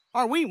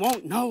 or we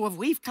won't know if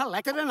we've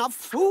collected enough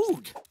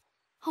food.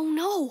 Oh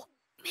no!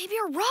 Maybe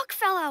a rock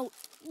fell out.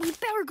 We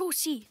better go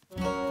see.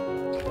 The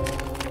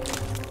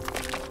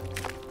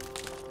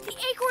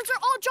acorns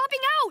are all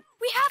dropping out.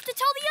 We have to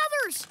tell the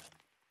others.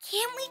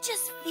 Can't we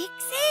just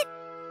fix it?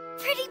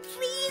 Pretty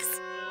please?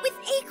 With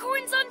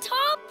acorns on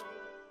top?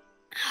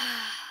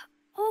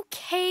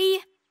 Okay,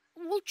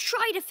 we'll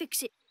try to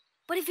fix it.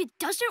 But if it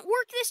doesn't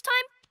work this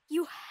time,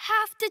 you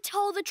have to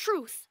tell the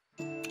truth.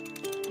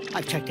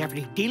 I've checked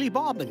every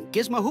dealy-bob and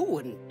gizmo-hoo,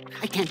 and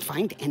I can't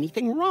find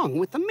anything wrong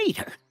with the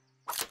meter.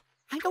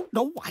 I don't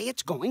know why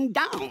it's going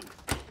down,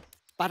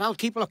 but I'll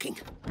keep looking.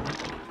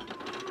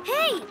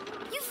 Hey,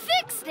 you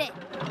fixed it!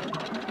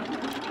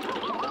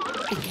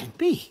 It can't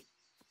be.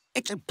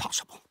 It's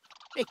impossible.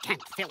 It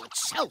can't fill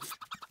itself.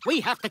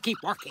 We have to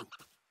keep working.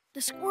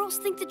 The squirrels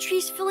think the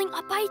tree's filling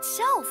up by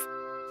itself.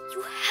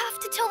 You have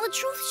to tell the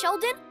truth,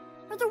 Sheldon,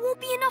 or there won't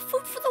be enough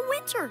food for the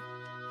winter.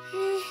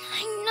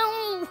 I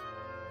know.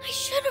 I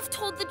should have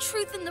told the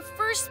truth in the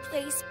first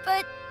place,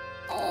 but...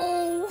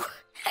 Oh,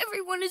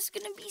 everyone is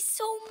gonna be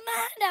so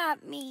mad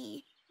at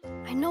me.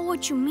 I know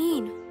what you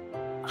mean.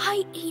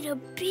 I ate a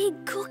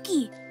big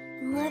cookie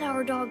and let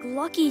our dog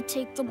Lucky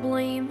take the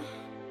blame.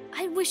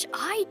 I wish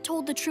I'd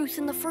told the truth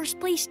in the first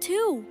place,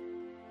 too.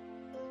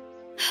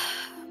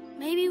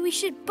 Maybe we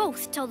should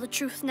both tell the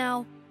truth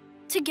now,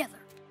 together.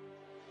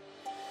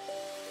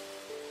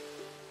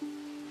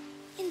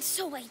 And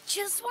so I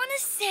just want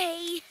to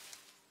say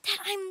that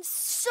I'm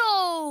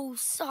so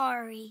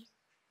sorry.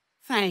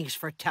 Thanks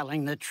for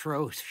telling the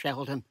truth,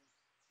 Sheldon.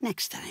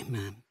 Next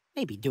time,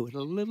 maybe do it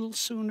a little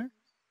sooner.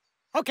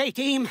 Okay,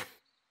 team,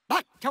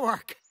 back to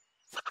work.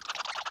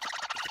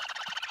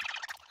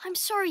 I'm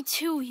sorry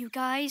too, you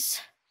guys.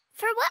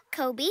 For what,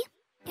 Kobe?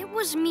 It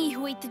was me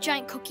who ate the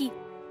giant cookie,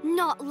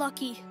 not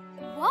Lucky.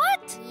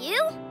 What? You?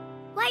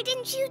 Why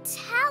didn't you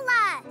tell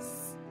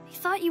us? I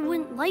thought you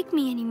wouldn't like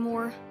me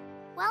anymore.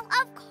 Well,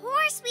 of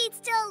course we'd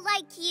still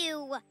like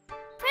you.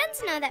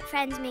 Friends know that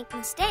friends make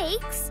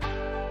mistakes.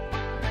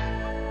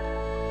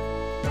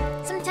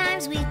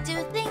 Sometimes we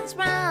do things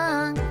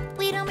wrong.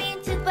 We don't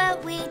mean to,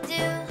 but we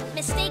do.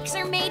 Mistakes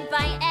are made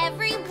by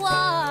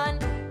everyone.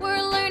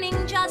 We're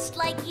learning just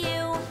like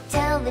you.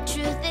 Tell the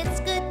truth, it's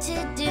good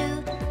to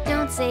do.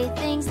 Don't say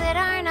things that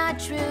are not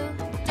true.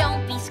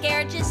 Don't be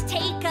scared, just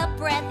take a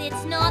breath.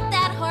 It's not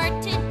that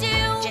hard to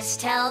do. Just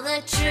tell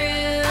the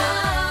truth.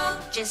 Oh.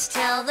 Just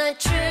tell the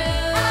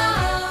truth.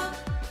 Oh.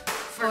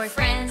 For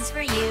friends,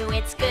 for you,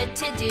 it's good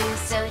to do.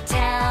 So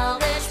tell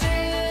the truth.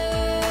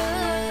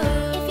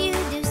 If you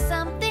do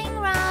something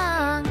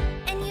wrong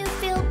and you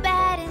feel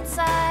bad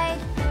inside,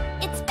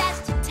 it's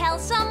best to tell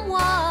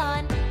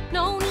someone.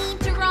 No need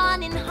to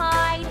run and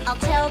hide. I'll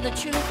tell the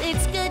truth,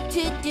 it's good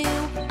to do.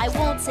 I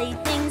won't say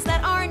things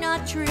that are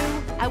not true.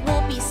 I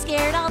won't be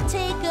scared, I'll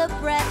take a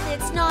breath.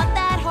 It's not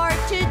that hard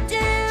to do.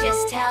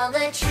 just tell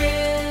the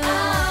truth.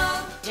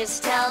 Oh.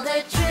 Just tell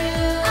the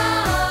truth.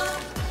 Oh.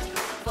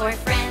 For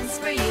friends,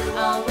 for you,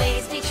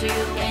 always be true.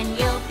 And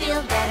you'll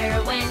feel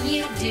better when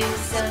you do.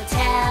 So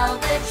tell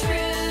the truth.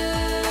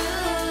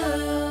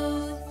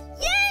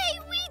 Yay,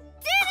 we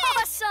did it!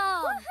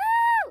 Awesome!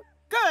 Woohoo!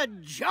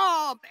 Good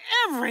job,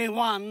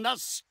 everyone! The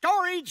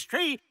storage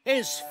tree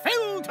is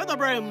filled to the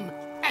brim.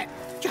 And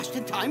just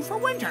in time for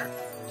winter.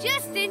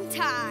 Just in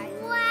time.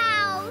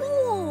 Wow!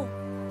 Ooh.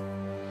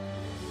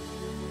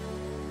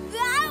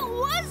 That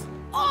was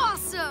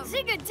awesome!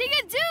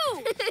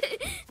 Zig-a-dig-a-doo!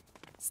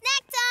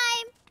 Snack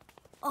time!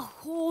 A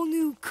whole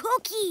new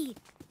cookie!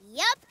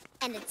 Yup,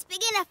 and it's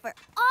big enough for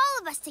all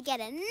of us to get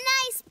a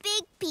nice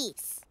big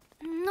piece.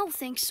 No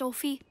thanks,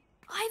 Sophie.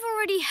 I've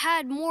already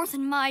had more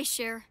than my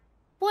share.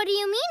 What do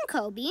you mean,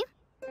 Kobe?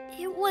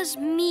 It was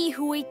me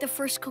who ate the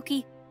first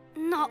cookie,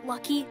 not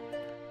Lucky.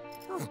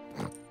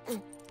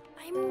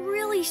 I'm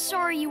really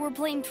sorry you were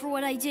blamed for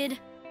what I did.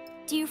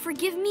 Do you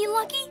forgive me,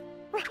 Lucky?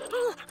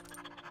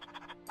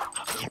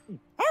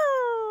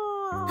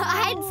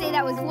 I'd say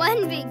that was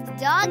one big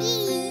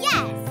doggy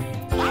yes.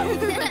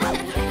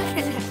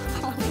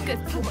 Oh,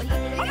 good boy.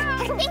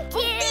 Thank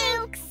you.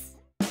 Thanks.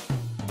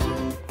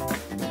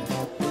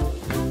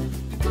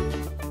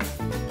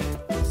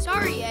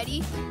 Sorry,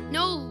 Eddie.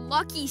 No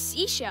lucky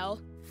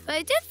seashell. But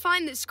I did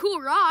find this cool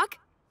rock.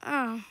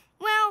 Oh,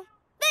 well,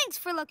 thanks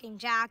for looking,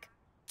 Jack.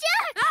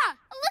 Jack!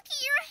 Look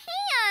at your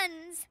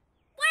hands!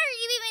 Why are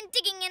you even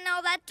digging in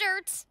all that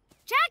dirt?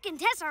 Jack and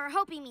Tessa are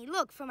helping me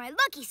look for my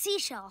lucky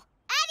seashell.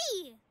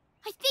 Eddie!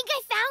 I think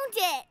I found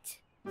it!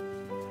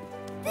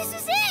 This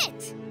is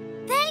it!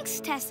 Thanks,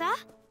 Tessa.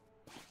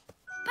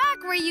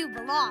 Back where you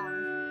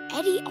belong.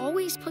 Eddie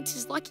always puts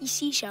his lucky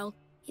seashell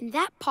in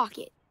that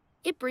pocket.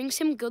 It brings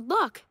him good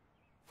luck.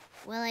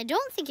 Well, I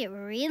don't think it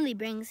really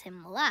brings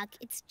him luck.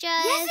 It's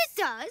just... Yes, it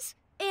does.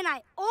 And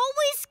I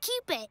always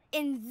keep it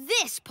in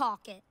this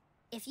pocket.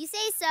 If you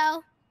say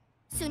so.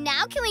 So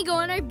now can we go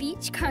on our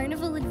beach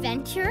carnival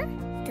adventure?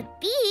 The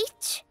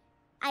beach?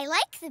 I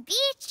like the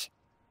beach.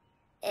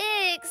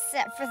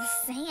 Except for the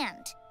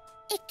sand.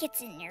 It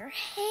gets in your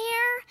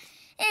hair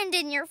and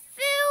in your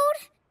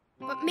food.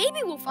 But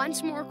maybe we'll find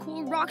some more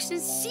cool rocks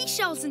and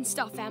seashells and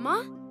stuff,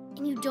 Emma.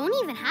 And you don't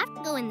even have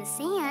to go in the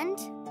sand.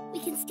 We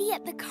can stay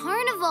at the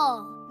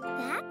carnival.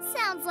 That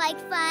sounds like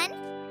fun.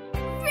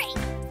 Great!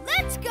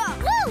 Let's go!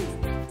 Woo!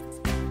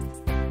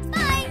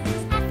 Bye!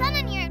 Have fun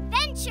on your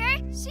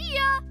adventure! See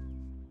ya!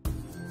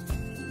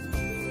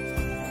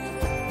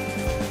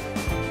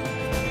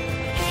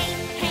 Hey,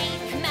 hey,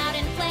 come out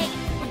and play.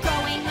 We're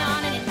going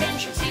on an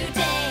adventure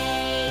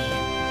today.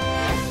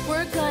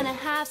 We're gonna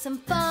have some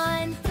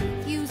fun.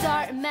 Use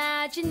our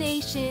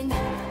imagination.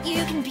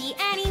 You can be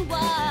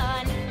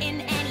anyone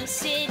in any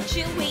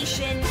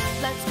situation.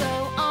 Let's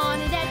go on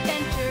an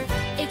adventure,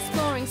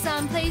 exploring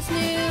someplace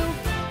new.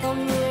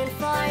 From near and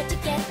far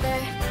together,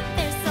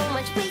 there's so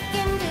much we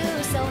can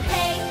do. So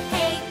hey,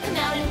 hey, come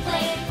out and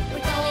play.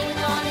 We're going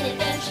on an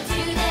adventure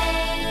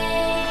today.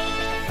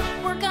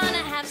 We're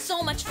gonna have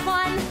so much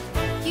fun.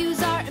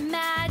 Use our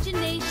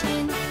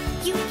imagination.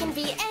 You can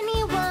be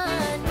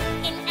anyone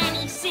in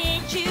any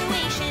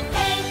situation.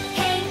 Hey,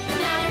 hey,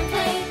 come out and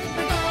play.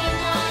 We're going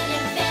on an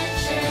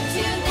adventure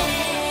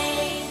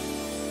today.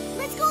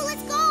 Let's go,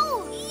 let's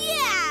go!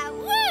 Yeah!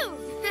 Woo!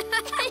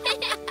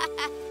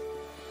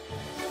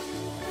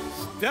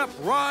 Step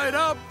right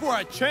up for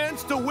a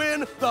chance to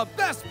win the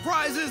best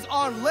prizes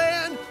on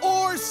land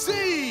or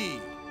sea.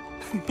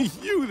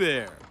 You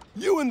there,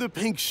 you in the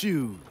pink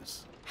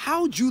shoes.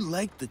 How'd you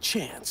like the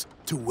chance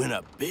to win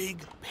a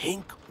big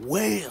pink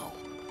whale?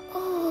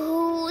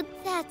 Oh,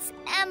 that's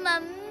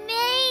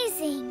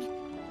amazing.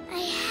 I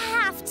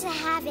have to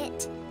have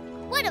it.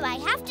 What do I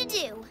have to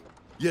do?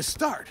 You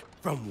start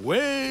from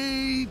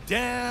way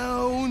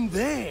down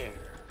there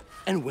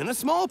and win a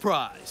small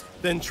prize.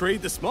 Then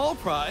trade the small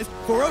prize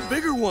for a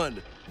bigger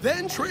one.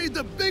 Then trade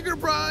the bigger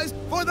prize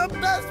for the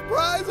best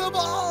prize of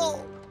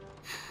all.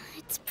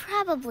 It's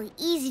probably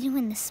easy to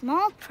win the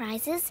small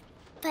prizes,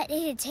 but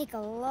it'd take a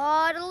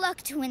lot of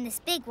luck to win this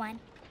big one.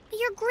 But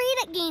you're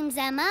great at games,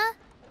 Emma.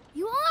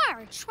 You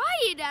are. Try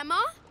it,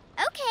 Emma.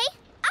 Okay,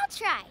 I'll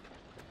try.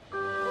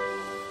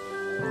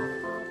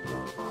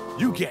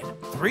 You get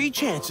 3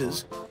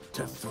 chances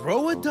to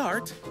throw a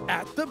dart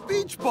at the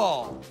beach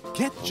ball.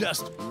 Get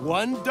just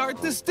 1 dart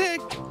to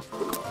stick,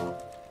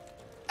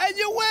 and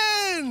you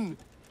win!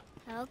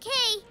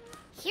 Okay,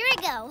 here I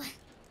go.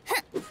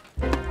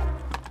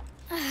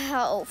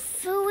 Oh,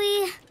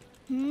 phooey.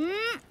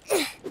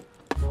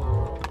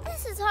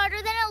 harder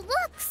than it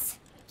looks.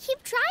 Keep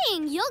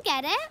trying, you'll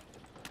get it.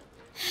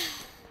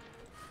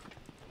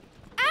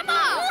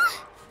 Emma!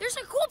 There's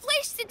a cool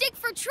place to dig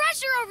for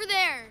treasure over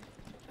there.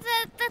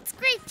 That's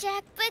great,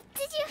 Jack, but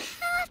did you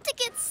have to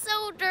get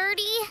so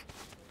dirty?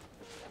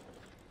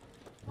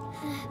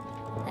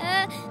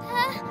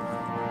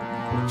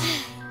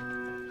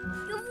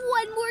 You have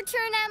one more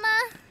turn, Emma.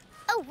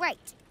 Oh,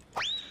 right.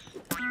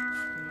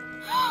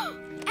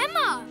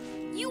 Emma,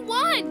 you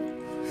won!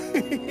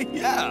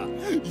 Yeah,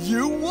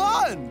 you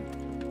won!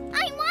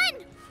 I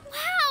won!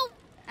 Wow!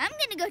 I'm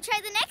gonna go try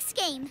the next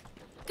game.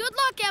 Good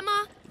luck,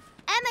 Emma.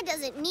 Emma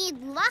doesn't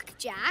need luck,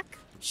 Jack.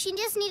 She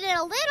just needed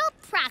a little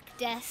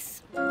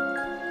practice.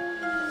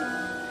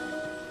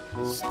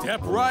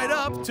 Step right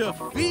up to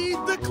feed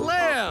the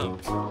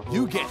clams.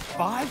 You get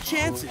 5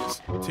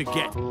 chances to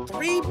get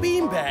 3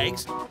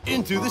 beanbags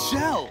into the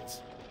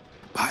shells.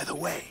 By the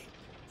way,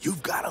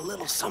 you've got a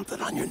little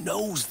something on your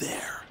nose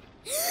there.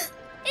 Is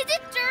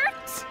it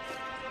dirt?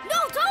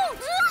 No, don't!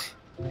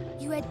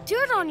 You had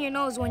dirt on your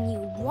nose when you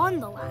won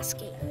the last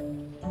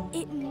game.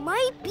 It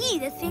might be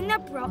the thing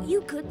that brought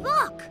you good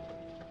luck.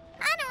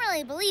 I don't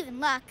really believe in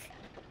luck.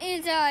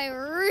 And I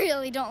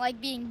really don't like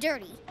being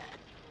dirty.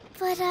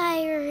 But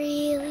I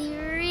really,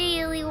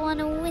 really want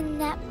to win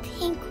that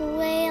pink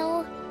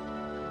whale.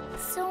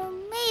 So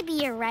maybe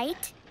you're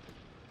right.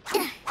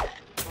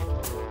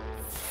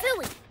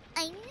 Philly,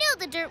 I knew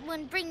the dirt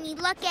wouldn't bring me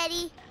luck,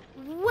 Eddie.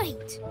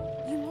 Wait,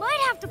 you might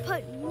have to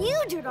put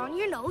new dirt on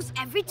your nose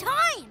every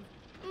time.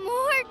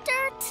 More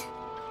dirt?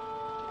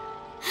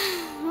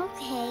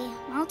 Okay,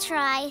 I'll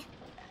try.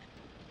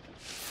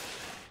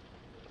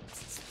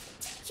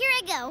 Here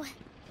I go.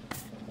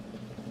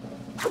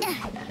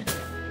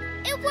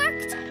 It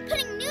worked!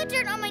 Putting new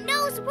dirt on my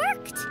nose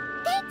worked!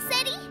 Thanks,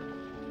 Eddie!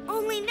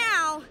 Only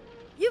now,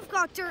 you've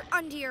got dirt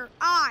under your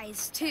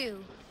eyes,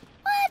 too.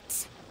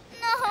 What?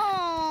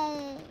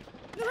 No!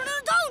 No,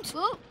 don't!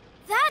 Oh.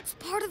 That's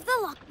part of the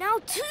luck now,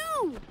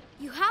 too!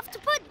 You have to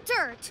put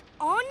dirt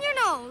on your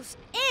nose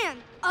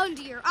and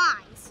under your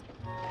eyes.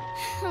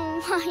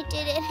 Why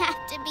did it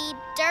have to be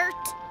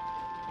dirt?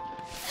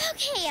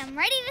 Okay, I'm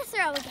ready to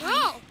throw again.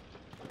 Oh!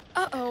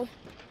 Uh-oh.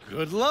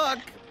 Good luck!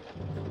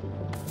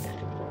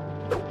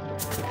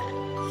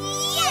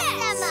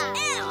 Yes,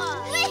 Emma!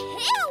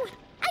 Woohoo!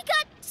 I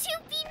got 2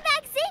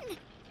 beanbags in.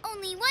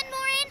 Only one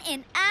more in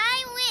and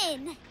I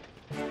win.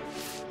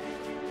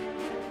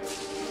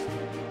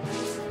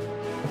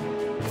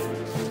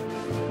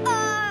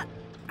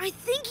 I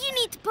think you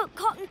need to put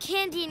cotton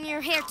candy in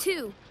your hair,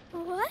 too.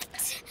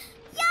 What?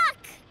 Yuck!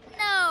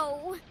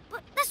 No.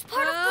 But that's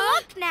part of the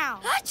luck now.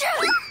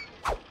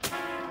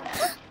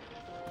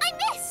 I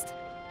missed.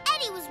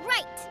 Eddie was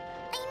right.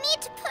 I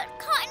need to put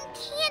cotton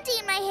candy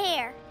in my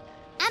hair.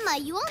 Emma,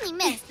 you only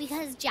missed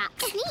because Jack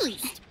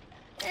sneezed.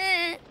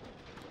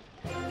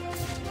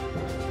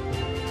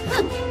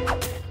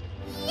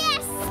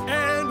 Yes!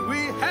 And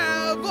we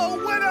have a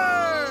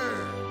winner!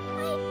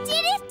 I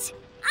did it!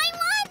 I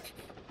won!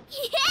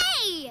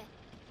 Yay!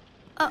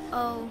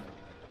 Uh-oh.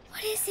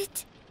 What is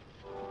it?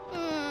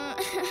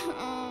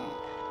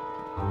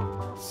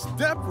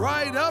 Step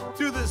right up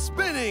to the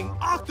spinning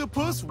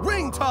octopus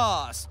ring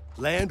toss.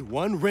 Land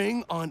 1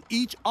 ring on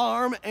each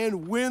arm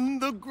and win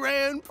the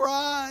grand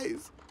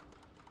prize.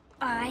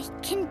 I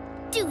can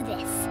do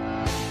this.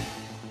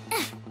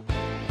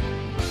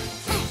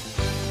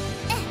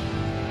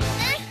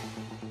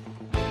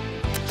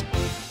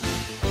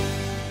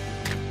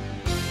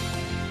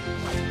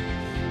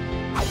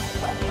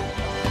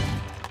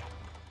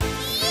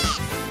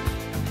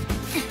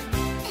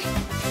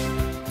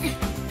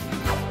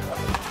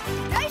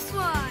 Nice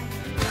one!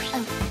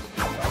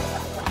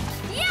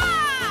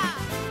 Yeah!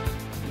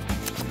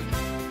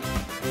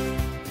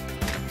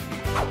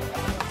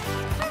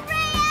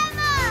 Hooray,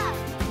 Emma!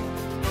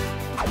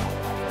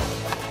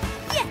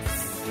 Yes!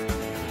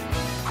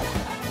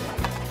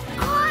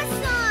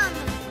 Awesome!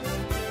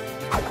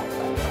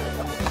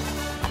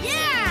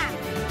 Yeah!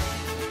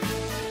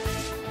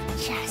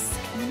 Just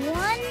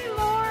one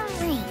more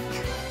ring.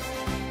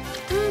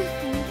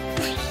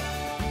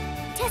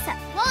 Tessa,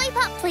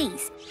 lollipop,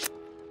 please.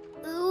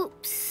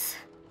 Oops.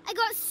 I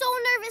got so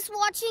nervous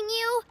watching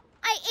you.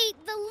 I ate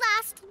the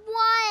last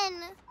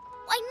one.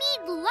 I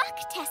need luck,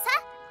 Tessa.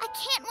 I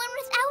can't win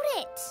without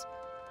it.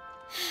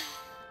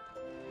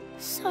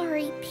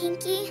 Sorry,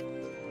 Pinky.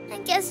 I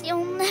guess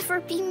you'll never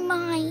be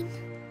mine.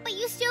 But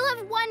you still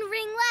have 1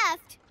 ring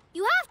left.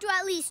 You have to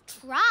at least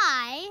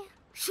try.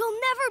 She'll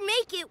never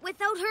make it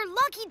without her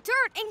lucky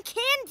dirt and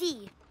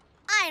candy.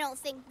 I don't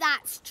think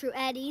that's true,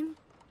 Eddie.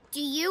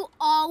 Do you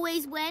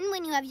always win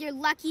when you have your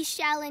lucky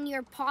shell in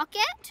your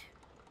pocket?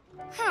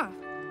 Huh.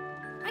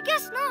 I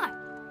guess not.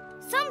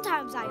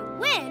 Sometimes I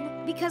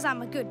win because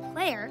I'm a good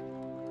player,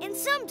 and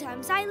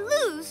sometimes I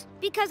lose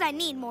because I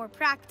need more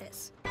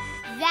practice.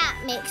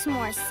 That makes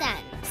more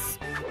sense.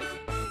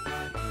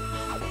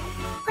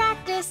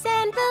 Practice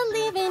and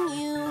believe in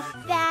you.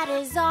 That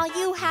is all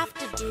you have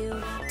to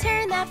do.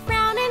 Turn that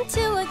frown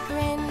into a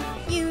grin.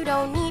 You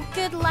don't need good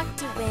good luck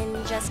to win.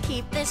 Just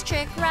keep this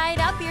trick right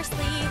up your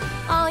sleeve.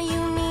 All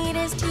you need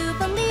is to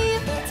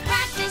believe. It's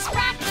practice,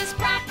 practice,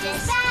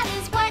 practice. That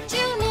is what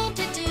you need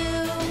to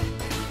do.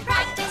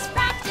 Practice,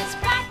 practice,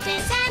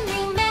 practice. And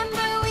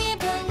remember, we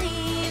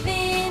believe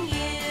in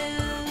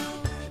you.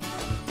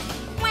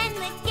 When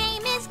the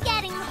game is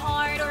getting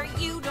hard or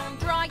you don't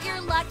draw your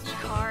lucky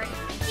card,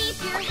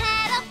 keep your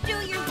head up,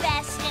 do your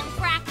best, and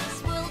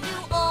practice will do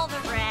all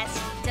the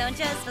rest. Don't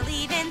just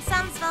believe in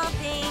some small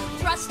thing.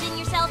 Trust in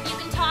yourself, you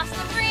can toss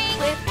the ring.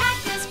 With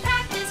practice,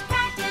 practice,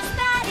 practice,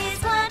 that is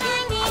what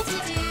I need to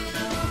do.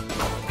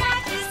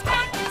 Practice,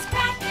 practice,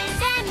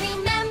 practice, and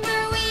remember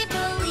we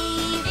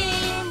believe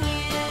in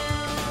you.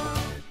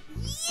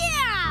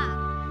 Yeah!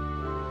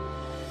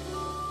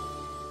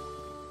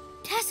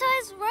 Tessa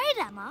is right,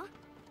 Emma.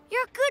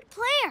 You're a good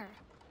player.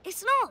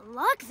 It's not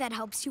luck that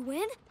helps you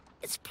win.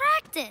 It's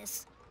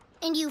practice.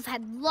 And you've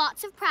had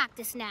lots of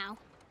practice now.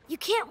 You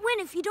can't win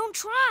if you don't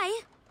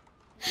try.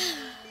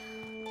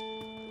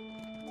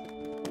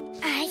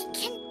 I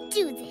can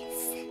do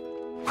this.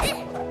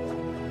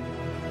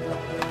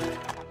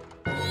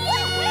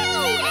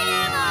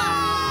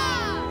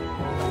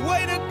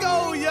 Way to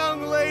go,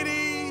 young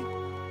lady!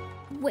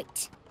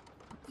 Wait.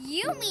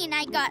 You mean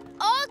I got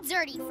all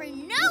dirty for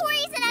no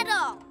reason at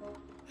all?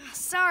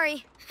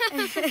 Sorry.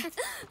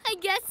 I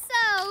guess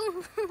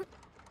so.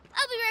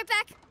 I'll be right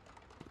back.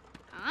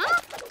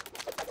 Huh?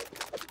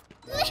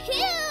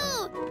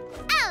 Woohoo!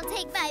 I'll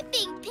take my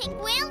big pink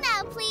whale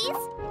now, please.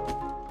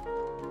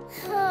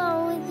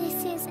 Oh,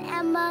 this is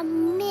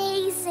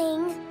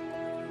amazing.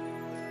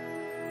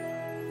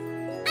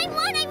 I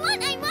won!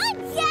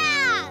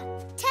 Yeah!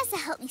 Tessa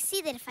helped me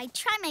see that if I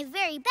try my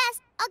very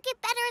best, I'll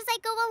get better as I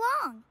go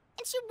along.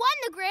 And she won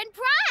the grand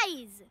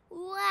prize.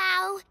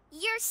 Wow,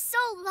 you're so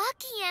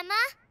lucky,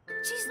 Emma.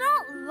 She's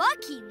not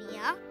lucky,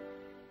 Mia.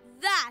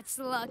 That's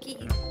lucky.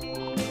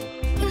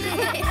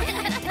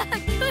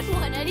 Good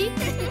one, Eddie.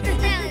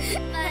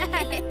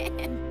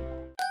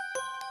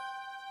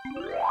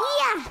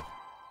 Yeah!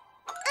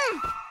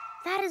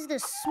 That is the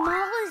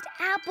smallest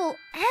apple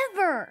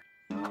ever.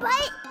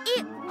 But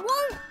it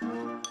won't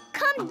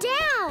come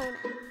down.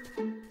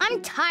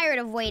 I'm tired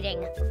of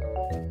waiting.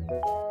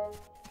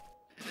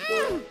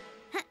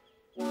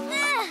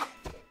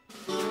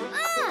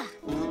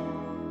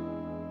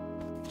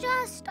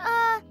 Just,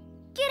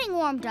 getting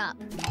warmed up.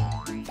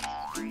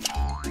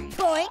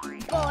 Boing,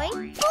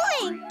 boing,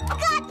 boing!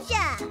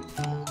 Gotcha!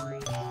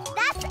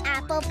 That's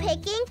apple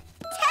picking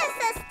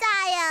Tessa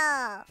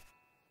style!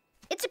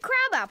 It's a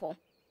crab apple.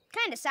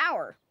 Kinda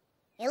sour.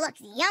 It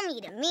looks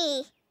yummy to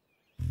me.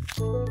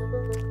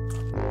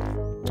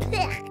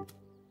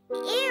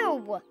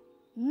 Ew!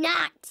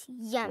 Not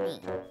yummy.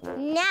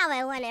 Now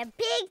I want a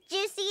big,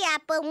 juicy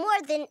apple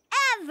more than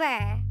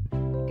ever.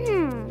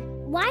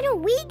 Why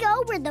don't we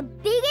go where the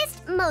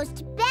biggest,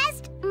 most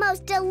best,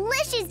 most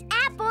delicious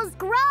apples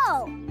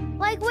grow?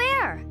 Like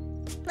where?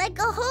 Like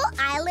a whole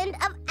island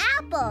of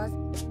apples.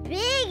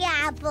 Big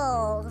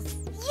apples.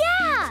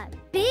 Yeah!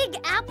 Big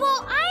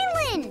Apple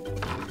Island!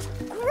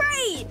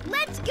 Great!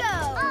 Let's go!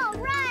 All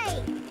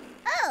right!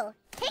 Oh,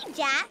 hey,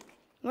 Jack.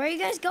 Where are you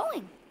guys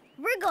going?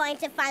 We're going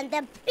to find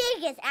the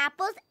biggest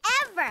apples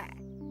ever.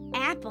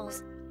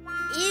 Apples?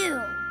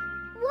 Ew.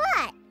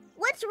 What?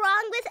 What's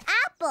wrong with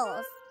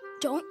apples?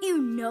 Don't you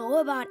know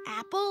about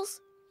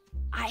apples?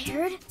 I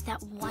heard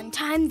that one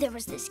time there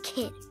was this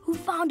kid who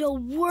found a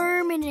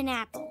worm in an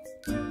apple.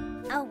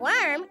 A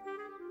worm?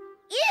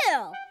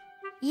 Ew!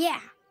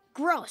 Yeah,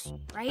 gross,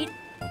 right?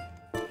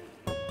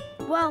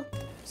 Well,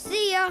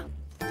 see ya.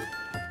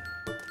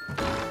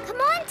 Come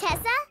on,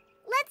 Tessa.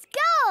 Let's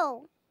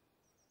go.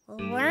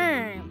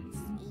 Worms.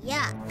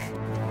 Yuck.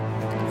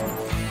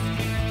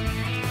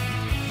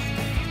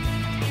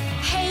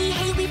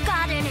 Hey, we've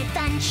got an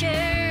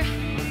adventure,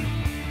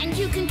 and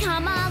you can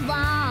come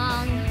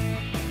along.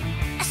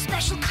 A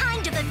special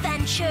kind of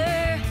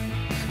adventure,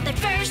 but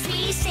first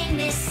we sing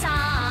this song.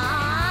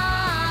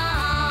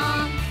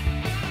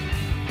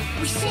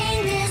 We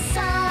sing this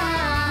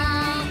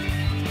song.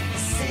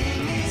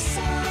 Sing this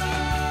song.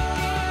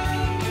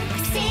 We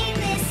sing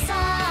this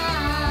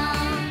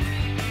song.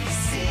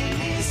 Sing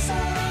this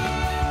song.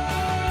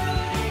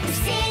 We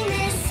sing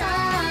this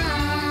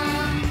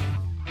song.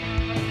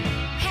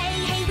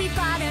 Hey, we've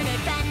got an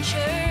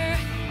adventure,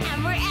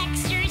 and we're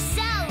extra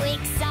so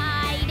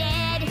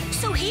excited.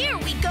 So here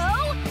we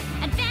go,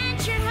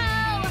 adventure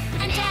ho,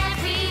 and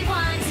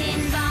everyone's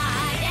invited.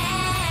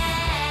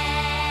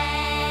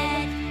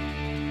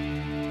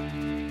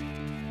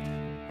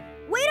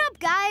 Wait up,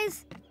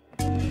 guys.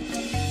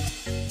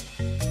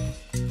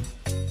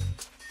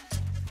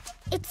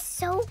 It's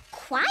so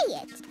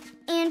quiet.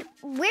 And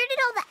where did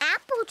all the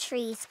apple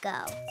trees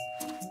go?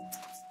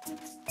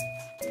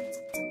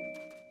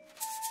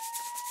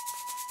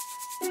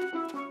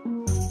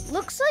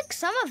 Looks like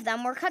some of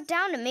them were cut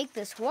down to make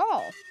this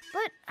wall.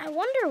 But I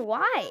wonder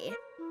why.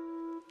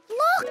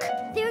 Look!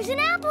 There's an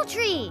apple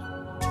tree!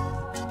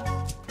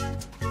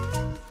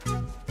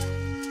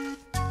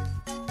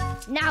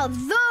 Now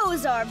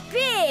those are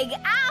big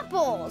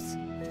apples!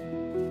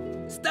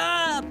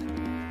 Stop!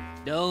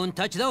 Don't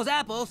touch those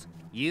apples.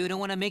 You don't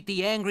want to make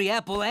the angry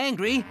apple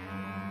angry.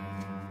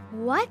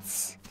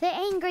 What's the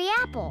angry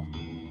apple?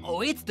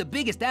 Oh, it's the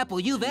biggest apple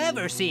you've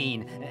ever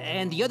seen.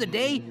 And the other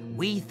day,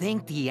 we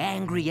think the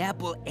angry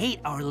apple ate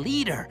our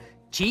leader,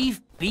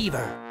 Chief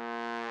Beaver.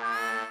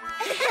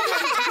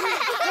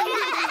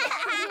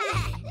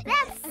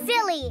 That's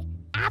silly.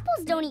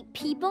 Apples don't eat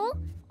people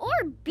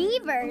or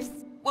beavers.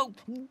 Well,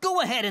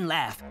 go ahead and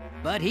laugh.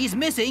 But he's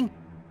missing.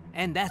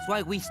 And that's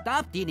why we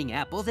stopped eating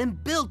apples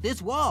and built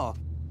this wall.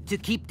 To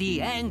keep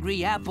the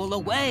angry apple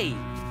away.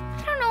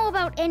 I don't know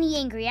about any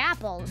angry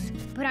apples,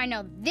 but I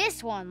know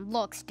this one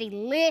looks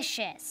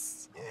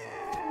delicious.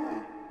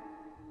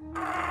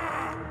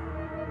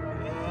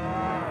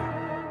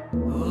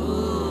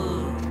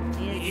 Ooh,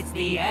 it's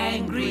the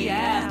angry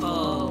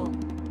apple.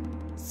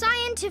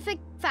 Scientific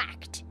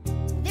fact.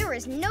 There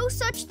is no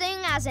such thing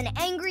as an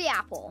angry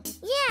apple.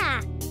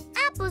 Yeah,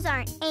 apples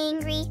aren't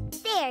angry.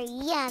 They're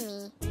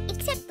yummy.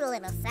 Except the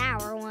little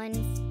sour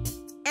ones.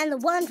 And the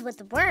ones with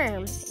the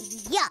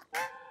worms. Yuck.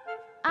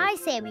 I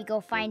say we go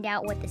find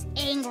out what this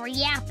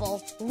angry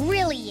apple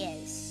really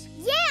is.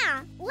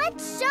 Yeah,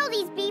 let's show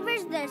these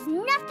beavers there's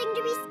nothing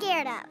to be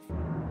scared of.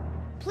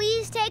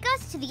 Please take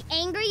us to the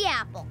angry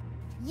apple.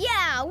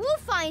 Yeah, we'll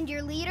find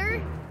your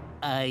leader.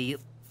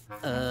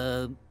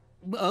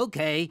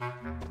 Okay,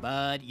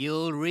 but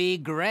you'll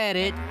regret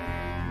it.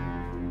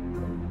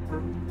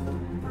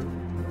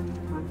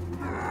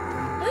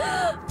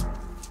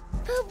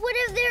 But what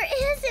if there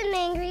is an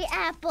angry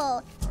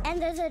apple? And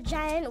there's a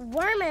giant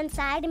worm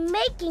inside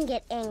making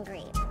it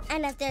angry.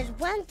 And if there's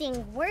one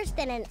thing worse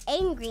than an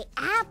angry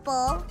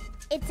apple,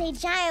 it's a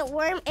giant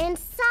worm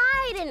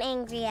inside an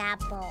angry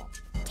apple.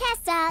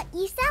 Tessa,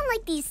 you sound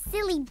like these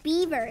silly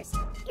beavers.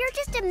 You're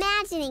just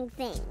imagining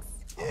things.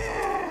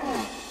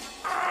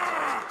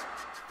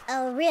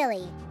 Oh,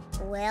 really?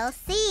 We'll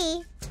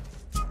see.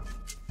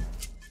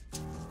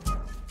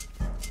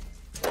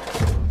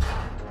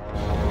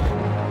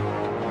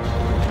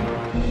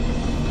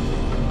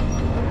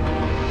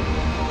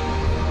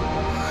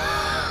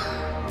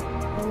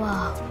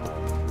 Whoa.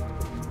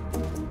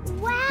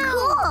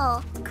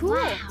 Wow. Cool.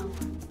 Wow.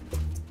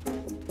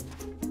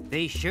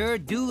 They sure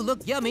do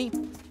look yummy.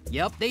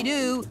 Yup, they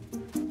do.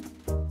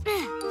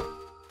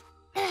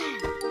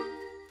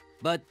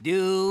 But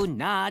do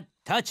not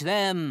touch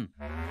them.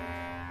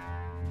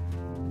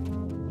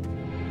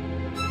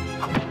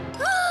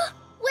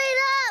 Wait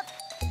up!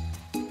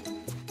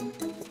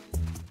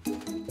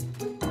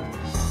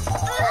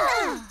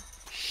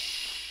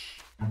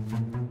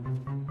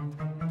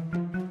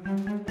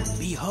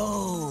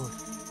 Behold,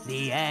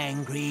 the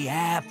angry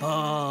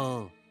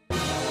apple.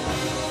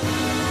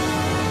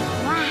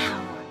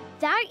 Wow,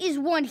 that is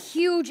one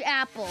huge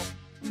apple.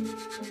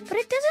 But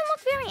it doesn't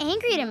look very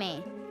angry to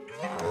me.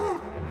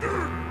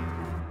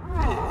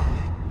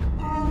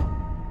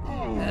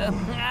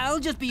 I'll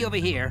just be over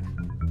here.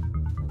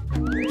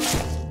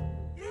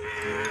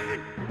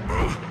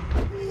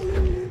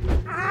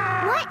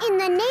 What in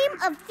the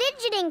name of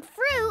fidgeting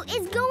fruit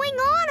is going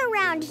on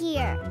around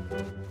here?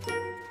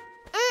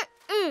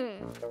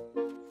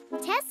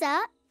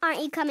 Tessa,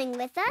 aren't you coming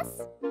with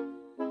us?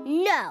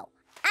 No,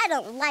 I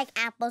don't like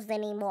apples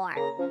anymore.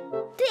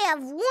 They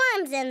have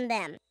worms in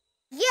them.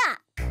 Yuck!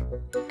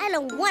 I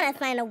don't want to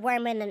find a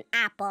worm in an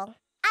apple.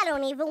 I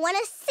don't even want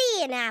to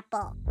see an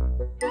apple.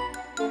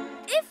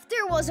 If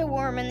there was a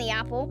worm in the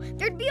apple,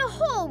 there'd be a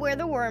hole where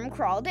the worm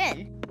crawled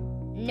in.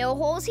 No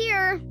holes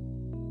here.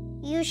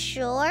 You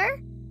sure?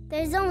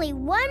 There's only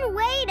one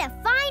way to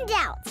find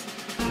out.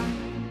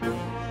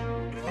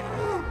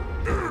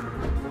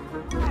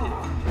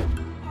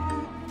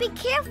 Be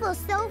careful,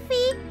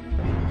 Sophie.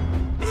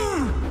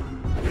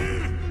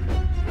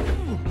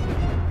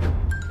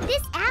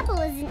 This apple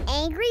isn't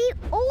angry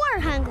or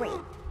hungry.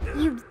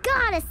 You've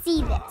got to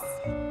see this.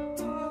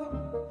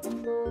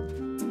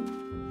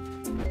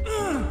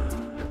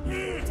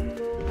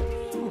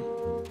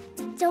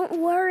 Don't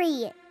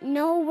worry,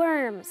 no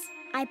worms.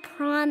 I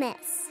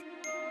promise.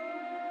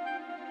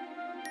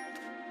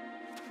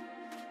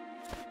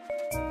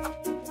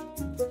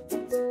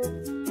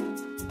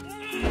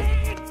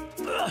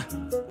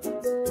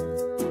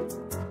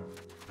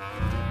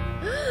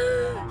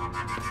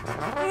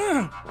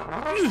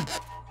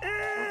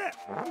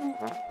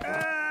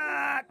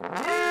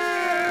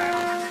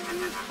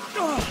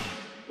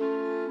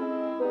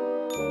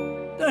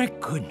 Thank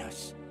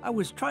goodness. I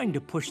was trying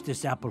to push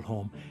this apple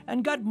home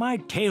and got my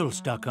tail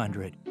stuck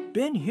under it.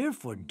 Been here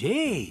for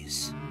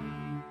days.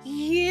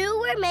 You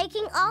were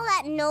making all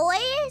that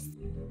noise?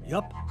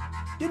 Yup.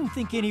 Didn't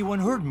think anyone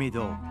heard me,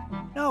 though.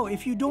 Now,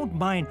 if you don't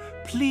mind,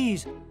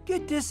 please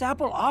get this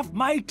apple off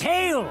my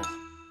tail.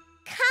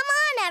 Come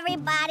on,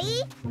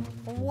 everybody.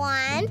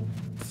 1,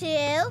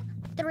 2,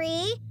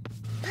 3,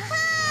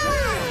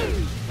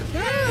 punch!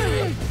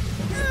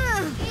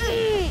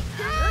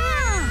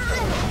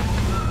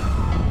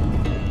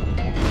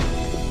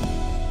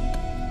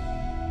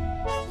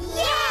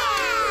 Yeah!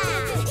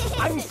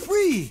 I'm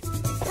free!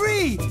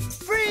 Free!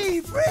 Free!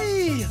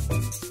 Free!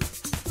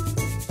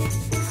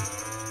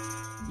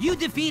 You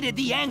defeated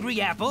the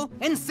Angry Apple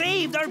and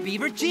saved our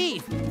beaver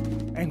chief.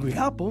 Angry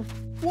Apple?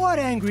 What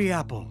Angry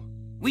Apple?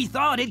 We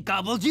thought it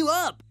gobbled you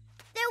up.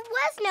 There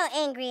was no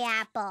angry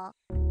apple.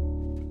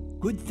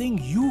 Good thing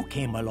you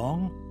came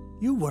along.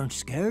 You weren't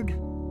scared.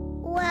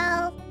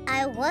 Well,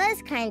 I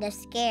was kind of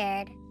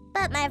scared.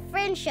 But my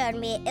friend showed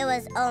me it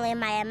was only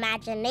my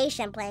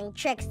imagination playing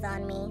tricks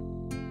on me.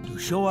 To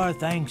show our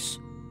thanks,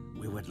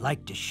 we would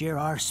like to share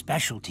our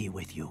specialty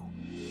with you.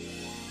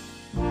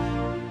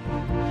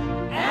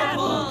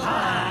 Apple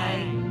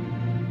pie!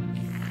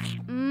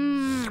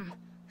 Mmm,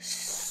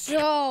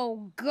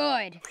 so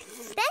good.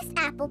 Best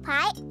apple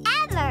pie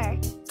ever.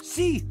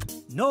 See,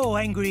 no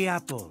angry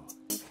apple.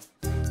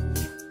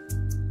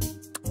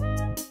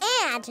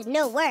 And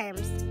no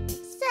worms.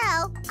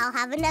 So, I'll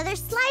have another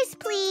slice,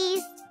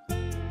 please.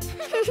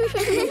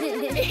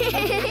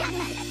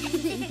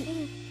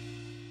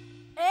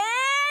 And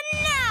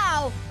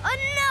now,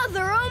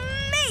 another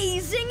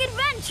amazing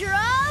adventure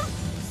of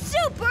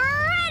Super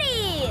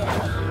Ready!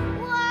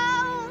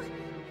 Whoa!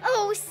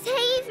 Oh,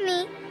 save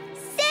me!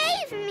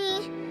 Save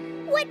me!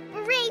 What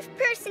brave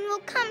person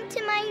will come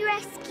to my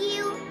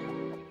rescue?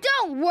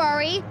 Don't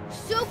worry,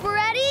 Super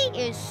Ready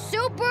is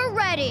super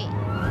ready.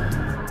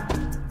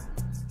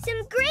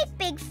 Some great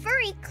big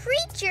furry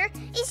creature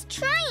is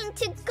trying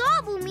to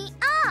gobble me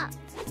up.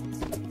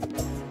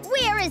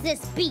 Where is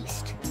this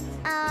beast?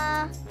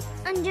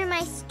 Under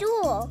my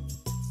stool.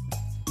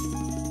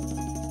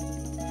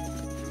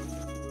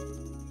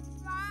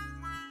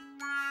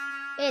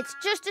 It's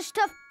just a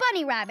stuffed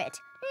bunny rabbit.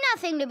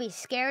 Nothing to be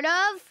scared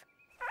of.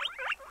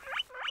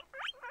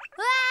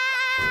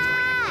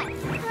 Ah!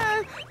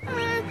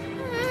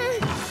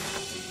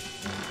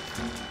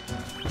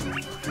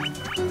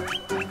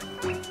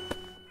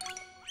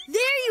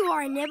 There you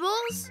are,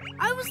 Nibbles.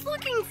 I was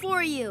looking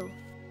for you.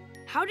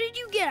 How did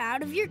you get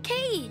out of your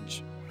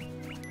cage?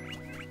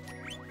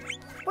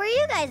 Were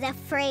you guys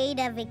afraid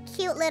of a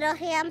cute little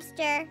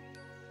hamster?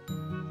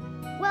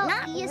 Well,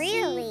 not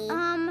really.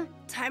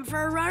 Time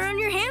for a run on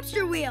your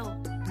hamster wheel.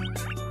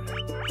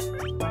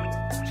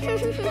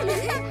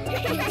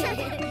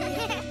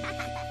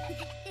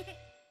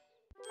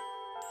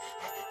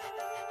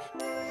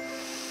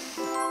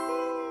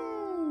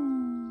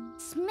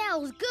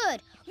 Smells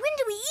good. When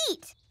do we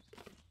eat?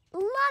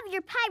 Love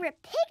your pirate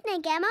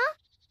picnic, Emma.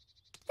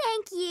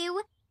 Thank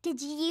you.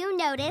 Did you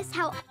notice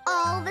how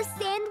all the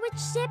sandwich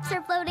ships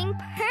are floating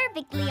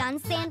perfectly on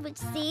Sandwich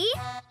Sea?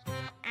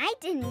 I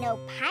didn't know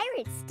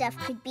pirate stuff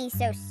could be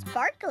so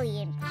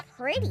sparkly and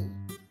pretty.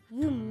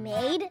 You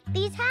made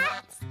these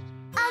hats?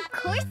 Of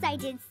course I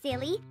did,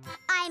 silly.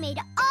 I made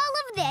all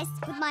of this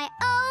with my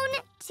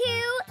own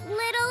 2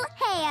 little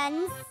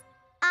hands.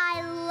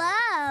 I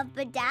love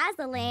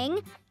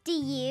bedazzling. Do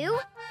you?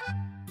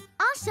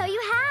 I'll show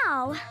you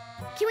how.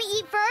 Can we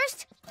eat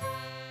first?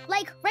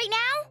 Like right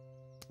now?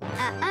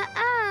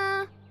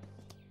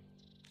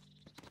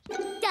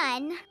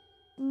 Done.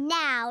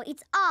 Now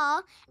it's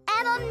all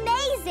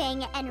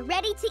amazing and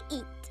ready to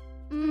eat.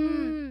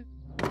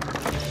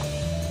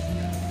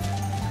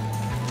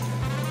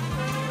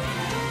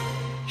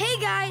 Hey,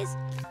 guys.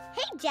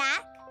 Hey,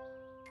 Jack.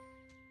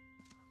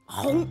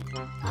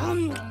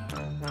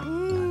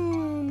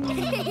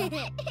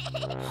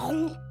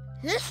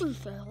 This is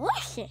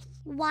delicious.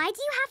 Why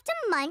do you have to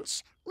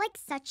munch like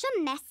such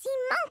a messy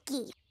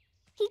monkey?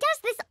 He does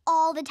this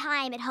all the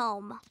time at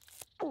home.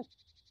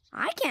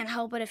 I can't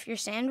help it if your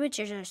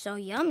sandwiches are so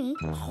yummy.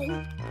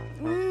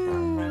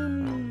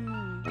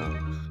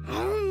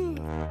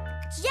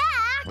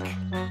 Jack!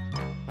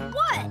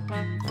 What?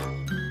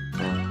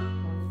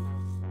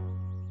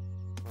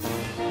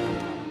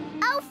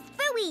 Oh,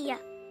 phooey!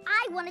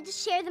 I wanted to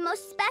share the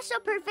most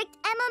special, perfect,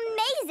 and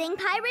amazing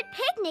pirate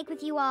picnic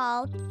with you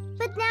all.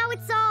 But now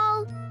it's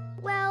all,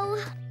 well,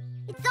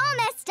 it's all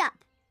messed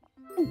up.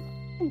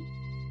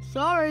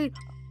 Sorry.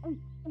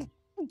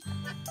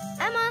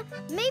 Emma,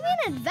 maybe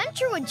an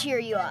adventure would cheer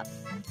you up.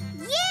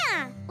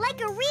 Yeah,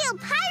 like a real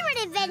pirate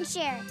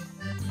adventure.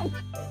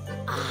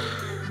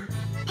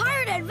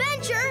 Pirate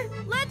adventure?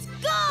 Let's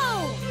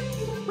go!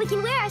 We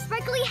can wear our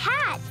sparkly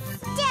hats.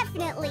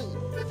 Definitely.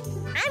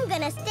 I'm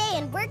gonna stay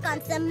and work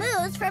on some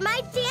moves for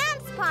my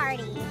dance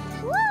party.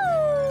 Woo!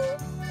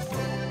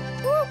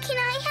 Ooh, can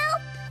I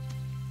help?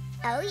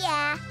 Oh,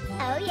 yeah.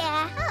 Oh,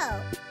 yeah.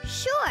 Oh,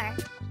 sure.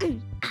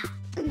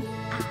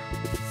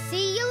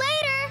 See you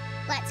later.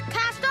 Let's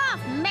cast off,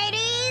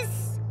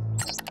 mateys.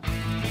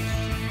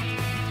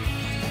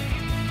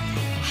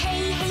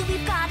 Hey, hey,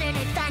 we've got an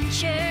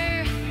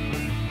adventure,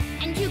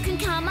 and you can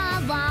come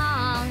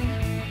along.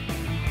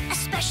 A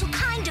special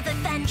kind of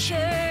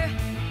adventure,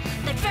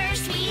 but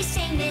first we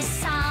sing this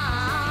song.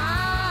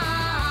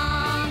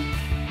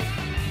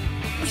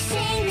 We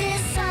sing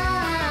this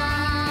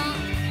song.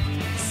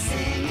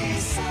 Sing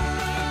this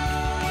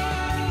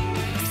song.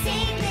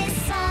 Sing this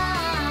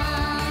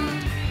song.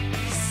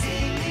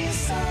 Sing this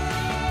song.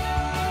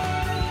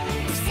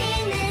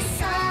 Sing this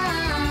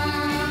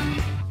song.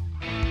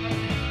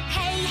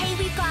 Hey, hey,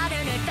 we've got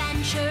an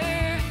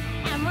adventure,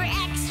 and we're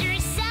extra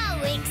so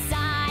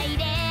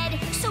excited.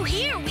 So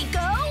here we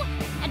go.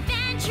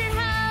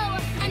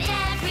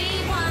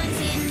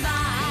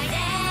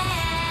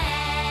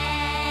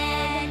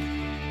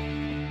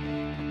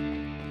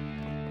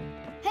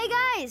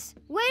 Guys,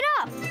 wait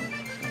up!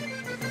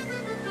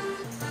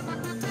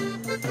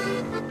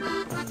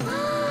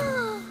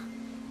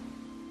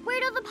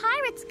 Where'd all the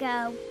pirates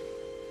go?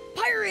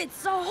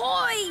 Pirates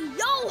ahoy!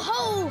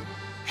 Yo-ho!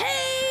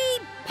 Hey,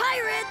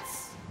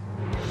 pirates!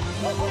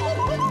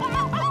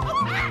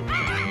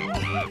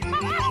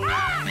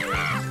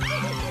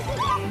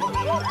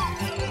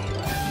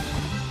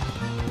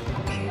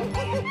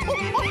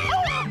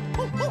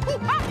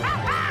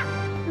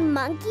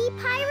 Monkey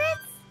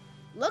pirates?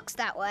 Looks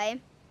that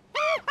way.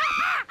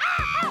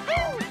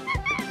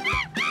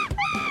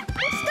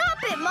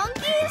 Stop it,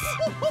 monkeys!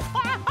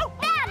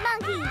 Bad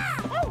monkeys!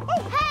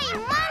 Hey,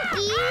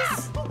 monkeys!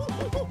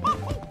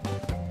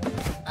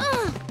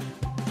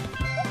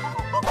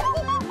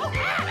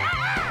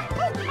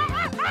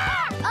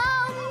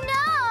 Oh,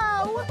 no!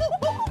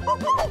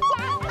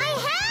 My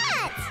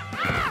hat!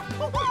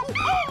 Come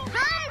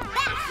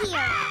back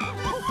here!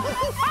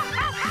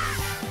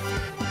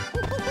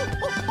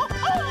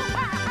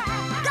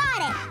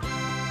 Got it!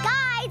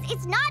 Guys,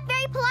 it's not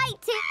very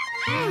polite to...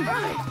 Hey!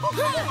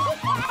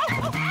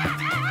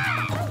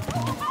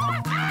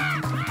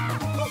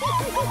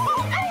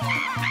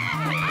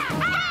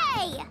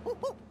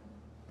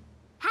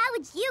 How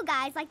would you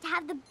guys like to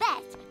have the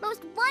best,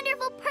 most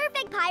wonderful,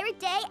 perfect pirate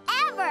day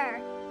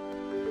ever?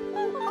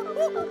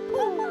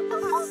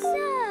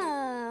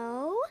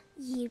 So,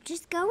 you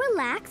just go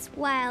relax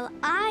while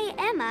I,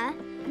 Emma,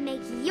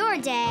 make your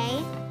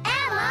day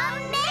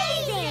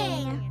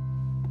Emma-mazing!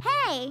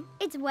 Hey,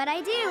 it's what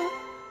I do.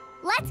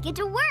 Let's get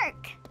to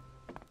work.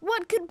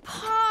 What could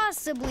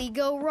possibly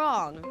go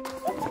wrong?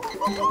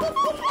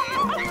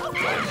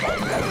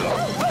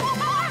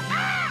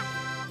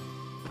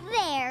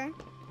 There.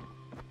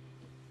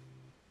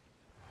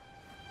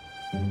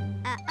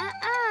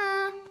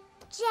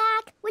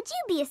 Jack, would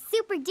you be a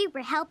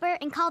super-duper helper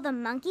and call the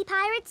monkey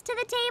pirates to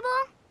the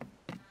table?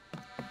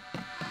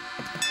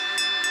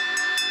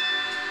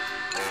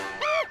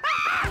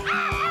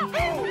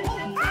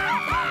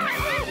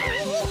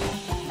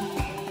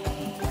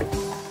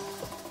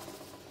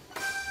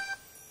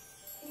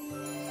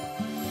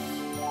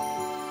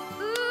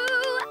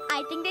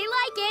 I think they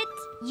like it.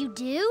 You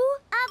do?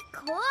 Of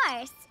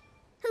course.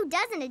 Who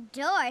doesn't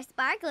adore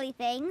sparkly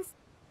things?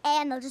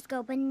 And they'll just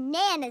go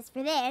bananas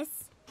for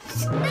this.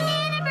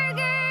 Banana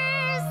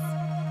burgers!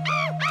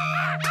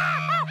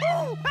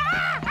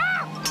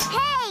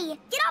 Hey,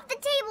 get off the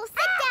table.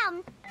 Sit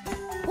down.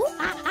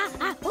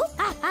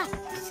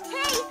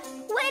 Hey,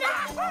 wait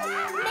up.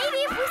 Maybe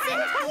if we sit...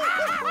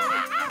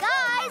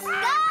 Guys!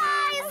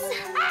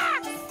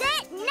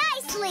 Sit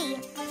nicely,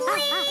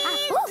 please.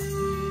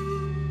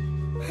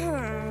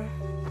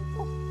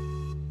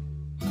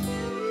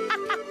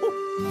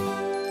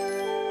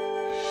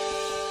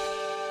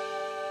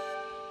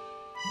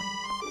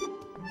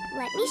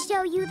 Let me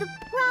show you the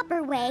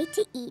proper way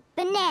to eat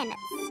bananas.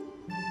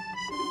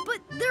 But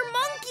they're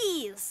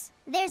monkeys!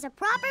 There's a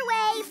proper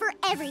way for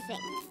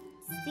everything.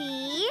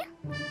 See?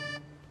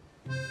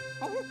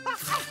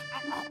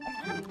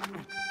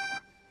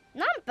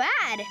 Not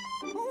bad.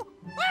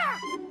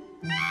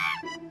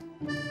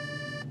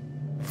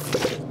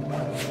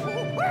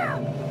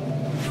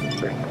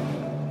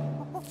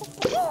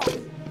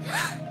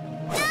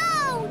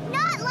 No,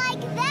 not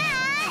like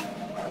that!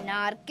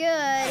 Not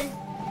good.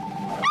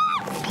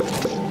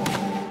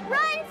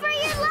 Run for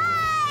your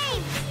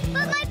lives!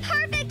 But my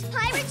perfect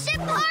pirate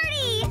ship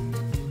party!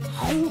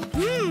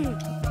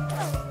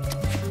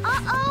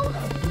 Uh-oh!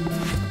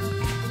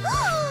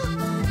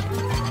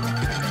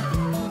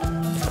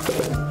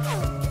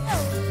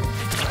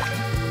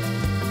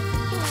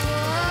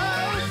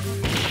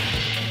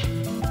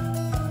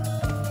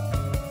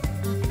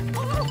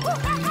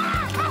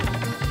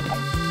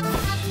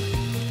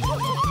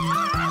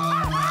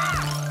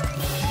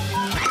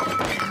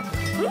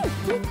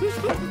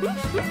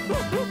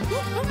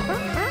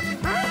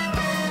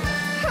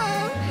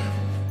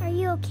 Are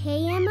you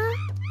okay, Emma?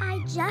 I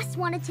just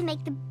wanted to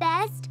make the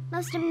best,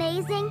 most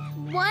amazing,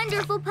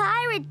 wonderful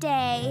pirate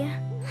day.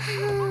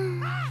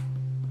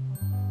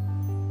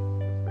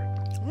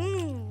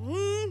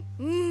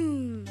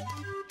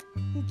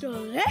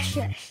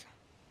 Delicious.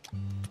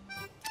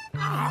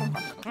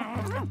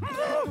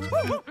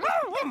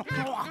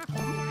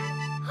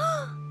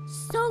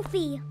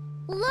 Sophie,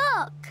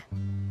 look!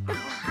 The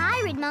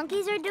pirate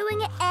monkeys are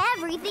doing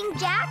everything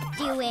Jack's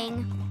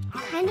doing.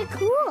 Kinda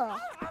cool.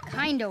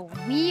 Kinda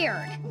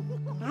weird.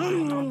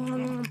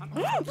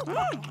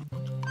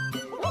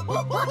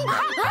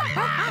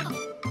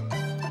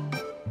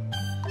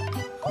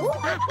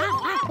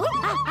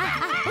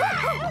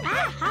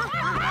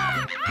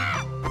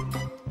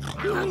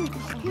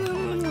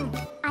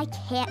 I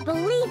can't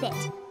believe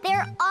it.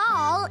 They're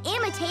all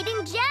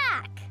imitating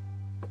Jack.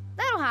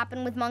 That'll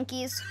happen with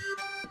monkeys.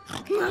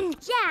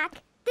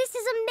 Jack, this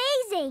is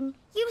amazing.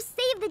 You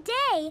saved the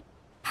day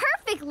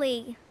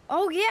perfectly.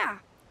 Oh, yeah.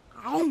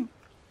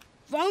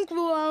 Thank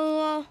you,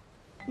 Emma.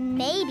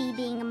 Maybe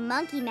being a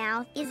monkey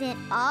mouth isn't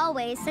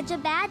always such a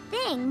bad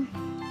thing.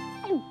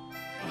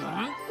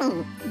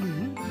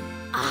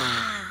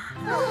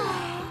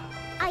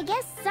 I I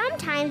guess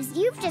sometimes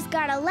you've just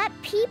gotta let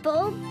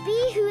people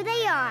be who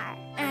they are.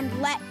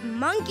 And let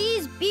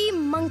monkeys be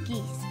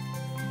monkeys.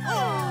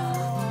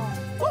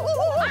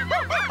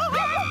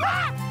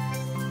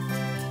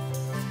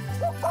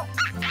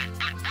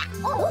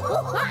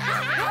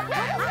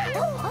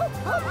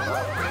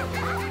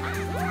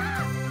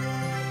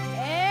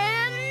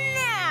 And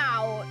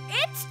now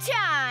it's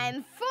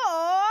time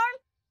for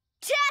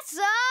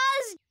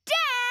Tessa's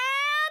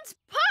Dance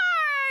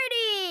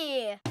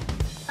Party!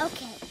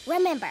 Okay,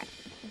 remember,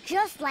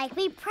 just like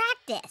we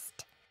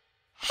practiced.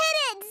 Hit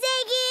it,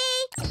 Ziggy!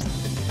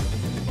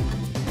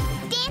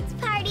 Dance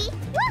party!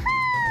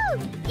 Woohoo!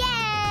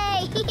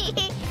 Yay!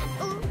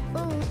 Ooh,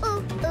 ooh,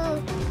 ooh, ooh.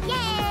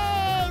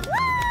 Yay! Woo!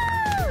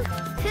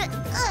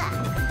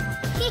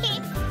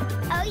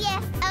 Oh yeah,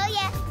 oh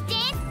yeah.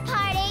 Dance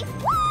party!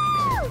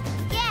 Woo!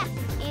 Yeah,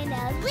 and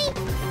ugly.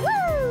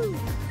 Woo!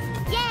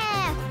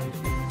 Yeah!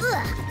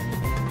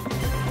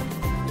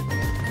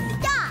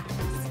 Stop!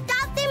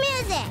 Stop the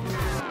music!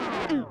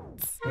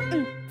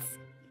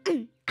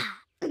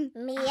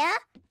 Mia?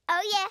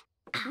 Oh, yeah.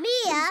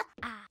 Mia?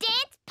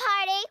 Dance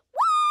party?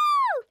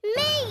 Woo!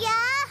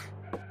 Mia!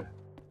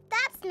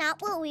 That's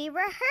not what we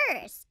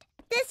rehearsed.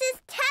 This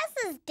is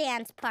Tessa's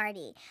dance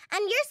party,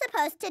 and you're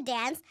supposed to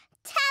dance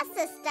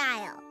Tessa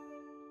style.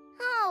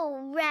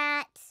 Oh,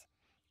 rats.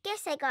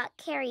 Guess I got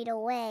carried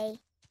away.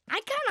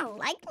 I kind of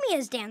like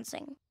Mia's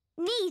dancing.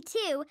 Me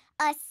too,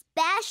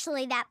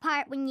 especially that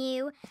part when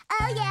you...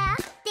 Oh, yeah,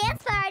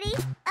 dance party.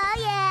 Oh,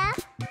 yeah.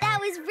 That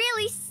was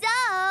really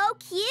so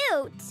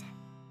cute.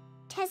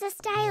 Tessa's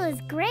style is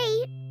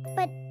great,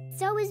 but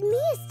so is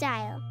Mia's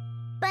style.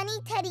 Bunny,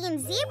 Teddy, and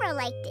Zebra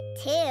liked it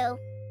too.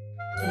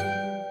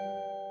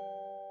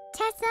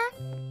 Tessa,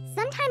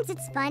 sometimes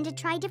it's fun to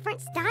try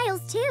different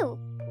styles too.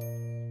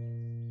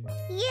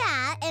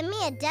 Yeah, and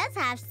Mia does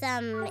have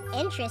some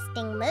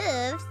interesting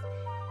moves.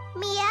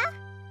 Mia,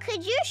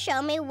 could you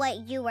show me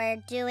what you were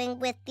doing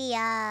with the,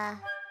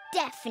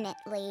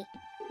 Definitely.